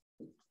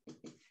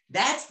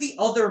 That's the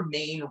other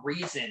main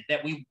reason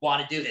that we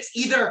want to do this.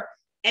 Either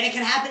And it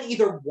can happen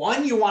either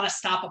one, you want to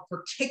stop a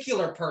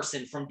particular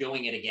person from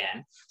doing it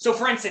again. So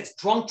for instance,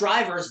 drunk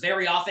drivers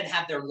very often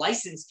have their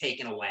license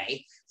taken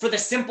away for the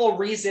simple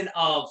reason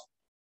of,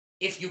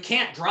 if you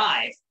can't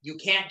drive, you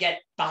can't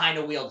get behind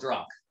a wheel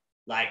drunk.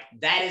 Like,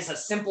 that is a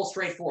simple,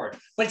 straightforward,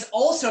 but it's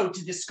also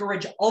to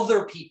discourage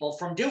other people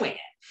from doing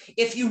it.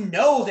 If you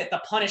know that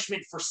the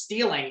punishment for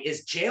stealing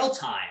is jail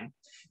time,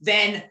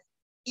 then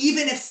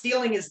even if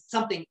stealing is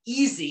something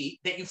easy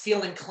that you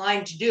feel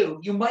inclined to do,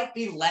 you might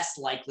be less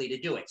likely to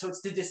do it. So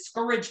it's to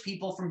discourage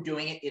people from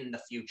doing it in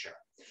the future.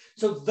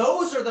 So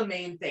those are the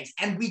main things.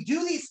 And we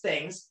do these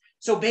things,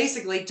 so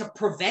basically to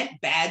prevent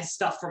bad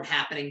stuff from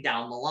happening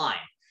down the line.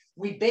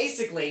 We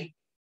basically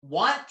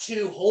want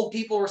to hold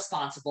people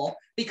responsible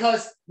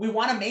because we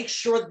want to make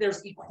sure that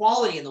there's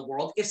equality in the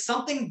world. If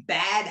something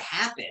bad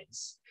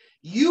happens,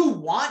 you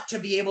want to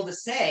be able to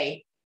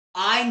say,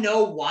 I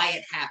know why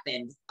it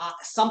happened.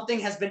 Something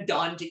has been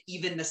done to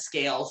even the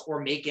scales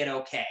or make it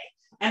okay.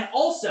 And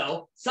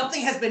also,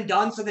 something has been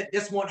done so that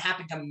this won't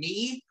happen to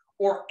me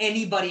or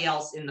anybody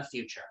else in the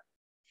future.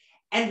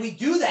 And we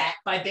do that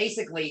by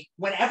basically,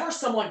 whenever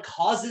someone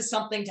causes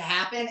something to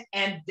happen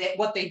and that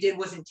what they did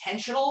was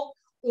intentional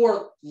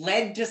or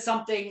led to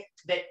something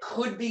that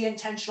could be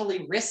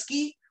intentionally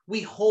risky,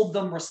 we hold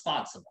them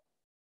responsible.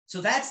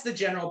 So that's the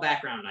general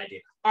background idea.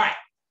 All right.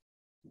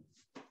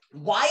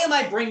 Why am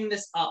I bringing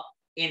this up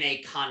in a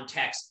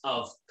context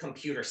of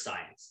computer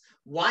science?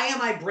 Why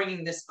am I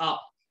bringing this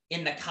up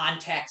in the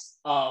context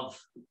of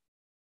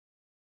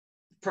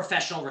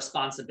professional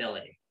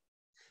responsibility?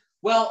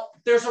 Well,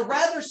 there's a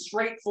rather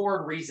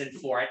straightforward reason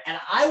for it, and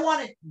I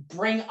want to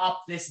bring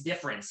up this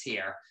difference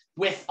here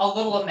with a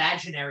little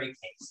imaginary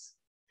case.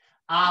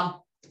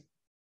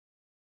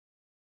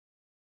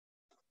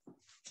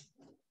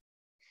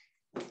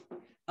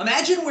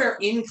 Imagine we're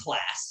in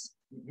class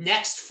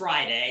next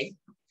Friday,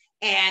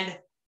 and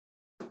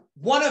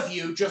one of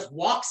you just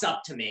walks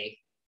up to me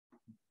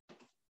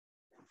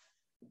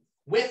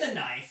with a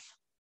knife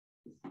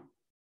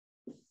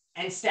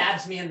and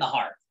stabs me in the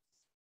heart.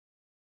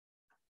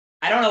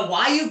 I don't know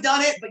why you've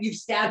done it, but you've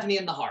stabbed me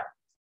in the heart.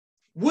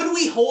 Would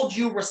we hold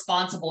you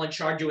responsible and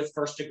charge you with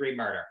first-degree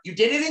murder? You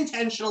did it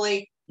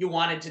intentionally. You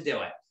wanted to do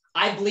it.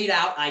 I bleed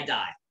out. I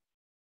die.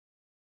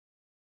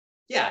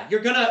 Yeah,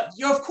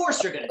 of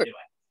course you're gonna do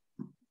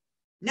it.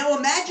 Now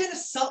imagine a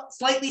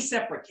slightly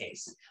separate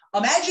case.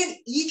 Imagine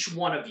each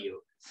one of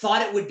you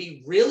thought it would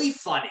be really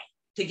funny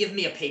to give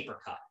me a paper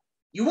cut.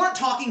 You weren't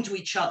talking to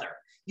each other.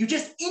 You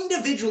just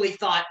individually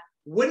thought,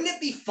 wouldn't it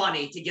be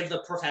funny to give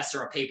the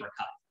professor a paper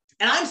cut?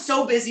 And I'm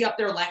so busy up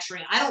there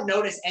lecturing, I don't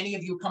notice any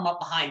of you come up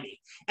behind me.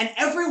 And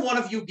every one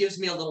of you gives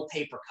me a little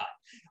paper cut.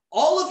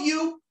 All of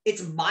you,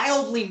 it's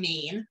mildly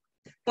mean,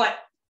 but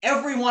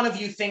every one of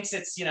you thinks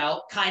it's,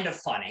 kind of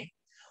funny.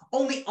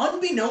 Only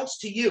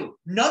unbeknownst to you,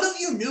 none of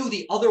you knew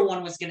the other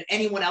one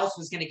anyone else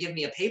was gonna give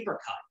me a paper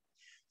cut.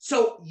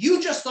 So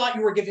you just thought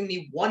you were giving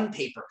me one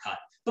paper cut.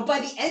 But by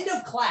the end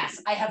of class,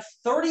 I have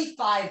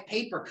 35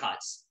 paper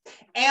cuts.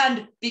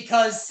 And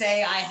because,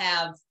 say, I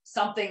have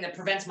something that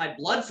prevents my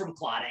blood from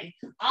clotting,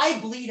 I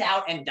bleed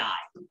out and die.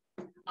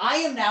 I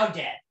am now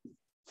dead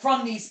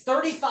from these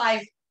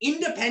 35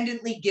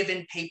 independently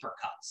given paper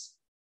cuts.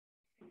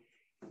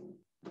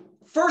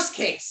 First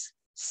case,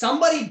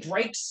 somebody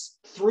breaks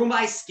through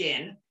my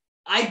skin,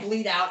 I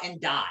bleed out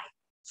and die.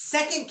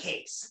 Second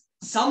case,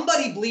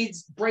 somebody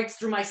breaks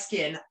through my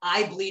skin,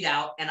 I bleed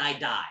out and I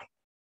die.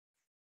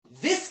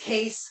 This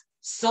case,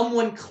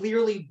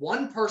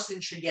 one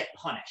person should get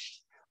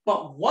punished.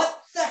 But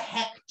what the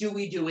heck do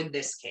we do in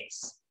this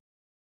case?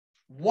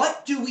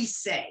 What do we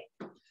say?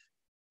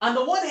 On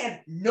the one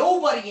hand,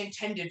 nobody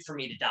intended for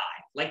me to die.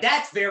 Like,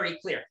 that's very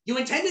clear. You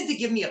intended to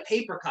give me a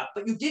paper cut,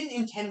 but you didn't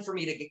intend for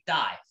me to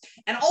die.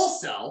 And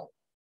also,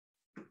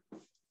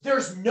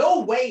 there's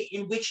no way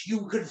in which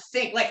you could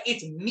think, like,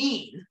 it's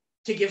mean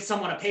to give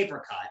someone a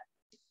paper cut,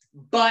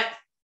 but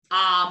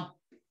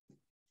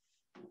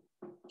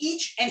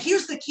and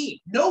here's the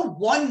key, no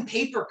one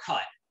paper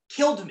cut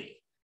killed me.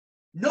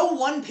 No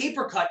one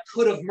paper cut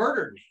could have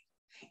murdered me.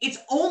 It's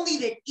only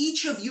that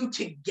each of you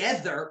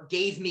together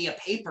gave me a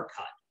paper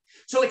cut.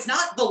 So it's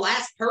not the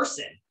last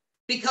person,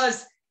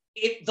 because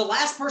the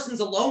last person's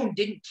alone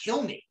didn't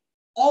kill me.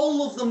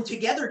 All of them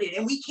together did.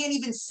 And we can't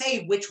even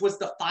say which was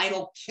the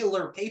final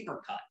killer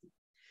paper cut.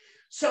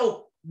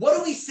 So what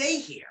do we say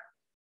here?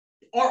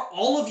 Are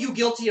all of you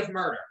guilty of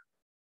murder?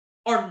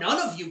 Are none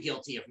of you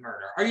guilty of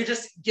murder? Are you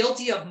just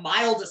guilty of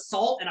mild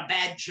assault and a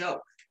bad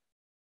joke?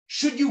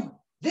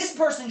 This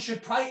person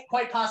should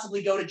quite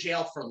possibly go to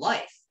jail for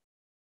life.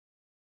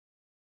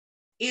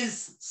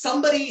 Is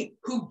somebody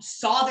who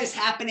saw this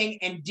happening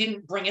and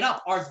didn't bring it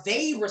up, are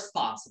they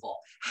responsible?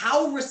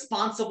 How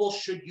responsible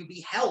should you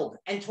be held?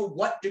 And to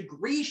what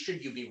degree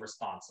should you be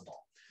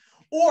responsible?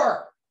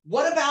 Or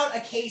what about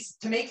a case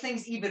to make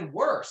things even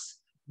worse?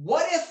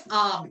 What if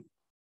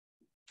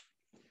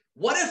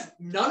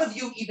none of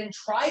you even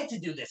tried to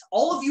do this?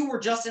 All of you were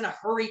just in a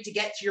hurry to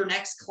get to your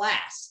next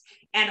class,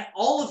 and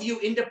all of you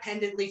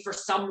independently, for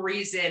some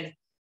reason,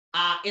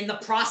 In the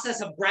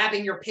process of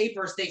grabbing your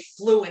papers, they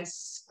flew and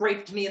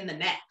scraped me in the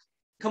neck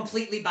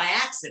completely by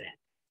accident.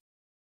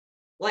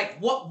 Like,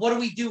 what do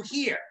we do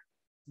here?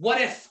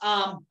 What if,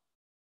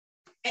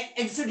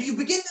 and so you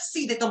begin to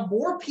see that the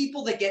more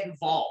people that get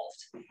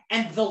involved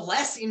and the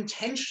less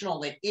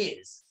intentional it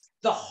is,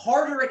 the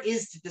harder it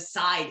is to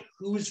decide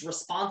who's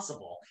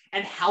responsible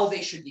and how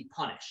they should be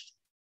punished.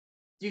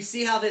 Do you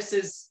see how this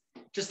is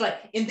just like,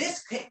 in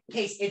this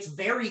case, it's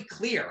very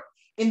clear.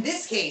 In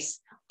this case,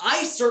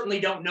 I certainly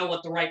don't know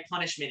what the right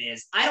punishment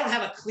is. I don't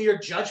have a clear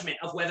judgment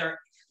of whether,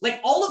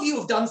 like, all of you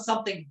have done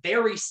something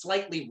very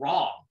slightly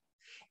wrong,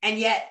 and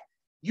yet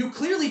you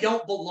clearly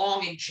don't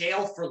belong in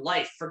jail for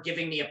life for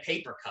giving me a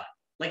paper cut.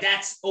 Like,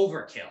 that's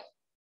overkill.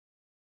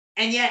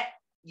 And yet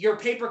your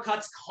paper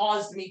cuts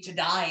caused me to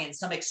die in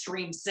some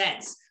extreme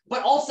sense,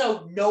 but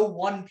also no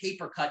one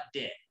paper cut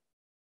did.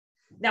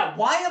 Now,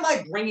 why am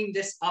I bringing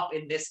this up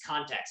in this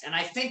context? And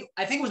I think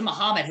it was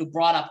Muhammad who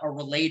brought up a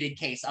related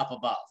case up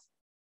above.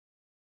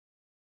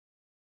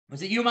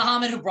 Was it you,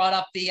 Muhammad, who brought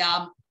up the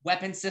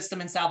weapons system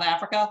in South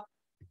Africa?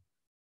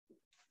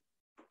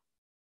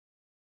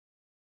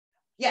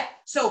 Yeah,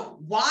 so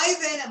why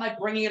then am I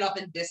bringing it up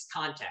in this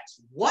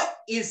context? What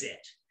is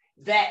it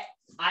that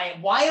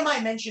why am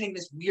I mentioning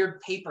this weird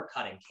paper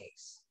cutting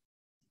case?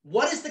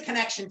 What is the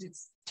connection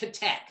to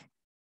tech?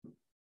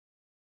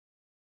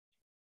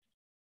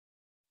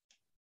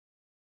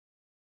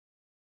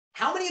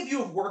 How many of you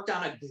have worked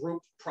on a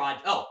group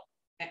project? Oh,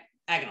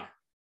 Aguilar.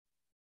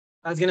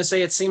 I was going to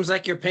say, it seems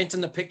like you're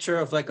painting the picture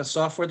of like a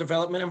software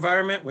development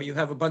environment where you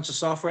have a bunch of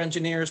software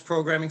engineers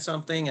programming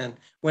something, and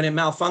when it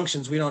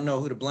malfunctions, we don't know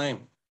who to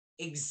blame.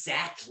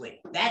 Exactly.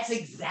 That's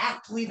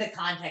exactly the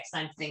context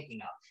I'm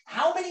thinking of.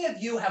 How many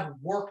of you have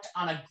worked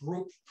on a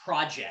group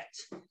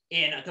project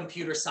in a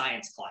computer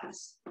science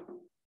class?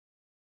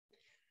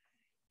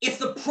 If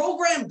the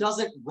program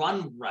doesn't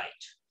run right,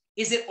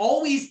 is it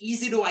always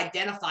easy to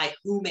identify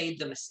who made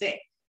the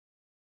mistake?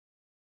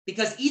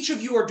 Because each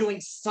of you are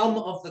doing some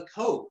of the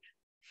code.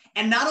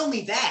 And not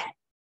only that,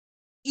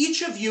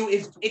 each of you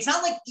is, it's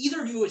not like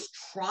either of you is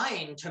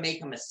trying to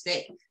make a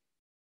mistake,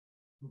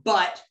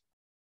 but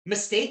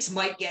mistakes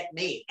might get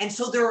made. And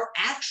so there are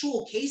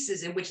actual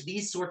cases in which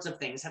these sorts of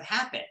things have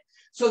happened.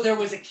 So there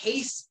was a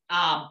case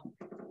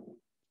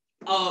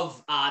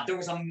there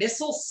was a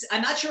missile,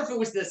 I'm not sure if it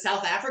was the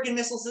South African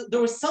missile,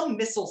 there was some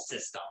missile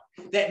system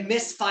that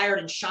misfired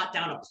and shot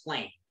down a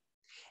plane.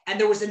 And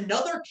there was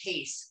another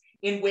case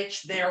in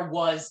which there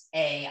was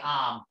a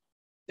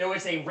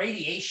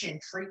radiation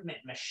treatment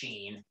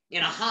machine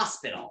in a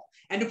hospital.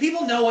 And do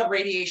people know what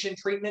radiation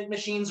treatment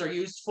machines are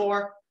used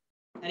for?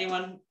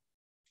 Anyone?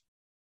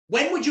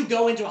 When would you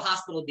go into a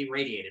hospital to be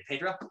radiated,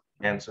 Pedro?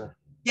 Cancer.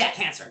 Yeah,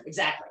 cancer,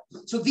 exactly.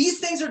 So these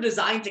things are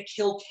designed to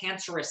kill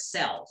cancerous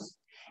cells.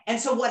 And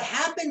so what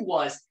happened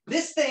was,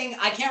 this thing,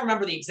 I can't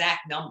remember the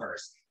exact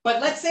numbers, but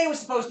let's say it was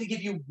supposed to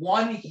give you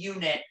 1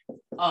 unit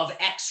of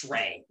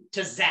X-ray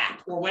to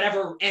zap, or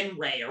whatever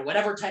N-ray, or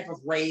whatever type of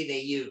ray they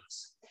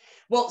use.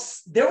 Well,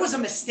 there was a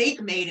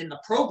mistake made in the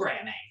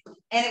programming,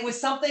 and it was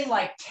something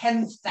like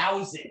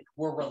 10,000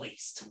 were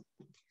released.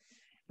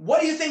 What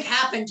do you think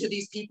happened to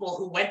these people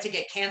who went to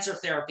get cancer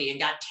therapy and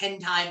got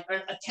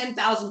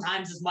 10,000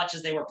 times as much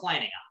as they were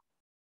planning on?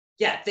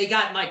 Yeah, they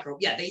got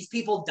these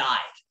people died.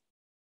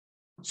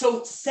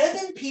 So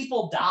 7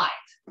 people died.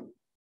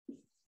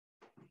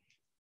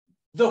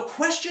 The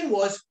question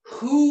was,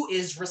 who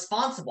is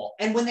responsible?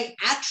 And when they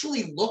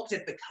actually looked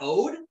at the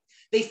code,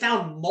 they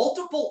found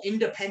multiple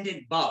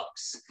independent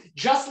bugs,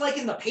 just like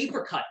in the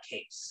paper cut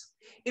case,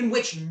 in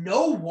which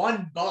no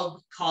one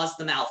bug caused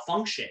the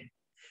malfunction.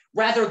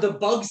 Rather, the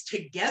bugs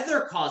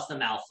together caused the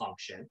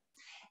malfunction.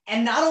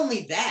 And not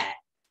only that,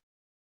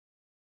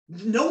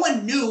 no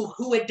one knew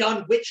who had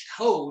done which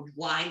code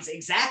lines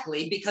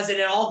exactly, because it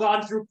had all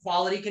gone through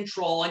quality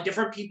control and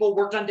different people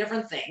worked on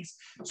different things.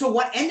 So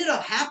what ended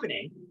up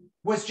happening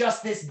was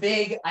just this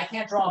big, I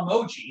can't draw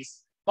emojis,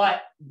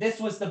 but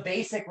this was the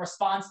basic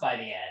response by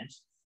the end.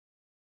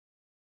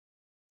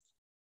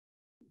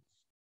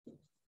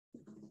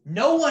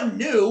 No one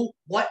knew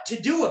what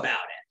to do about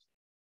it,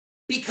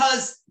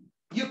 because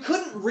you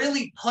couldn't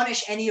really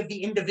punish any of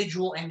the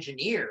individual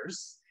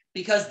engineers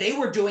because they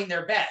were doing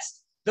their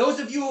best.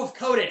 Those of you who have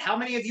coded, how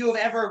many of you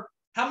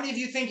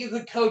think you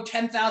could code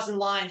 10,000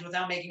 lines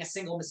without making a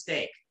single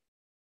mistake?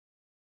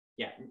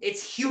 Yeah,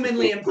 it's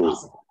humanly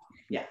impossible.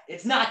 Yeah,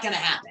 it's not going to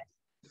happen.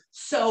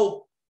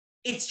 So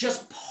it's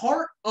just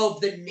part of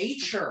the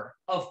nature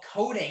of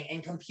coding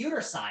and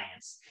computer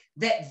science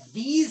that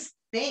these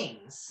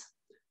things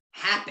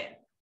happen.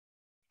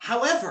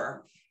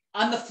 However,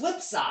 on the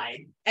flip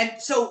side, and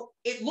so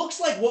it looks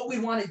like what we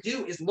want to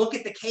do is look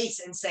at the case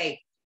and say,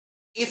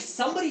 if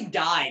somebody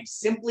died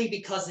simply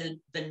because of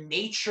the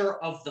nature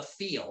of the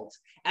field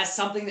as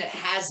something that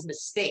has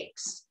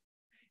mistakes,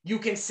 you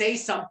can say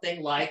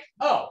something like,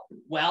 oh,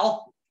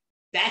 well,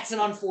 that's an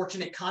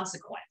unfortunate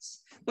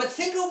consequence. But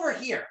think over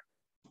here.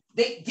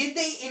 Did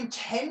they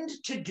intend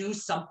to do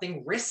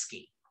something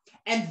risky?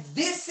 And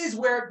this is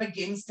where it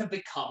begins to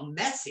become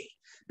messy.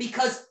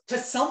 Because to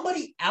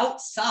somebody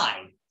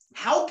outside,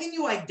 how can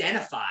you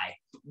identify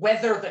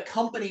whether the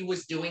company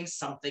was doing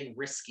something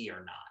risky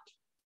or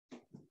not?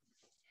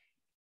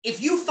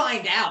 If you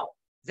find out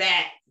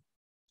that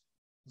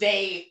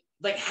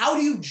how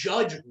do you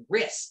judge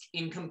risk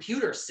in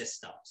computer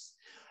systems?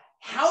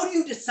 How do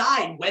you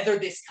decide whether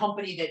this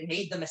company that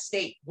made the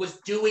mistake was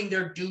doing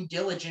their due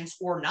diligence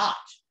or not?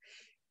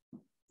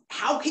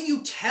 How can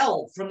you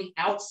tell from the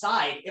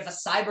outside if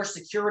a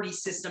cybersecurity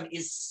system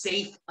is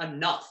safe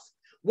enough?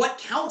 What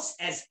counts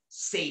as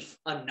safe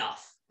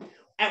enough?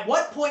 At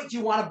what point do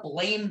you want to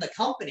blame the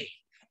company?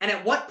 And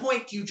at what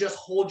point do you just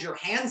hold your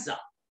hands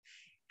up?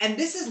 And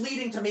this is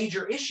leading to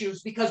major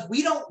issues because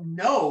we don't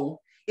know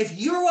if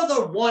you're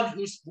the one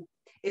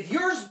if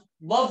your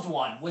loved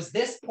one was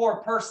this poor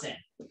person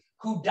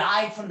who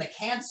died from the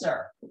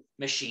cancer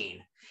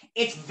machine,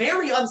 it's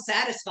very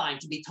unsatisfying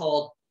to be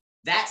told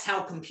that's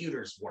how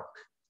computers work.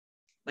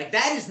 Like,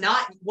 that is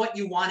not what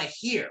you want to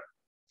hear.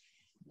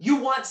 You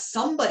want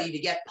somebody to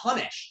get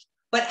punished,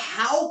 but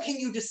how can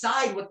you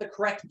decide what the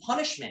correct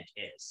punishment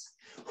is?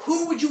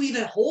 Who would you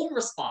even hold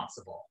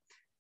responsible?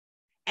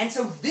 And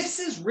so this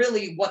is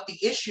really what the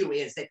issue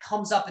is that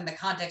comes up in the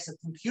context of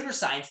computer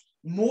science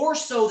more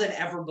so than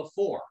ever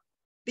before.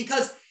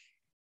 Because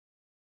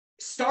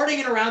starting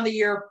in around the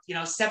year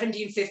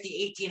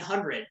 1750,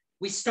 1800,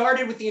 we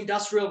started with the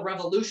Industrial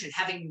Revolution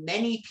having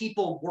many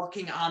people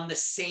working on the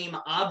same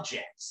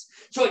objects.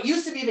 So it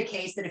used to be the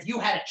case that if you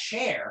had a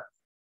chair,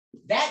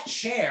 that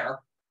chair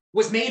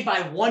was made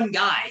by one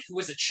guy who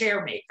was a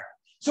chair maker.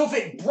 So if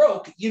it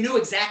broke, you knew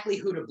exactly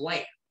who to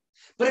blame.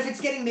 But if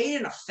it's getting made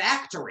in a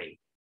factory,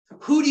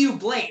 who do you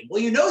blame?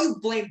 Well, you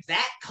blame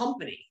that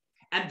company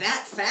and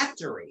that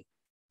factory,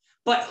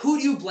 but who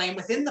do you blame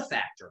within the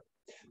factory?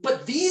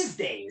 But these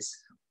days,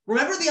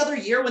 remember the other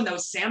year when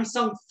those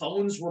Samsung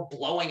phones were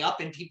blowing up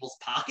in people's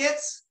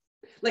pockets?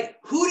 Like,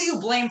 who do you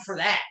blame for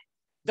that?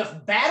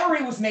 The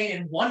battery was made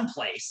in one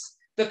place.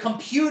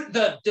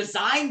 The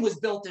design was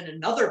built in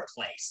another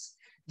place.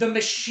 The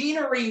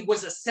machinery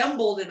was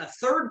assembled in a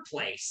third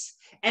place,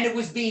 and it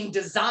was being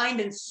designed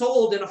and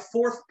sold in a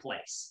fourth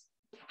place.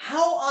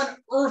 How on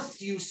earth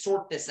do you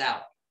sort this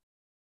out?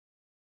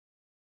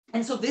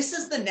 And so this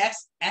is the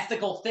next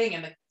ethical thing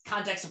in the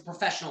context of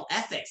professional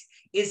ethics,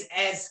 is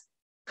as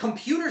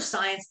computer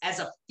science as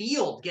a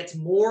field gets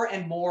more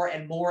and more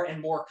and more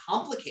and more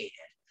complicated,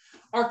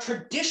 our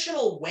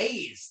traditional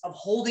ways of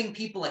holding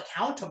people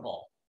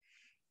accountable,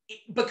 it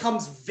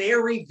becomes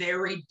very,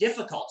 very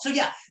difficult. So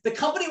yeah, the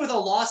company with a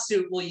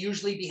lawsuit will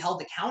usually be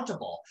held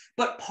accountable.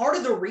 But part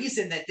of the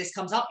reason that this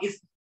comes up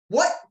is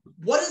what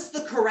does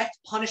the correct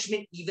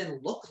punishment even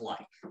look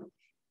like?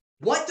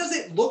 What does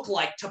it look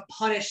like to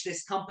punish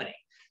this company?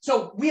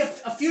 So we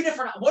have a few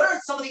different, what are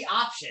some of the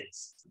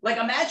options? Like,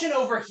 imagine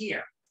over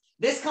here,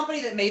 this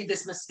company that made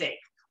this mistake.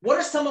 What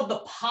are some of the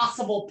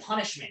possible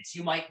punishments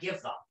you might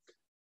give them?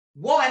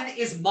 One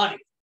is money.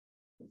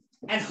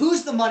 And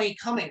who's the money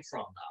coming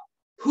from,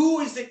 though? Who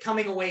is it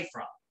coming away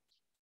from?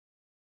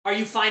 Are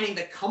you finding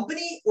the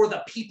company or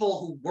the people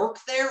who work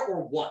there,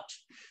 or what?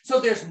 So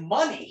there's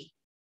money,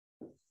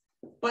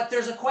 but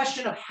there's a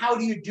question of how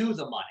do you do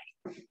the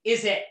money?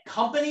 Is it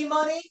company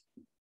money?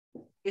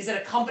 Is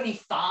it a company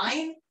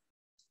fine?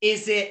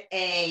 Is it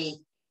a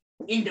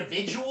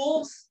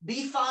individuals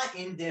be fined?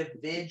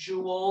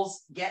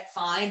 Individuals get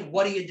fined?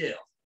 What do you do?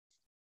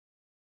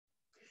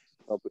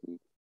 Company.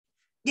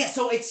 Yeah,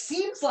 so it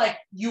seems like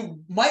you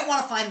might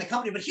want to fine the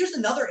company, but here's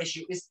another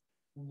issue is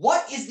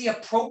what is the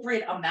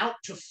appropriate amount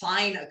to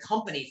fine a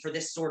company for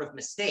this sort of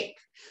mistake?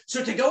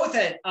 So to go with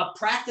a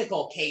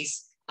practical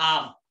case,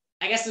 I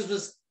guess this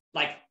was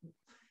like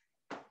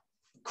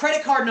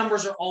credit card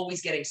numbers are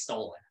always getting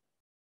stolen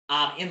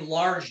in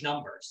large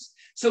numbers.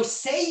 So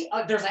say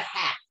there's a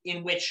hack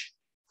in which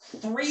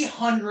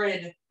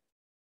 300.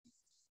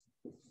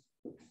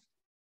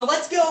 So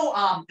let's go,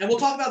 and we'll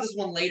talk about this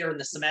one later in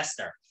the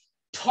semester.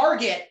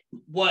 Target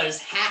was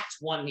hacked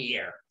one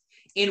year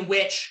in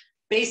which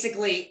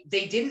basically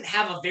they didn't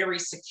have a very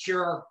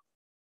secure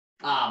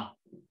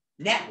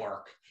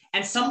network,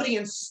 and somebody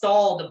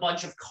installed a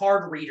bunch of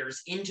card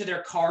readers into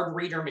their card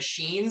reader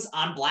machines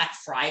on Black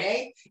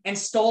Friday and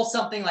stole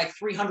something like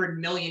 300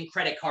 million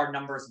credit card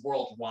numbers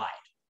worldwide.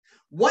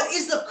 What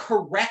is the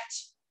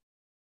correct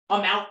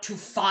amount to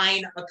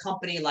fine a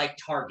company like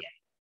Target?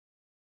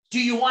 Do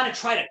you want to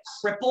try to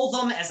cripple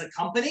them as a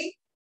company?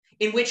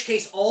 In which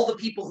case, all the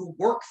people who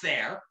work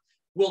there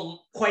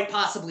will quite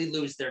possibly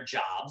lose their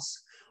jobs.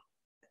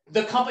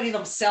 The company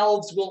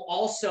themselves will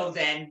also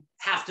then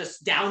have to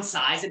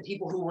downsize, and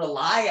people who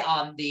rely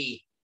on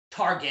the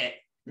Target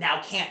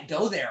now can't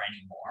go there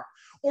anymore.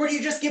 Or do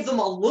you just give them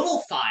a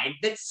little fine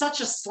that's such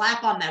a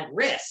slap on the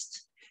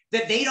wrist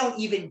that they don't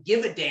even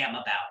give a damn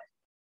about it?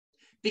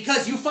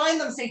 Because you fine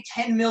them, say,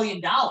 $10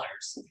 million,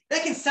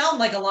 that can sound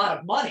like a lot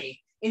of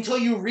money until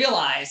you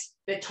realize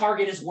that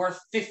Target is worth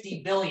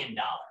 $50 billion.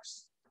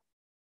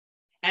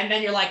 And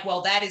then you're like,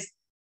 well, that is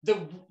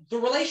the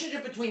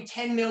relationship between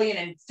 10 million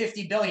and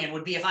 50 billion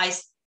would be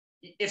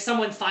if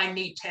someone fined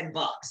me $10,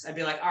 I'd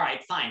be like, all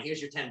right, fine,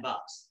 here's your $10.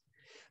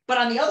 But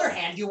on the other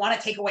hand, you want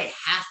to take away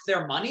half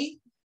their money?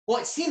 Well,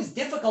 it seems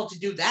difficult to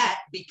do that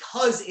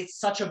because it's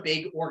such a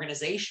big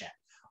organization.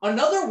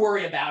 Another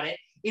worry about it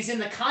is in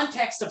the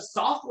context of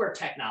software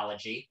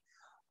technology.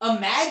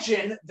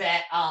 Imagine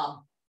that,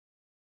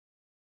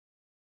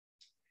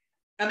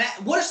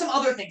 what are some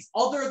other things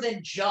other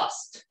than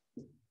just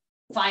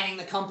fining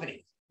the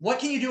company? What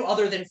can you do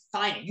other than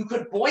fining? You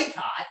could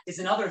boycott is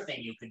another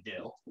thing you could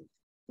do.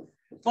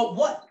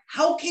 But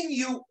how can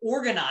you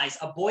organize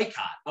a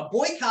boycott? A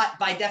boycott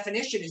by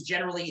definition is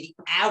generally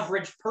the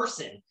average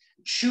person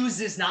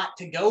chooses not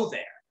to go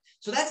there.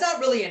 So that's not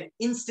really an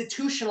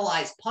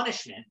institutionalized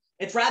punishment.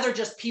 It's rather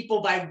just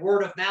people by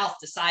word of mouth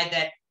decide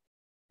that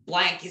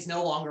blank is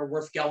no longer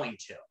worth going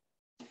to.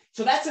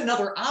 So that's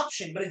another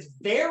option, but it's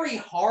very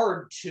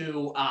hard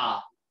to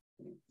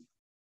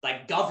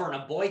like govern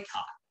a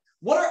boycott.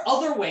 What are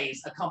other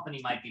ways a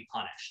company might be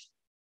punished?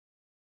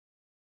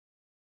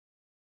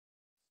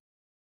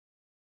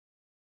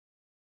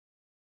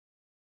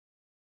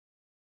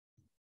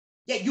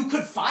 Yeah, you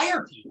could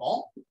fire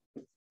people,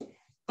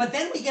 but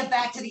then we get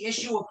back to the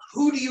issue of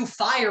who do you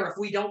fire if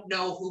we don't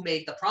know who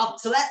made the problem?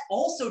 So that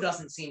also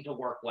doesn't seem to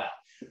work well.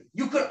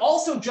 You could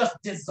also just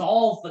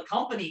dissolve the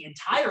company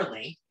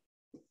entirely,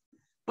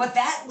 but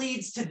that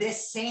leads to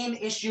this same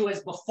issue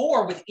as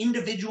before with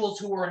individuals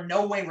who are in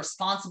no way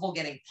responsible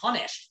getting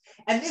punished.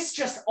 And this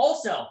just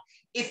also,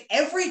 if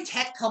every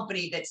tech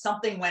company that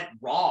something went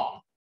wrong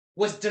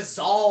was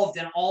dissolved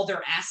and all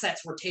their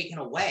assets were taken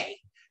away,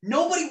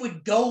 nobody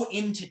would go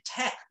into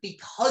tech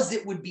because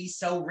it would be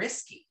so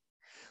risky.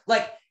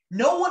 Like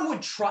no one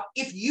would try,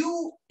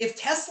 if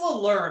Tesla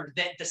learned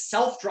that the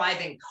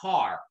self-driving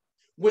car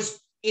was,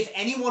 if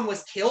anyone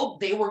was killed,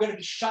 they were going to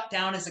be shut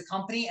down as a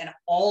company and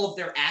all of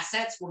their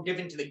assets were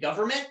given to the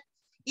government,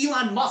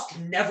 Elon Musk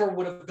never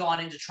would have gone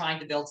into trying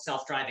to build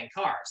self-driving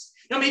cars.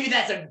 Now, maybe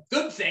that's a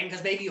good thing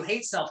because maybe you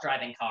hate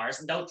self-driving cars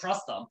and don't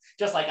trust them,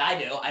 just like I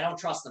do. I don't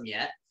trust them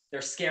yet.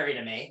 They're scary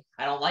to me.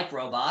 I don't like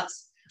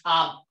robots.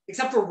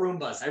 Except for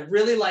Roombas. I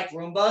really like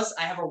Roombas.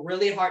 I have a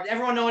really hard,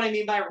 everyone know what I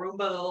mean by a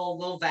Roomba, the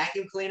little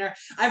vacuum cleaner?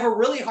 I have a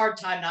really hard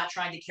time not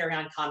trying to carry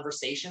on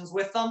conversations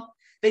with them.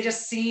 They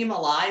just seem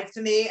alive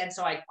to me, and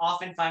so I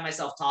often find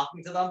myself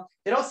talking to them.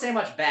 They don't say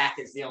much back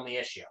is the only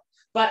issue.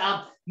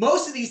 But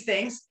most of these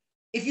things,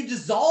 if you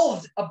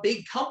dissolved a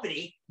big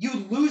company, you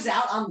lose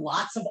out on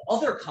lots of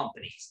other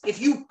companies.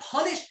 If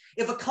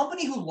a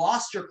company who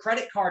lost your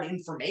credit card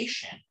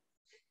information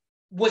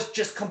was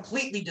just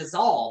completely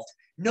dissolved,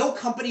 no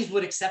companies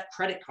would accept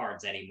credit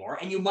cards anymore.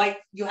 And you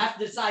have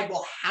to decide,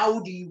 well,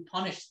 how do you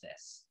punish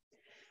this?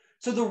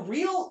 So the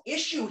real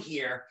issue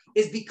here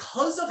is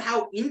because of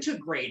how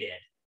integrated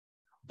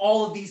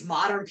all of these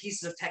modern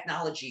pieces of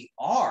technology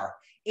are,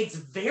 it's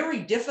very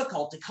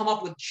difficult to come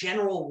up with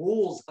general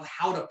rules of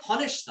how to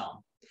punish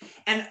them.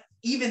 And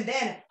even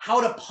then,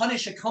 how to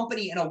punish a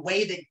company in a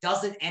way that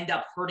doesn't end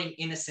up hurting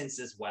innocents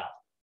as well.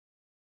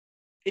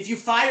 If you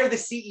fire the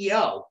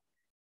CEO,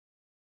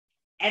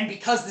 and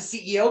because the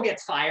CEO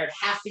gets fired,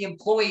 half the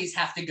employees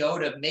have to go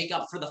to make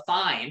up for the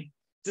fine,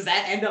 does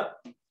that end up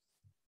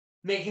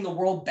making the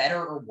world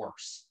better or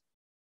worse?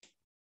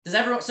 Does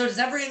everyone,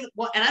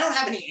 and I don't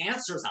have any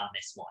answers on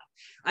this one.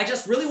 I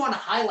just really want to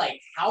highlight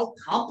how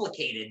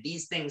complicated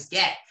these things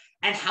get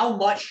and how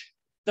much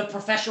the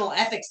professional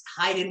ethics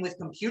tied in with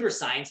computer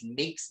science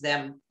makes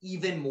them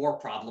even more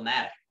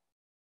problematic.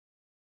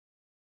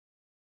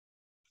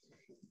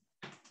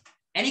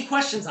 Any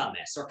questions on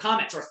this or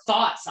comments or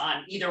thoughts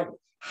on either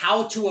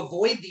how to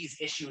avoid these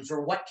issues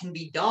or what can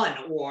be done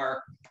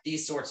or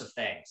these sorts of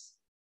things?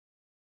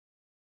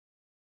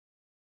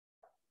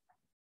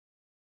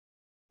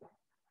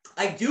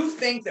 I do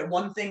think that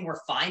one thing we're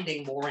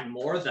finding more and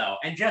more though,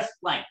 and just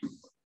like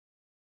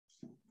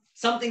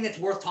something that's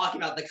worth talking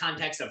about in the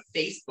context of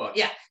Facebook.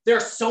 Yeah, there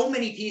are so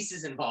many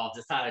pieces involved,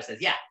 as Tyler says.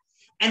 Yeah.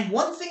 And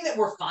one thing that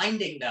we're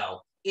finding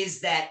though,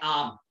 is that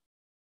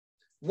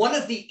one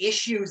of the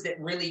issues that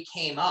really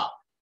came up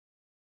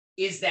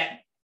is that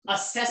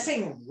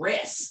assessing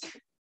risk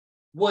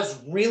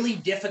was really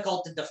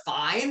difficult to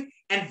define.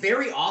 And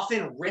very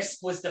often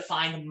risk was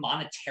defined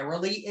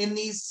monetarily in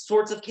these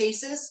sorts of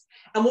cases.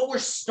 And what we're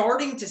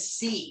starting to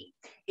see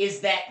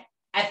is that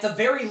at the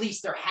very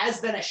least, there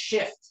has been a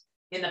shift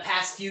in the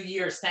past few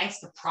years, thanks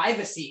to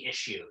privacy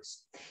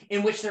issues,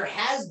 in which there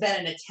has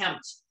been an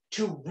attempt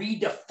to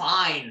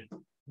redefine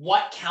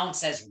what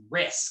counts as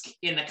risk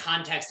in the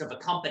context of a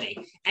company.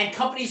 And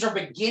companies are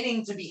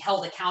beginning to be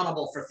held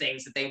accountable for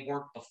things that they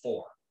weren't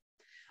before.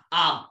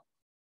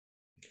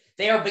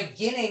 They are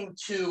beginning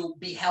to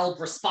be held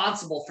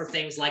responsible for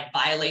things like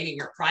violating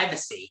your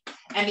privacy.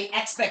 And the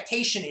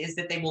expectation is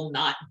that they will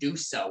not do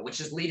so, which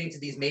is leading to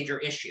these major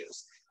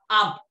issues.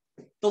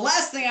 The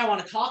last thing I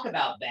want to talk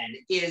about then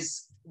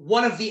is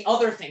one of the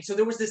other things. So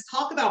there was this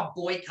talk about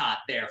boycott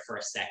there for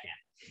a second.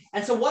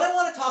 And so what I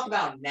want to talk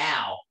about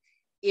now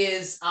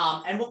is,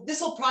 and this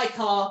will probably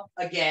come up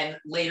again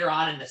later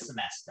on in the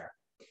semester.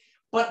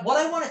 But what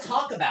I want to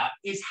talk about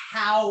is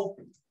how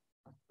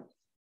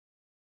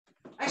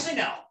Actually,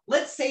 no.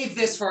 Let's save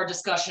this for our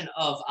discussion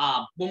of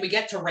when we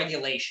get to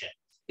regulation,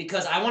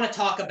 because I want to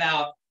talk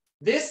about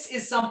this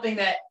is something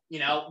that, you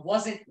know,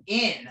 wasn't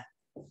in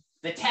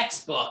the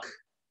textbook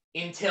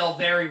until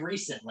very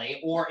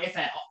recently, or if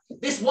at all.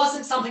 This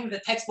wasn't something the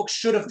textbook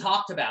should have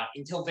talked about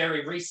until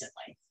very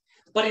recently,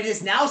 but it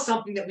is now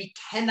something that we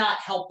cannot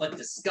help but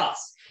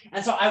discuss.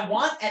 And so I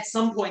want at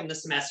some point in the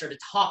semester to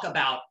talk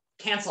about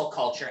cancel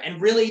culture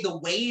and really the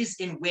ways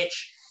in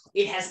which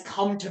it has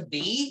come to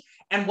be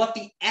and what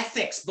the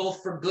ethics,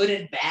 both for good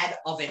and bad,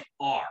 of it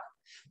are.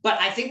 But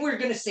I think we're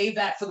going to save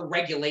that for the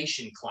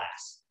regulation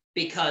class,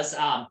 because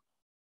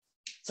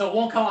so it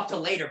won't come up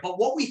till later. But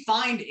what we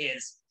find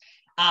is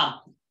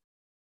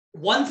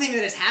one thing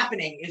that is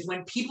happening is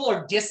when people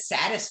are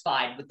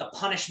dissatisfied with the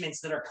punishments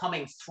that are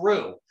coming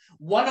through,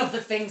 one of the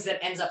things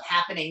that ends up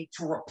happening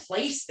to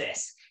replace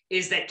this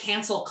is that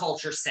cancel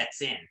culture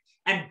sets in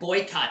and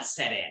boycotts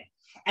set in.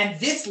 And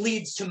this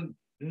leads to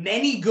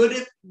many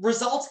good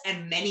results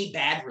and many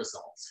bad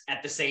results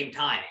at the same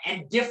time.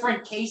 And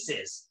different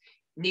cases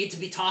need to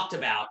be talked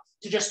about,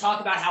 to just talk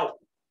about how,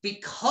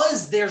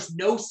 because there's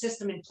no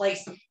system in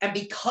place and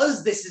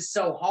because this is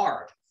so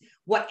hard,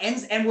 what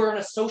ends, and we're in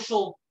a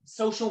social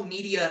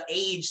media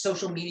age,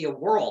 social media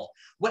world,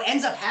 what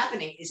ends up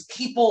happening is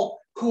people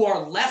who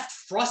are left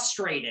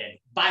frustrated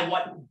by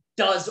what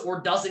does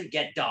or doesn't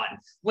get done,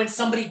 when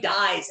somebody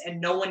dies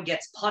and no one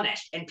gets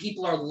punished and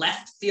people are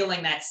left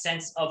feeling that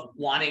sense of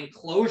wanting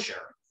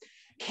closure,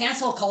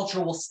 cancel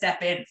culture will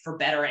step in for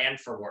better and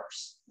for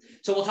worse.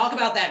 So we'll talk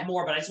about that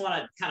more, but I just want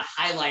to kind of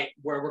highlight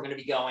where we're going to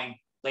be going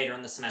later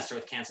in the semester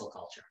with cancel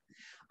culture.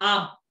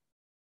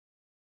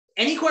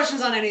 Any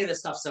questions on any of this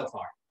stuff so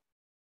far?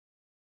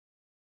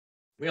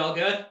 We all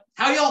good?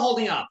 How are y'all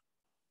holding up?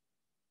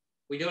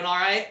 We doing all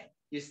right?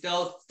 You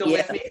still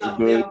with me?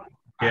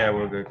 Yeah,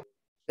 we're good.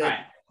 All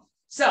right.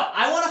 So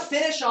I want to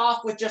finish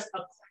off with just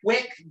a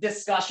quick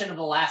discussion of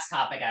the last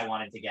topic I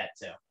wanted to get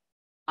to,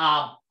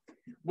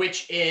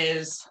 which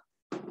is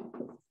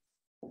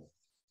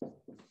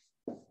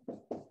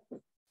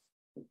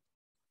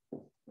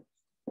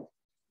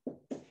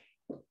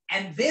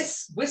and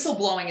this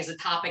whistleblowing is a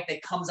topic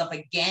that comes up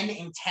again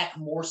in tech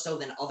more so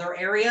than other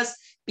areas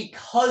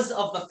because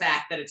of the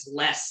fact that it's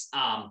less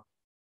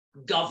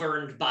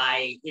governed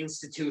by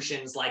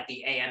institutions like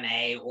the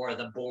AMA or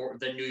the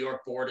New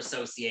York Board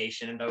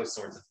Association and those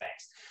sorts of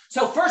things.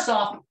 So first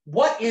off,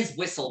 what is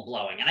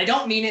whistleblowing? And I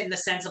don't mean it in the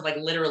sense of like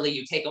literally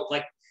you take a,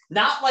 like,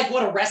 not like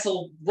what a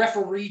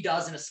referee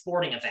does in a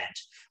sporting event.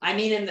 I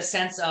mean in the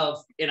sense of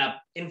in a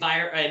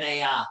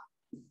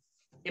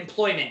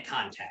employment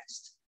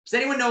context. Does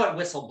anyone know what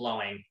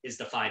whistleblowing is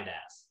defined as?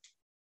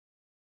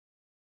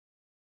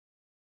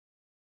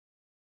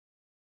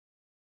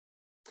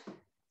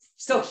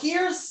 So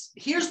here's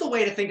the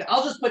way to think.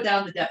 I'll just put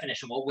down the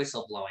definition of what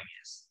whistleblowing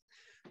is.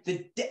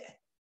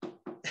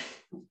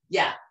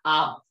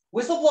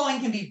 Whistleblowing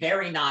can be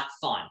very not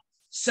fun.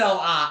 So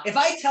if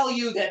I tell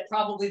you that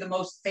probably the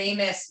most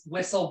famous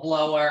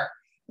whistleblower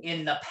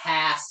in the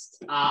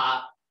past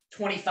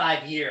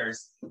 25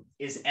 years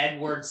is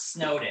Edward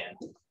Snowden,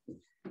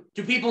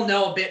 do people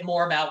know a bit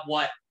more about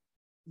what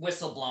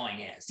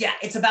whistleblowing is? Yeah,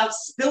 it's about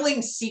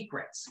spilling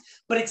secrets,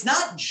 but it's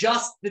not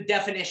just the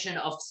definition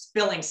of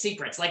spilling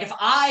secrets. Like if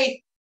I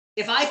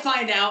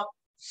find out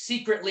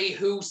secretly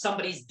who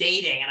somebody's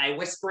dating and I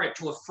whisper it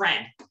to a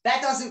friend,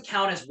 that doesn't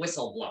count as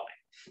whistleblowing.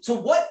 So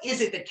what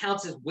is it that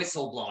counts as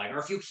whistleblowing? Or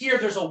if you hear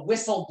there's a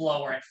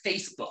whistleblower at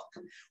Facebook,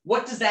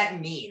 what does that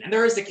mean? And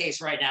there is a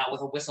case right now with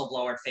a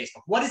whistleblower at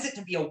Facebook. What is it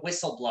to be a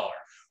whistleblower?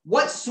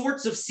 What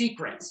sorts of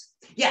secrets?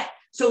 Yeah,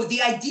 so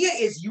the idea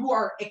is you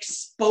are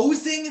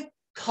exposing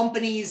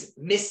companies'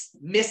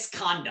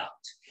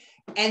 misconduct.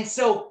 And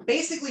so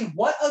basically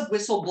what a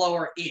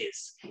whistleblower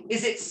is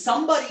it's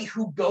somebody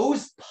who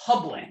goes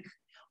public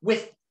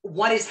with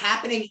what is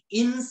happening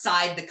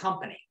inside the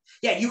company.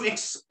 Yeah, you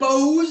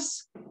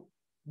expose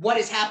what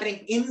is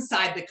happening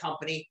inside the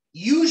company,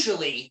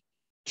 usually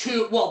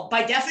to, well,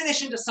 by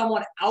definition to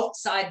someone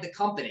outside the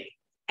company.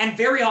 And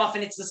very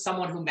often it's to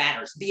someone who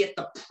matters, be it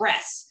the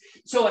press.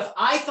 So if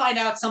I find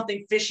out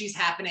something fishy is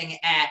happening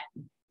at,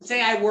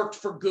 say I worked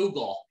for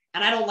Google,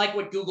 and I don't like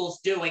what Google's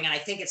doing, and I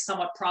think it's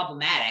somewhat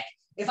problematic,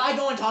 if I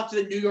go and talk to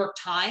the New York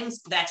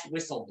Times, that's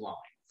whistleblowing.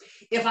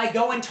 If I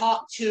go and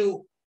talk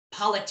to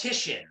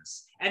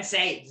politicians and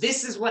say,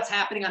 this is what's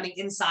happening on the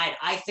inside,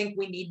 I think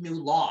we need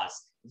new laws,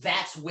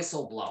 that's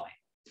whistleblowing.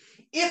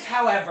 If,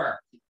 however,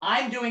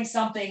 I'm doing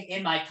something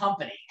in my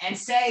company, and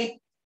say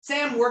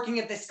I'm working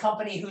at this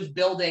company who's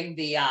building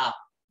the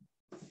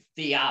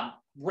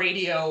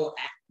radiology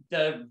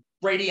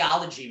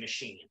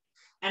machine,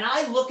 and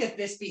I look at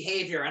this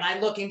behavior and I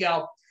look and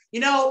go, you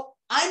know,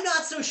 I'm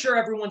not so sure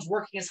everyone's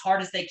working as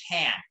hard as they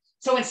can.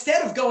 So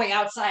instead of going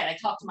outside, I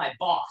talk to my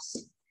boss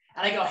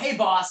and I go, hey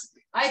boss,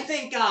 I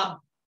think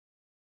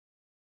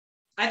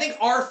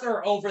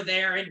Arthur over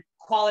there in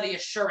quality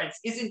assurance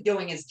isn't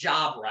doing his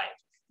job right.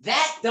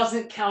 That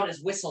doesn't count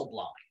as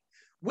whistleblowing.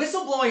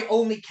 Whistleblowing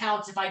only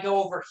counts if I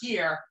go over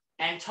here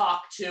and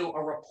talk to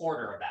a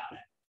reporter about it.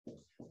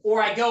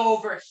 or I go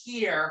over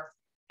here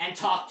and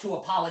talk to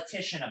a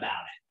politician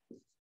about it.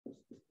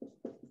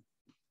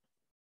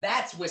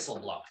 That's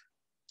whistleblowing.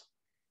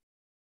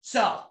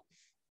 So,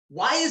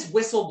 why is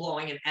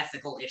whistleblowing an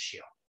ethical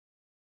issue?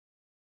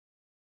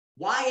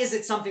 Why is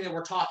it something that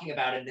we're talking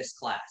about in this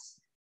class?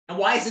 And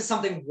why is it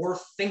something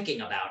worth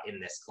thinking about in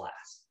this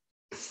class?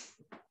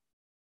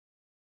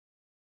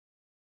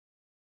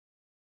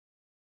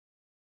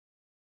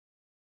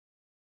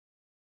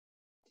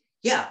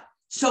 Yeah,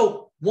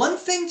 so one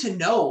thing to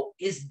know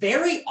is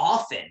very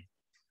often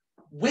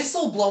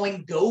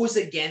whistleblowing goes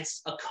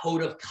against a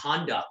code of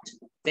conduct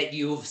that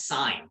you've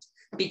signed,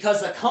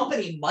 because a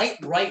company might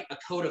write a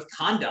code of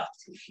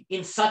conduct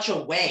in such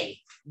a way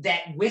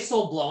that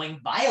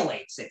whistleblowing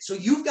violates it. So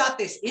you've got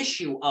this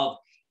issue of,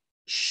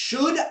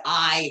 should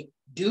I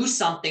do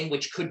something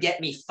which could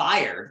get me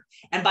fired,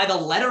 and by the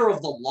letter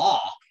of the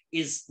law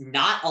is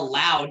not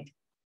allowed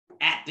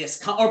at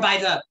this, or by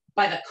the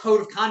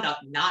code of conduct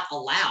not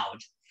allowed,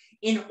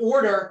 in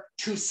order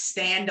to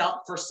stand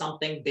up for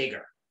something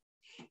bigger.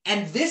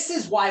 And this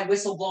is why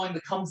whistleblowing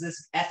becomes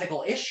this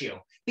ethical issue,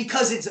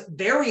 because it's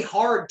very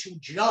hard to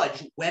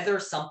judge whether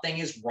something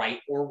is right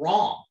or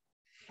wrong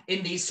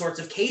in these sorts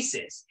of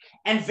cases.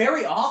 And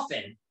very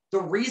often,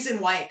 the reason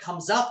why it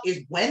comes up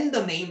is when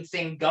the main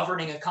thing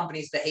governing a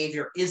company's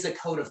behavior is a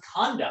code of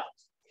conduct,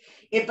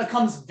 it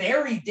becomes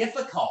very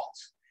difficult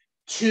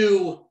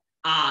to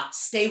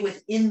stay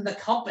within the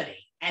company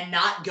and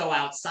not go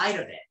outside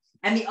of it.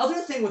 And the other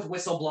thing with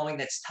whistleblowing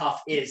that's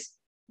tough is,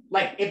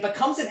 like, it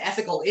becomes an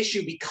ethical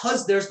issue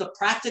because there's the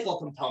practical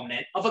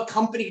component of a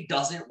company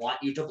doesn't want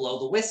you to blow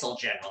the whistle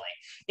generally.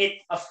 It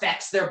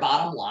affects their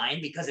bottom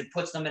line because it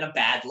puts them in a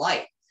bad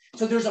light.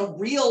 So there's a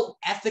real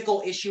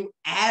ethical issue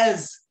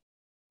as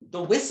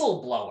the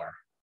whistleblower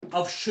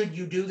of, should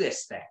you do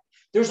this thing?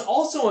 There's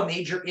also a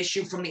major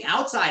issue from the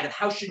outside of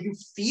how should you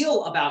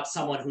feel about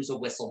someone who's a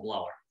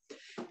whistleblower.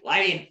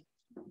 I mean,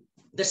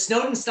 the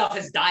Snowden stuff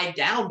has died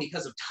down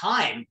because of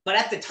time, but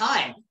at the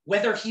time,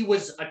 whether he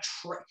was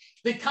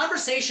the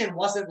conversation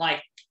wasn't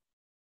like,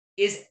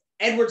 is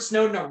Edward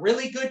Snowden a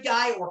really good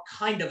guy or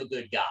kind of a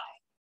good guy?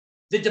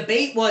 The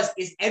debate was,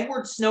 is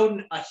Edward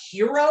Snowden a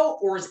hero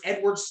or is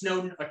Edward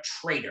Snowden a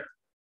traitor?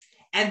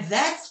 And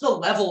that's the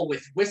level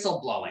with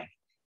whistleblowing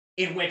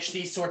in which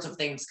these sorts of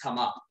things come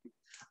up.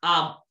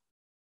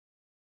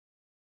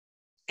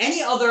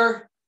 Any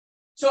other?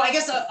 So I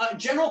guess a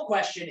general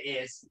question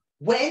is,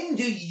 when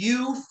do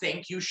you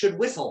think you should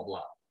whistleblow?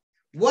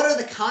 What are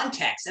the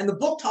contexts? And the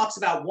book talks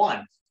about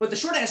one, but the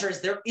short answer is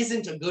there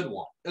isn't a good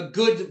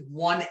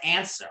one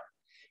answer.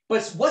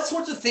 But what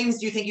sorts of things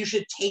do you think you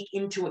should take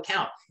into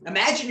account?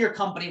 Imagine your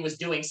company was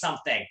doing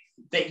something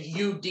that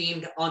you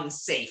deemed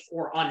unsafe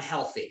or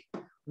unhealthy.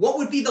 What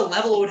would be the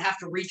level it would have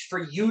to reach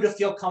for you to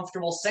feel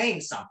comfortable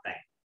saying something?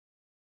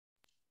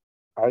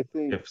 I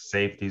think If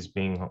safety is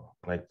being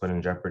like put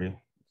in jeopardy.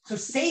 So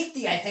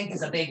safety, I think,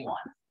 is a big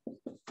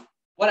one.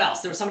 What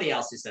else? There was somebody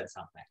else who said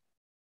something.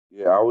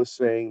 Yeah, I was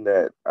saying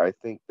that I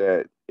think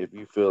that if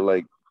you feel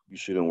like you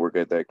shouldn't work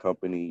at that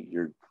company,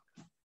 you're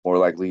more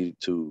likely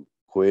to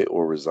quit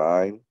or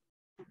resign,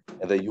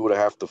 and that you would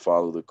have to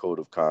follow the code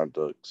of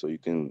conduct so you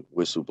can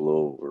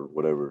whistleblow or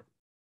whatever.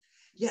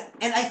 Yeah,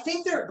 and I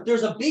think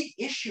there's a big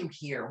issue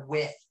here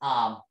with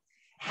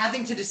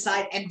having to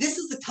decide, and this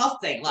is the tough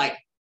thing, like,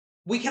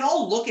 we can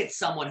all look at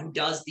someone who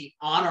does the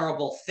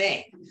honorable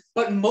thing,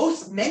 but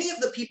many of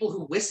the people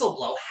who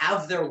whistleblow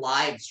have their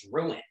lives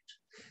ruined.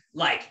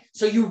 Like,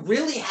 so you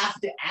really have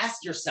to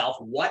ask yourself,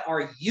 what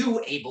are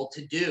you able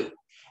to do?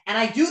 And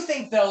I do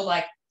think, though,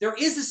 like, there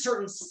is a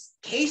certain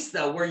case,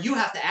 though, where you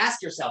have to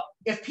ask yourself,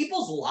 if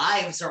people's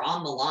lives are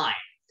on the line,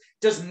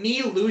 does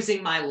me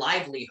losing my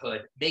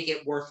livelihood make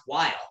it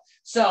worthwhile?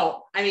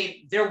 So, I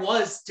mean, there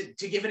was,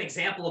 to give an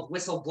example of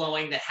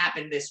whistleblowing that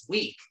happened this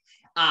week,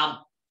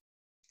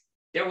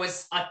 there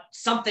was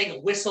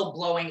something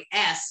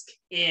whistleblowing-esque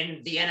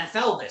in the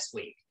NFL this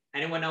week.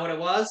 Anyone know what it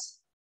was?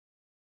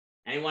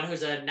 Anyone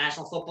who's a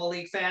National Football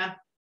League fan?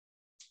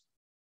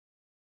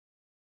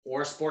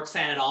 Or a sports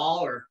fan at all,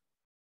 or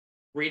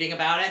reading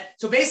about it?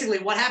 So basically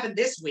what happened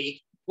this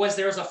week was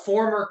there was a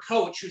former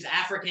coach who's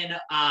African,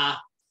 I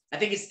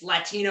think it's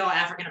Latino,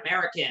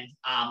 African-American,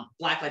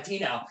 Black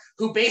Latino,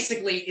 who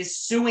basically is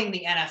suing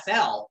the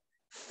NFL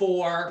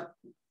for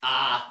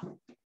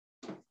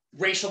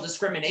racial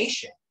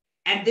discrimination.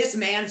 And this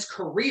man's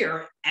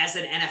career as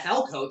an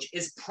NFL coach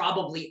is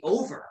probably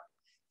over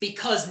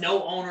because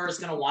no owner is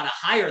going to want to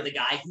hire the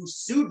guy who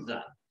sued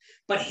them.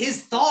 But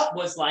his thought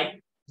was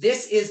like,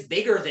 this is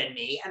bigger than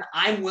me, and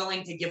I'm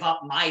willing to give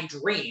up my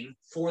dream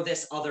for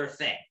this other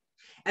thing.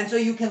 And so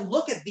you can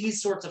look at these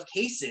sorts of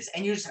cases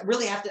and you just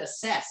really have to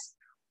assess,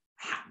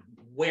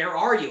 where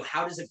are you?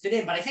 How does it fit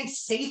in? But I think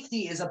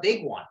safety is a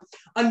big one.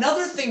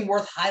 Another thing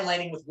worth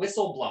highlighting with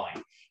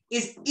whistleblowing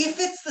is, if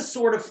it's the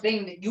sort of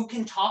thing that you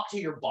can talk to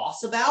your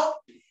boss about,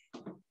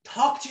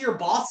 talk to your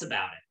boss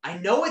about it. I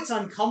know it's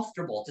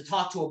uncomfortable to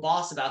talk to a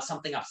boss about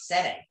something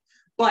upsetting,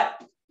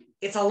 but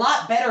it's a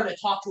lot better to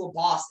talk to a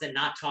boss than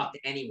not talk to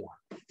anyone.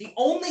 The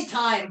only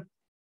time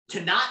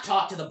to not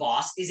talk to the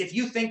boss is if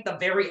you think the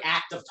very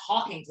act of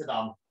talking to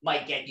them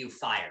might get you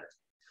fired.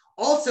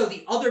 Also,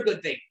 the other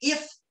good thing,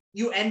 if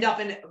you end up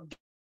in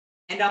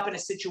a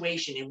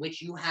situation in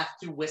which you have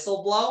to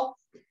whistleblow,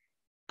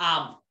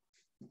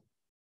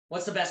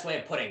 what's the best way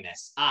of putting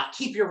this?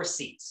 Keep your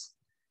receipts.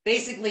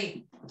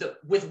 Basically,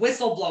 with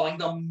whistleblowing,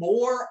 the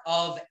more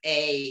of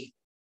a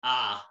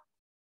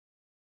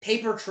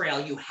paper trail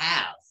you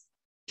have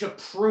to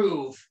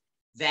prove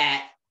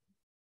that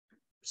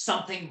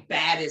something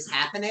bad is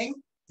happening,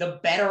 the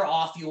better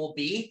off you will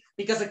be,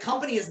 because a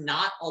company is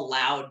not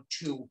allowed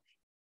to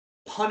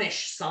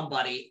punish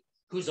somebody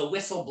who's a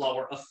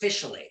whistleblower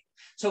officially.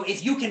 So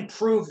if you can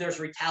prove there's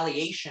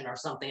retaliation or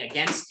something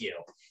against you,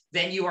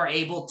 then you are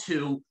able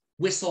to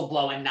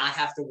whistleblow and not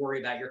have to worry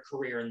about your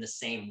career in the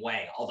same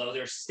way, although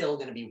there's still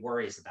going to be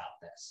worries about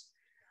this.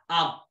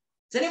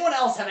 Does anyone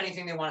else have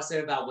anything they want to say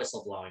about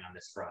whistleblowing on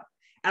this front?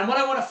 And what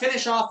I want to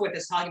finish off with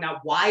is talking about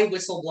why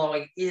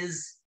whistleblowing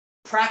is,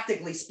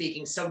 practically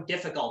speaking, so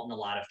difficult in a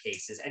lot of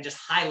cases, and just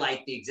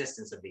highlight the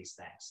existence of these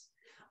things.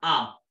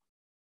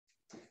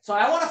 So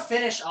I want to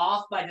finish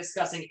off by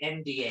discussing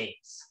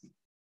NDAs.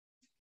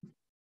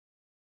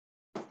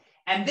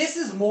 And this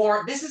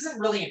isn't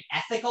really an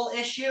ethical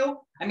issue.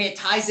 I mean, it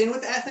ties in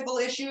with ethical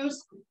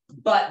issues,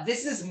 but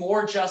this is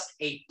more just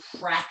a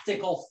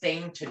practical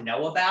thing to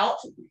know about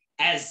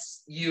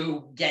as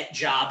you get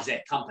jobs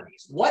at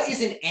companies. What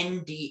is an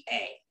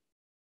NDA?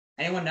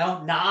 Anyone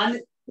know?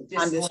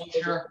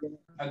 Non-disclosure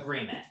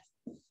agreement.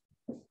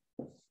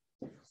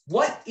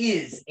 What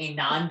is a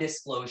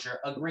non-disclosure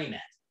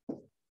agreement?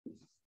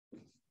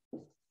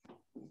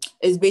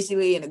 It's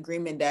basically an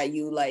agreement that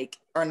you like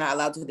are not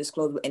allowed to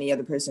disclose with any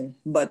other person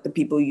but the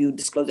people you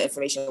disclose the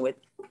information with.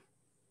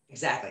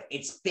 Exactly.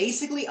 It's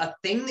basically a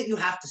thing that you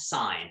have to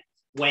sign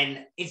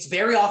when it's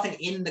very often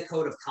in the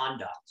code of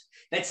conduct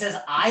that says,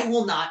 I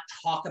will not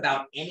talk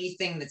about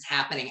anything that's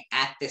happening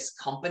at this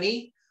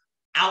company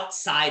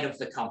outside of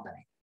the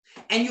company.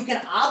 And you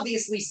can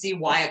obviously see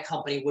why a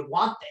company would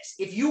want this.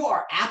 If you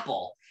are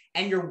Apple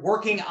and you're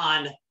working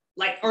on,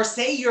 like, or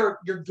say you're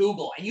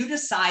Google and you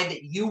decide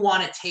that you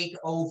want to take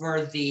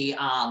over the,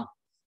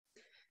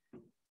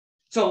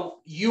 so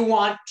you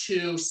want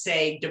to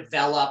say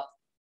develop,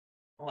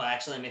 well,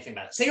 actually, let me think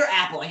about it. Say you're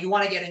Apple and you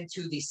want to get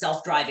into the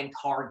self-driving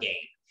car game,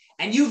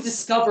 and you've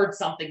discovered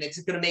something that's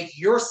going to make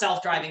your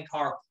self-driving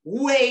car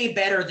way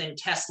better than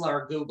Tesla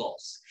or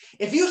Google's.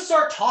 If you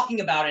start talking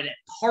about it at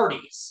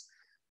parties,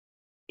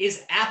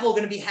 is Apple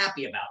going to be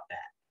happy about that?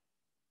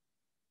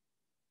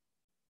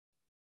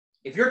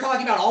 If you're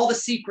talking about all the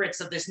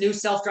secrets of this new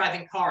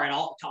self-driving car and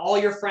to all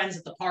your friends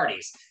at the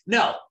parties,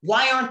 no.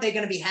 Why aren't they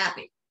going to be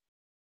happy?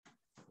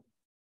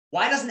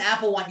 Why doesn't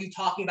Apple want you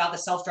talking about the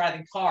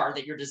self-driving car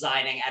that you're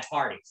designing at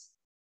parties?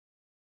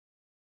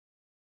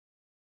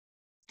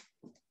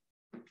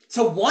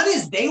 So one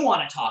is they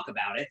want to talk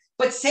about it,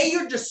 but say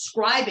you're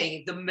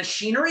describing the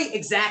machinery,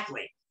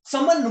 exactly.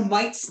 Someone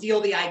might steal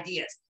the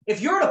ideas.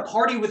 If you're at a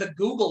party with a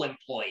Google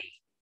employee,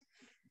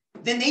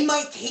 then they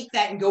might take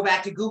that and go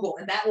back to Google,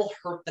 and that will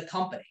hurt the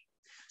company.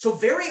 So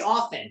very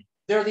often,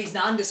 there are these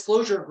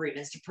non-disclosure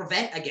agreements to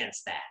prevent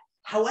against that.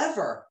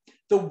 However,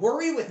 the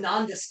worry with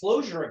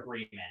non-disclosure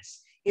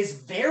agreements is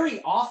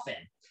very often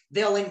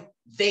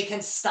they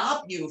can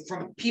stop you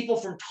from people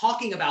from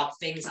talking about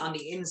things on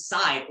the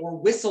inside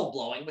or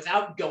whistleblowing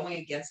without going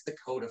against the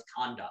code of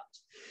conduct.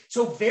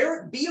 So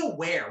be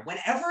aware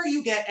whenever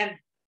you get, and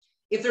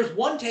if there's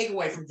one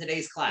takeaway from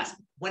today's class,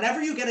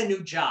 whenever you get a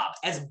new job,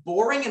 as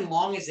boring and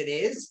long as it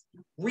is,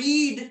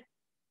 read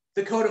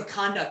the code of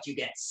conduct you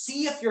get.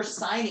 See if you're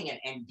signing an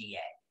NDA.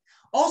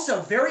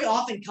 Also, very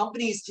often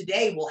companies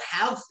today will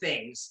have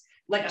things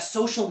like a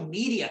social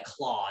media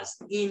clause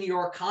in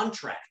your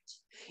contract.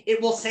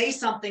 It will say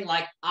something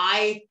like,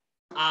 I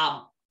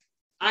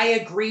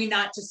agree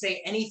not to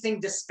say anything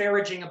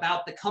disparaging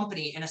about the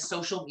company in a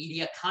social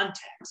media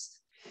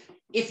context.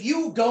 If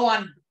you go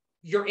on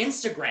your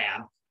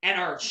Instagram and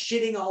are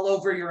shitting all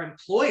over your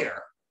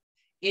employer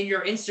in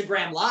your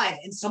Instagram live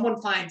and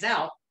someone finds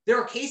out, there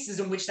are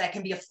cases in which that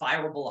can be a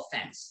fireable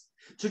offense.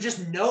 So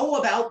just know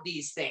about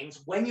these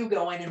things when you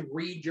go in and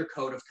read your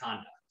code of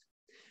conduct.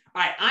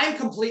 All right, I'm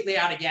completely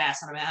out of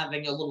gas and I'm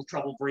having a little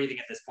trouble breathing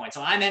at this point.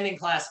 So I'm ending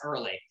class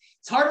early.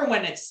 It's harder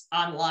when it's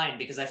online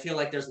because I feel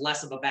like there's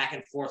less of a back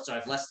and forth, so I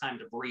have less time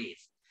to breathe.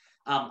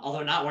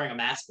 Although not wearing a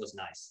mask was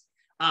nice.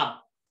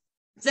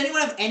 Does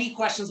anyone have any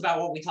questions about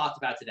what we talked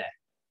about today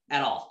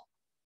at all?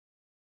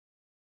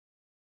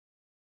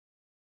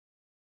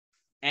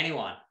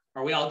 Anyone?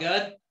 Are we all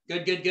good?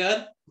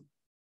 Good.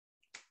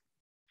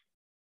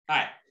 All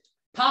right.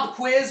 Pop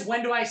quiz.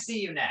 When do I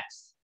see you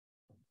next?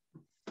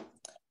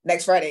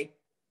 Next Friday.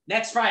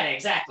 Next Friday,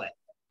 exactly.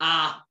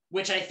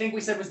 Which I think we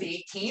said was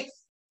the 18th.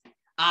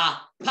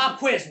 Pop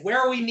quiz. Where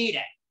are we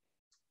meeting?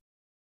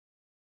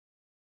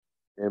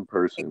 In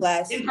person.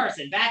 Class. In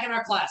person. Back in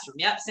our classroom.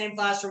 Yep, same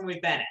classroom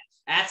we've been in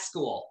at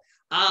school.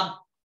 All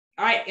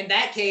All right, in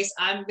that case,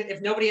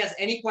 if nobody has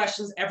any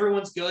questions,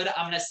 everyone's good.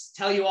 I'm going to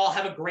tell you all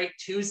have a great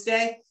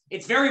Tuesday.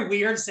 It's very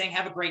weird saying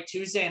have a great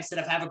Tuesday instead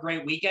of have a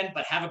great weekend,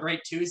 but have a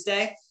great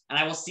Tuesday. And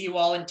I will see you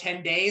all in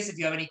 10 days. If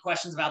you have any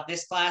questions about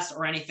this class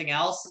or anything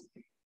else,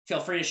 feel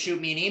free to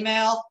shoot me an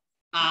email.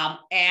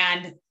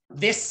 And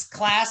this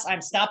class,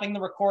 I'm stopping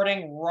the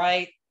recording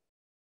right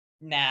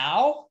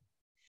now.